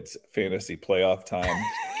know it's fantasy playoff time,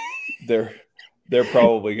 they're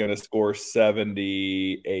probably going to score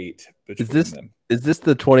 78 between them. Is this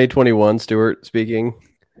the 2021 Stuart speaking?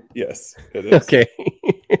 Yes, it is. Okay.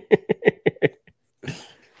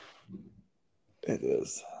 It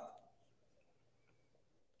is.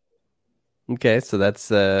 Okay, so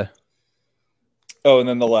that's Oh, and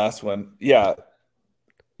then the last one. Yeah.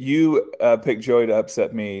 You picked Joey to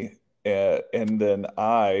upset me, and then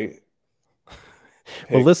I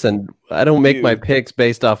well, listen, I don't make my picks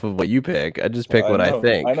based off of what you pick. I just pick what I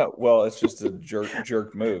think. I know. Well, it's just a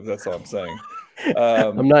jerk move. That's all I'm saying.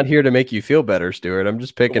 I'm not here to make you feel better, Stuart. I'm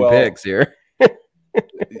just picking picks here.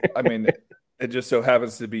 I mean, it just so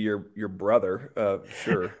happens to be your brother.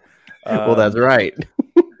 Sure. Well, that's right.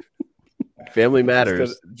 Family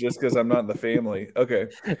matters. Just because I'm not in the family. Okay.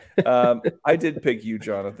 I did pick you,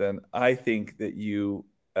 Jonathan. I think that you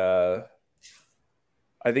I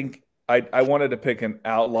think I wanted to pick an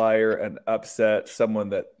outlier, an upset, someone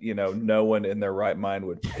that, no one in their right mind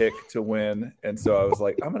would pick to win. And so I was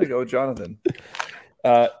like, I'm going to go with Jonathan.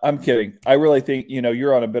 I'm kidding. I really think,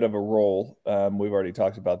 you're on a bit of a roll. We've already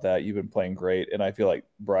talked about that. You've been playing great. And I feel like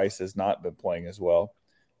Bryce has not been playing as well.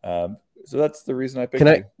 So that's the reason I picked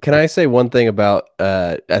you. Can I say one thing about,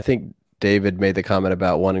 I think David made the comment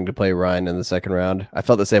about wanting to play Ryan in the second round. I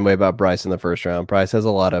felt the same way about Bryce in the first round. Bryce has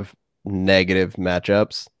a lot of negative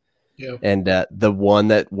matchups. Yep. And the one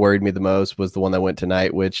that worried me the most was the one that went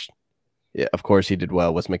tonight, which, yeah, of course, he did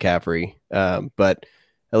well, was McCaffrey. But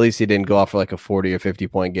at least he didn't go off for like a 40 or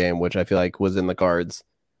 50-point game, which I feel like was in the cards.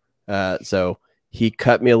 So he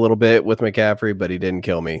cut me a little bit with McCaffrey, but he didn't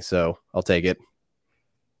kill me. So I'll take it.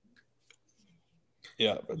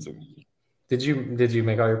 Yeah. That's it. Did you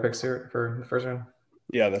make all your picks here for the first round?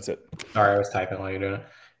 Yeah, that's it. Sorry, I was typing while you're doing it.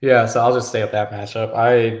 Yeah, so I'll just stay with that matchup.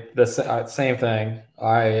 The same thing.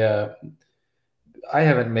 I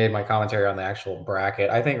haven't made my commentary on the actual bracket.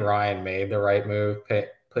 I think Ryan made the right move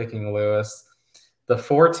picking Lewis. The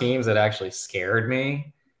 4 teams that actually scared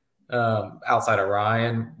me outside of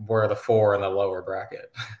Ryan were the 4 in the lower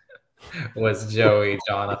bracket. Was Joey,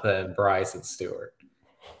 Jonathan, Bryce, and Stewart.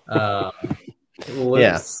 Yeah.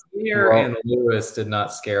 Senior and Lewis did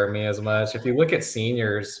not scare me as much. If you look at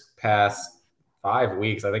Senior's past 5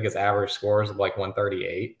 weeks, I think his average scores of like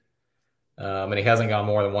 138. And he hasn't gone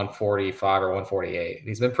more than 145 or 148.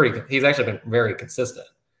 He's actually been very consistent,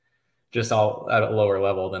 just all at a lower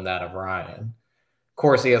level than that of Ryan. Of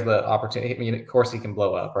course, he has the opportunity. I mean, of course, he can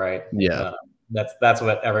blow up, right? Yeah. That's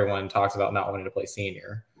what everyone talks about, not wanting to play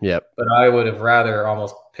Senior. Yep. But I would have rather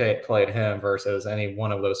almost played him versus any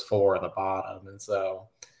one of those 4 at the bottom. And so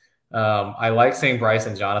I like seeing Bryce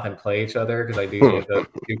and Jonathan play each other because I do think those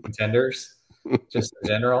 2 contenders, just in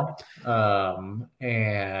general.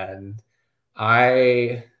 And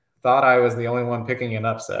I thought I was the only one picking an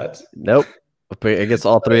upset. Nope. I guess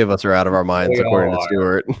all 3 of us are out of our minds, according to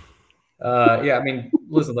Stewart. Yeah, I mean,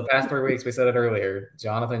 listen, the past 3 weeks, we said it earlier,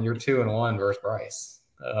 Jonathan, you're 2-1 versus Bryce.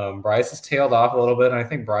 Bryce has tailed off a little bit, and I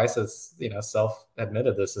think Bryce has,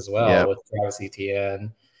 self-admitted this as well with Travis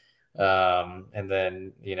Etienne, and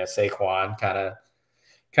then Saquon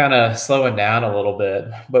kind of slowing down a little bit.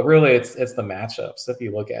 But really, it's the matchups. If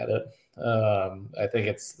you look at it, I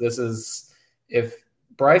think if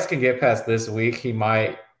Bryce can get past this week, he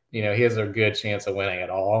might, he has a good chance of winning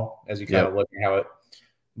it all. As you kind of look at how it.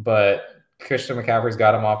 But Christian McCaffrey's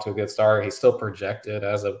got him off to a good start. He's still projected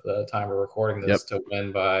as of the time we're recording this to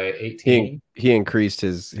win by 18. He increased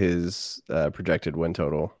his projected win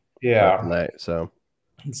total. Tonight. So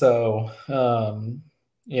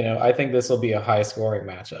I think this will be a high scoring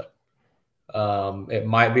matchup. It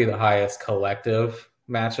might be the highest collective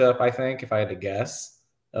matchup, I think, if I had to guess,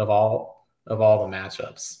 of all the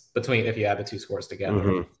matchups between, if you add the 2 scores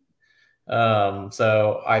together.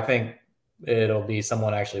 So I think it'll be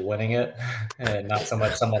someone actually winning it and not so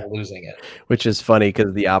much someone losing it. Which is funny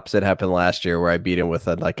because the opposite happened last year where I beat him with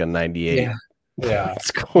a 98. Yeah.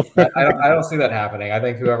 I don't see that happening. I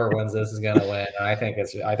think whoever wins this is going to win. And I think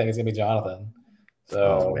it's going to be Jonathan.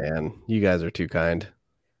 So, man, you guys are too kind.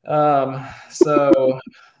 Thanks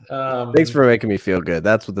for making me feel good.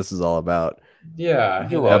 That's what this is all about. Yeah.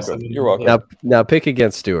 You're welcome. You're welcome. Now pick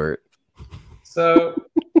against Stewart. So,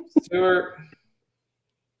 Stewart,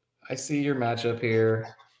 I see your matchup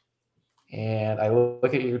here, and I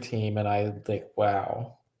look at your team, and I think,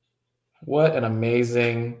 wow, what an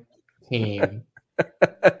amazing team.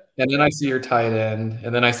 And then I see your tight end,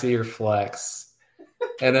 and then I see your flex,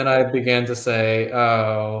 and then I begin to say,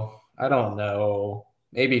 oh, I don't know,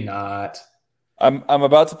 maybe not. I'm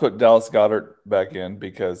about to put Dallas Goedert back in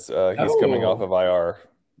because he's coming off of IR.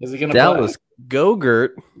 Is he going to Dallas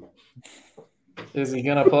Goedert? Is he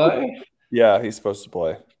going to play? Yeah, he's supposed to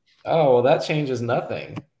play. Oh, well, that changes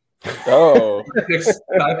nothing. Oh. I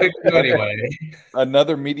picked you anyway.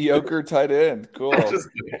 Another mediocre tight end. Cool.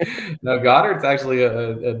 No, Goddard's actually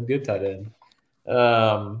a good tight end.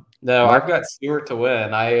 No, I've got Stewart to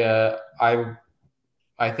win. I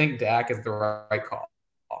think Dak is the right call.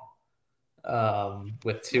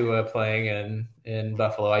 With Tua playing in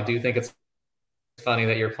Buffalo, I do think it's funny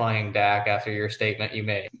that you're playing Dak after your statement you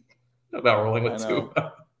made about rolling with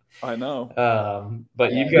Tua. I know.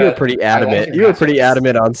 But you were pretty adamant. You were pretty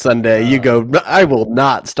adamant on Sunday. You go, I will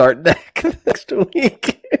not start Dak next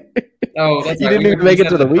week. Oh, that's you didn't even make it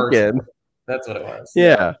to the weekend. That's what it was.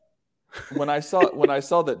 Yeah. When I saw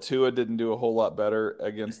that Tua didn't do a whole lot better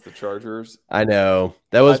against the Chargers, I know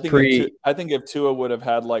that was I think if Tua would have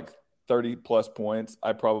had like 30 plus points,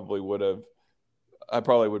 I probably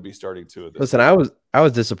would be starting Tua. Listen, I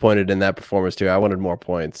was disappointed in that performance too. I wanted more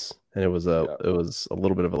points, and it was a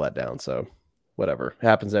little bit of a letdown. So, whatever,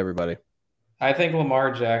 happens to everybody. I think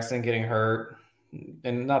Lamar Jackson getting hurt,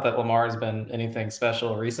 and not that Lamar has been anything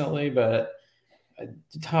special recently, but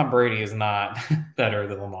Tom Brady is not better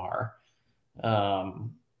than Lamar.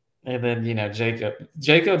 And then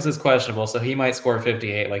Jacobs is questionable, so he might score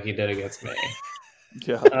 58 like he did against me.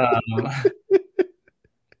 Yeah.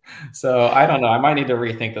 So I don't know. I might need to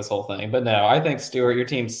rethink this whole thing. But no, I think Stewart, your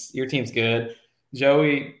team's good.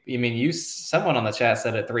 Joey, someone on the chat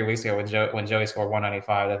said it 3 weeks ago when Joey scored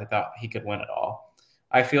 195 that they thought he could win it all.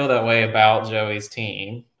 I feel that way about Joey's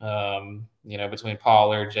team. Between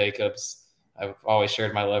Pollard, Jacobs, I've always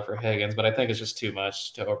shared my love for Higgins, but I think it's just too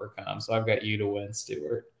much to overcome. So I've got you to win,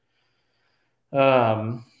 Stewart.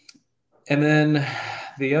 And then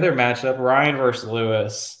the other matchup, Ryan versus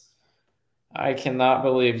Lewis. I cannot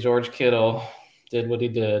believe George Kittle did what he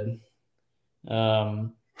did.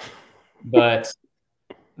 But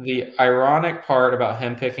the ironic part about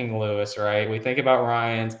him picking Lewis, right? We think about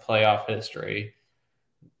Ryan's playoff history.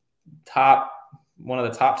 One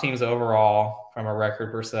of the top teams overall from a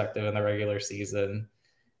record perspective in the regular season,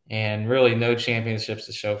 and really no championships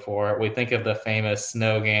to show for it. We think of the famous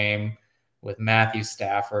snow game with Matthew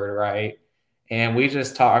Stafford, right? And we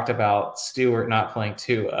just talked about Stewart not playing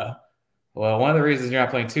Tua. Well, one of the reasons you're not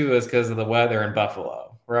playing Tua is because of the weather in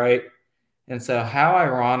Buffalo, right? And so how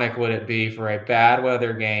ironic would it be for a bad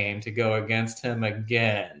weather game to go against him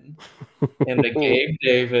again in the Gabe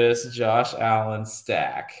Davis, Josh Allen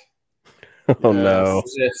stack? Oh no.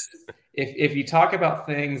 If you talk about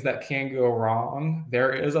things that can go wrong,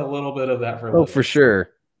 there is a little bit of that for Lewis. For sure.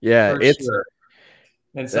 Yeah, Sure.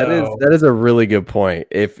 And so that is a really good point.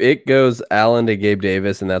 If it goes Allen to Gabe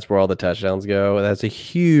Davis and that's where all the touchdowns go, that's a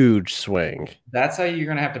huge swing. That's how you're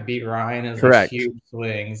going to have to beat Ryan is Correct. huge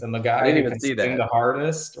swings. And the I guy didn't who even can see swing that. the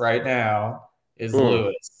hardest right now is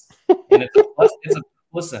Lewis. And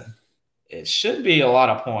listen, it should be a lot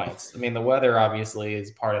of points. I mean, the weather obviously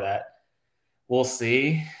is part of that. We'll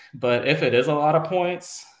see. But if it is a lot of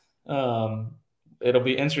points, it'll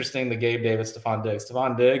be interesting the Gabe Davis, Stephon Diggs.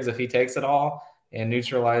 Stephon Diggs, if he takes it all and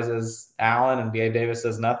neutralizes Allen and Gabe Davis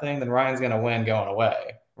does nothing, then Ryan's going to win going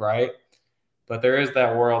away, right? But there is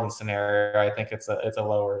that world and scenario. I think it's a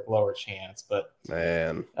lower chance. But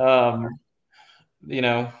man,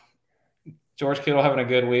 George Kittle having a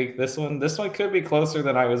good week. This one could be closer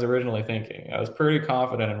than I was originally thinking. I was pretty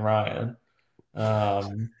confident in Ryan.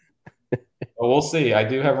 But we'll see. I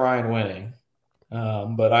do have Ryan winning,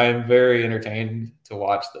 but I am very entertained to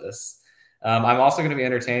watch this. I'm also going to be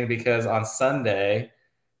entertained because on Sunday,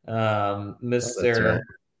 Mr.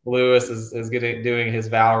 Lewis is doing his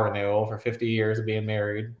vow renewal for 50 years of being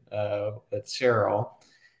married with Cheryl,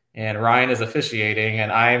 and Ryan is officiating,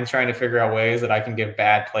 and I am trying to figure out ways that I can give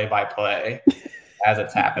bad play-by-play as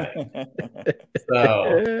it's happening.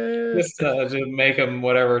 So just to make him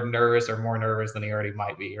whatever nervous or more nervous than he already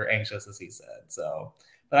might be, or anxious as he said. So,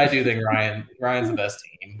 but I do think Ryan's the best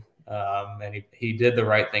team, and he did the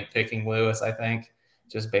right thing picking Lewis. I think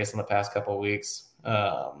just based on the past couple of weeks.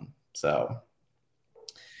 So,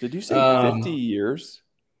 did you say 50 years?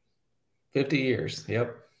 50 years.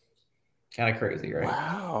 Yep. Kind of crazy, right?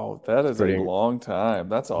 Wow, that is a long time.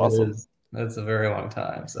 That's awesome. That's a very long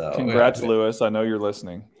time. So congrats, Lewis. I know you're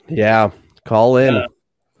listening. Yeah, call in.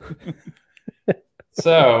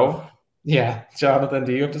 So, yeah, Jonathan,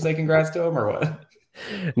 do you have to say congrats to him or what?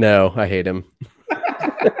 No, I hate him.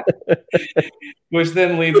 Which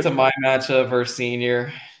then leads to my matchup versus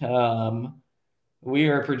Senior. We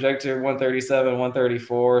are projected 137,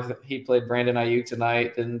 134. He played Brandon Ayuk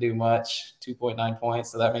tonight, didn't do much, 2.9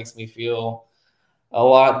 points. So that makes me feel a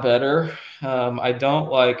lot better. I don't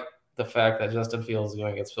like the fact that Justin Fields is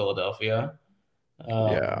going against Philadelphia.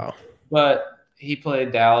 But he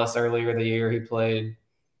played Dallas earlier in the year. He played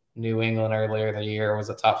New England earlier in the year, was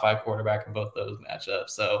a top 5 quarterback in both those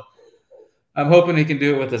matchups. So I'm hoping he can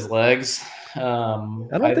do it with his legs. I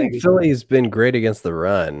don't think Philly's been great against the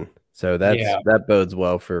run. So that bodes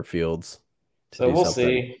well for Fields. So we'll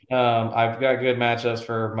see. I've got good matchups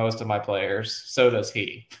for most of my players. So does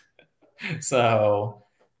he. So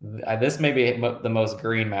this may be the most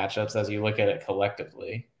green matchups as you look at it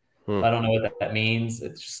collectively. I don't know what that means.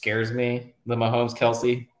 It just scares me. The Mahomes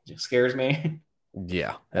Kelsey just scares me.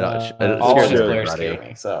 Yeah. All of his players scare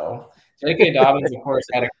me. So J.K. Dobbins, of course,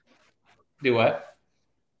 had to do what?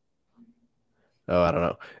 Oh, I don't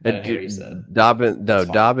know. I didn't hear what you said.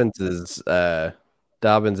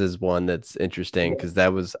 Dobbins is one that's interesting because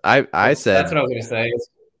that was I said that's what I was going to say.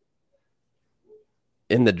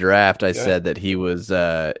 In the draft, I said that he was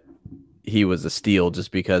a steal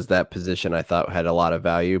just because that position I thought had a lot of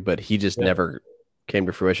value, but he just never came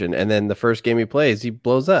to fruition. And then the first game he plays, he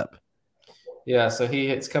blows up. Yeah, so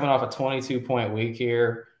it's coming off a 22-point week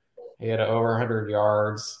here. He had over 100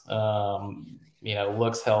 yards.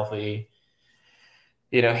 Looks healthy.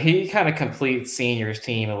 He kind of completes Senior's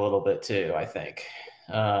team a little bit too, I think.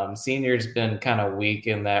 Senior's been kind of weak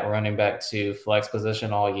in that running back to flex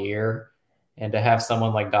position all year. And to have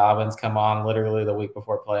someone like Dobbins come on literally the week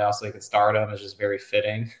before playoffs so he can start him is just very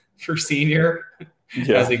fitting for Senior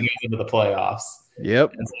as he goes into the playoffs.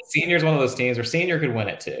 Yep. And so Senior's one of those teams where Senior could win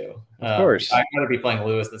it too. Of course. I'd rather be playing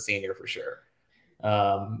Lewis than Senior for sure.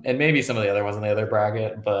 And maybe some of the other ones in the other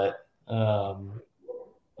bracket. But, I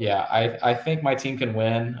think my team can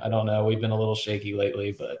win. I don't know. We've been a little shaky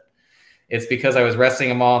lately, but it's because I was resting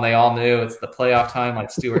them all and they all knew it's the playoff time,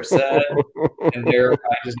 like Stuart said. And I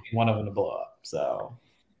just need one of them to blow up. So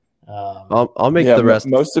I'll make the rest.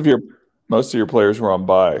 Most of your players were on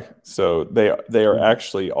bye, so they are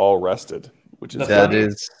actually all rested. which is That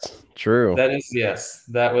is true. That is, yes.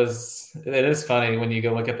 It is funny when you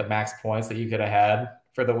go look at the max points that you could have had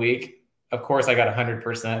for the week. Of course, I got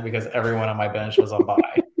 100% because everyone on my bench was on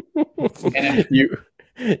bye. And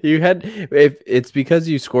you had, if it's because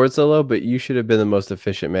you scored so low, but you should have been the most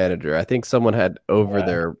efficient manager. I think someone had over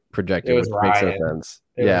their projected, it was which makes no Ryan. sense.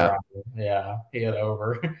 It was Ryan. Yeah, he had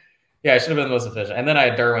over. Yeah, I should have been the most efficient. And then I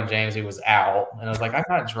had Derwin James, who was out, and I was like, I'm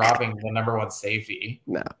not dropping the number one safety.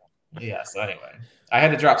 No. Yeah. So anyway, I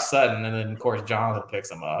had to drop Sutton, and then of course Jonathan picks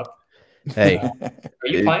him up. Hey, are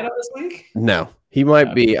you playing him this week? No, he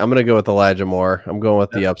might be. I'm gonna go with Elijah Moore. I'm going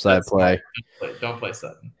with the upside play. Don't play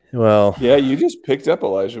Sutton. Well, yeah, you just picked up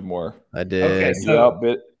Elijah Moore. I did. Okay, so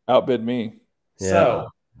you outbid me. So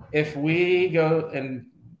if we go and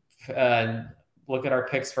look at our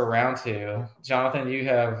picks for round 2, Jonathan, you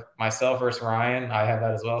have myself versus Ryan. I have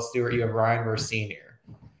that as well. Stuart, you have Ryan versus Senior.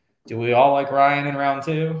 Do we all like Ryan in round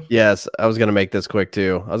 2? Yes, I was gonna make this quick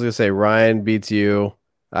too. I was gonna say Ryan beats you,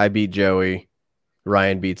 I beat Joey,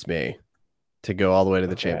 Ryan beats me to go all the way to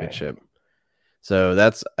the championship. So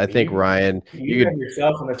that's, I think Ryan, you have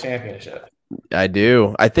yourself in the championship. I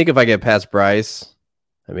do. I think if I get past Bryce,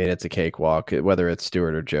 I mean, it's a cakewalk. Whether it's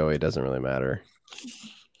Stuart or Joey, it doesn't really matter.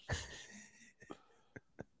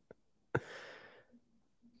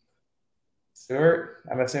 Stuart,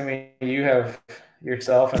 I'm assuming you have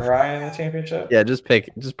yourself and Ryan in the championship? Yeah, just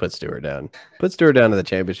put Stuart down. Put Stuart down to the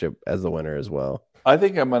championship as the winner as well. I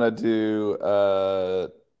think I'm going to do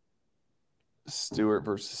Stuart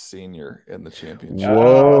versus Senior in the championship.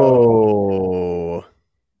 Whoa.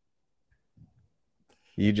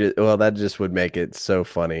 That just would make it so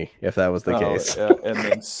funny if that was the case. Yeah. And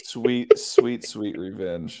then sweet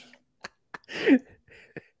revenge.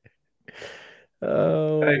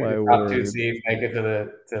 Oh, my top word. 2 seeds make it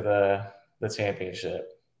to the championship.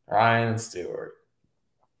 Ryan and Stuart.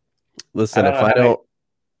 Listen,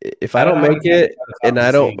 if I don't make it and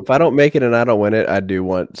I don't win it, I do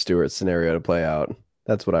want Stuart's scenario to play out.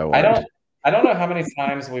 That's what I want. I don't know how many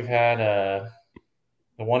times we've had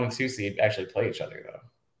the 1 and 2 seed actually play each other though.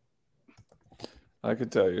 I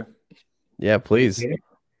could tell you. Yeah, please. So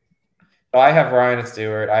I have Ryan and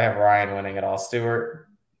Stuart. I have Ryan winning it all. Stuart,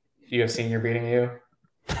 you have Senior beating you?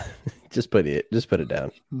 Just put it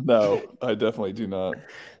down. No, I definitely do not.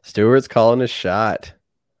 Stuart's calling his shot.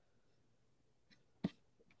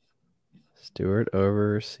 Stuart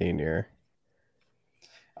over Senior.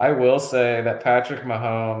 I will say that Patrick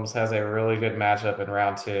Mahomes has a really good matchup in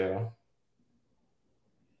round 2.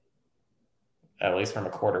 At least from a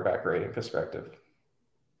quarterback rating perspective.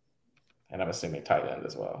 And I'm assuming tight end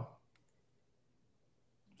as well.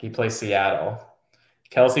 He plays Seattle.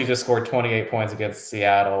 Kelsey just scored 28 points against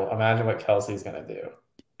Seattle. Imagine what Kelsey's going to do.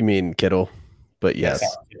 You mean Kittle? But yes.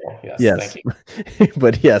 Yes. Thank you.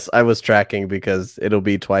 But yes, I was tracking because it'll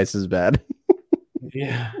be twice as bad.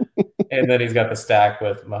 Yeah. And then he's got the stack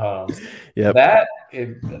with Mahomes. Yep.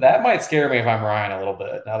 That might scare me if I'm Ryan a little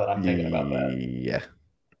bit now that I'm thinking about that. Yeah.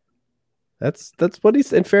 That's what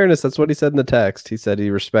he's, in fairness, that's what he said in the text. He said he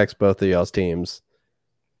respects both of y'all's teams.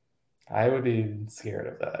 I would be scared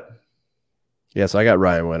of that. Yeah, so I got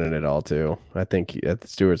Ryan winning it all too. I think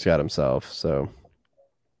Stewart's got himself. So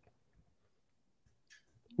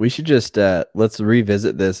we should just let's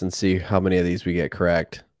revisit this and see how many of these we get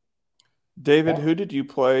correct. David, who did you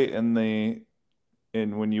play in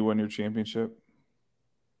when you won your championship?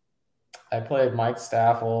 I played Mike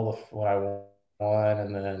Staffel when I won,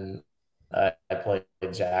 and then I played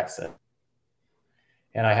Jackson.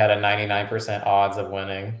 And I had a 99% odds of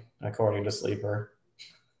winning, according to Sleeper.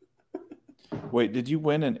 Wait, did you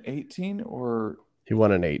win in 18 or? He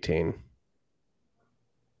won in 18.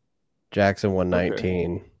 Jackson won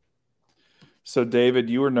 19. Okay. So, David,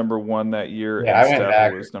 you were number 1 that year, yeah, and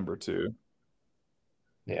Staffel was number 2.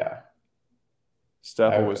 Yeah.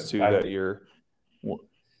 Staffel was 2 that year.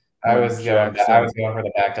 I was going for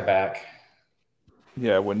the back-to-back.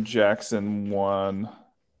 Yeah, when Jackson won.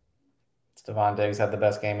 Stephon Diggs had the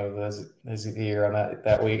best game of his year on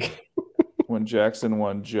that week. When Jackson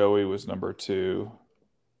won, Joey was number 2.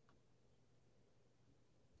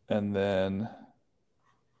 And then,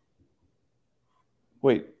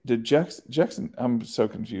 wait, did Jackson? I'm so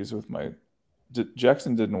confused with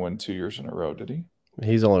Jackson didn't win 2 years in a row, did he?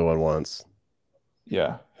 He's only won once.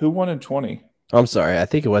 Yeah. Who won in 20? I'm sorry. I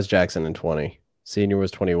think it was Jackson in 20. Senior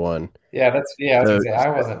was 21. Yeah, I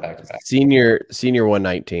wasn't back to back. Senior won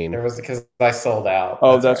 19. There was because I sold out.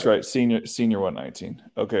 Oh, that's right. Senior won 19.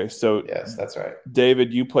 Okay, so yes, that's right.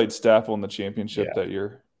 David, you played Staffel in the championship that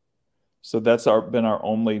year. So that's been our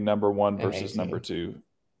only number 1 versus number 2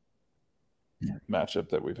 matchup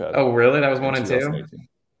that we've had. Oh, really? That was 1 and 2?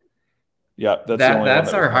 Yeah, that's the only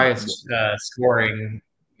That's one our that highest scoring.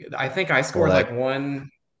 I think I scored Well, like one.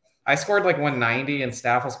 I scored like 190, and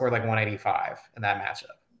Staffel scored like 185 in that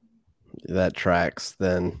matchup. that tracks.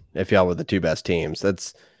 Then if y'all were the two best teams,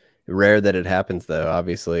 that's rare that it happens though.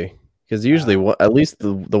 Obviously, because usually at least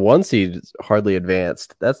the one seed is hardly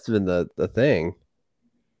advanced. That's been the thing.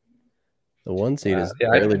 The one seed has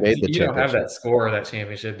barely made the You don't have championship. that score of that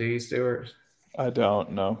championship, do you, Stuart? I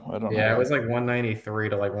don't know. I don't know. Yeah, it was like 193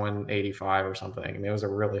 to like 185 or something. I mean, it was a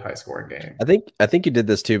really high scoring game. I think you did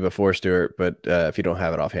this too before, Stuart, but if you don't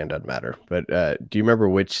have it offhand, doesn't matter. But do you remember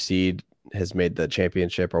which seed has made the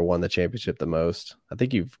championship or won the championship the most? I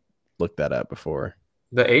think you've looked that up before.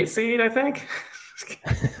 The 8 seed, I think.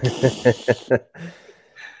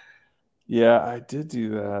 Yeah, I did do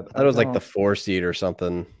that. I thought it was like the 4 seed or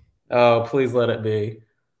something. Oh, please let it be.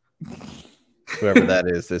 Whoever that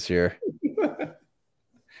is this year.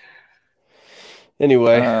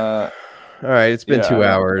 Anyway, all right. It's been 2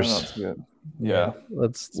 hours. Yeah,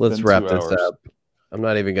 let's wrap this up. I'm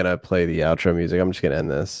not even gonna play the outro music. I'm just gonna end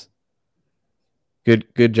this.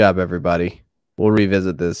 Good job, everybody. We'll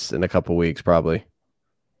revisit this in a couple weeks, probably.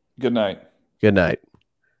 Good night. Good night.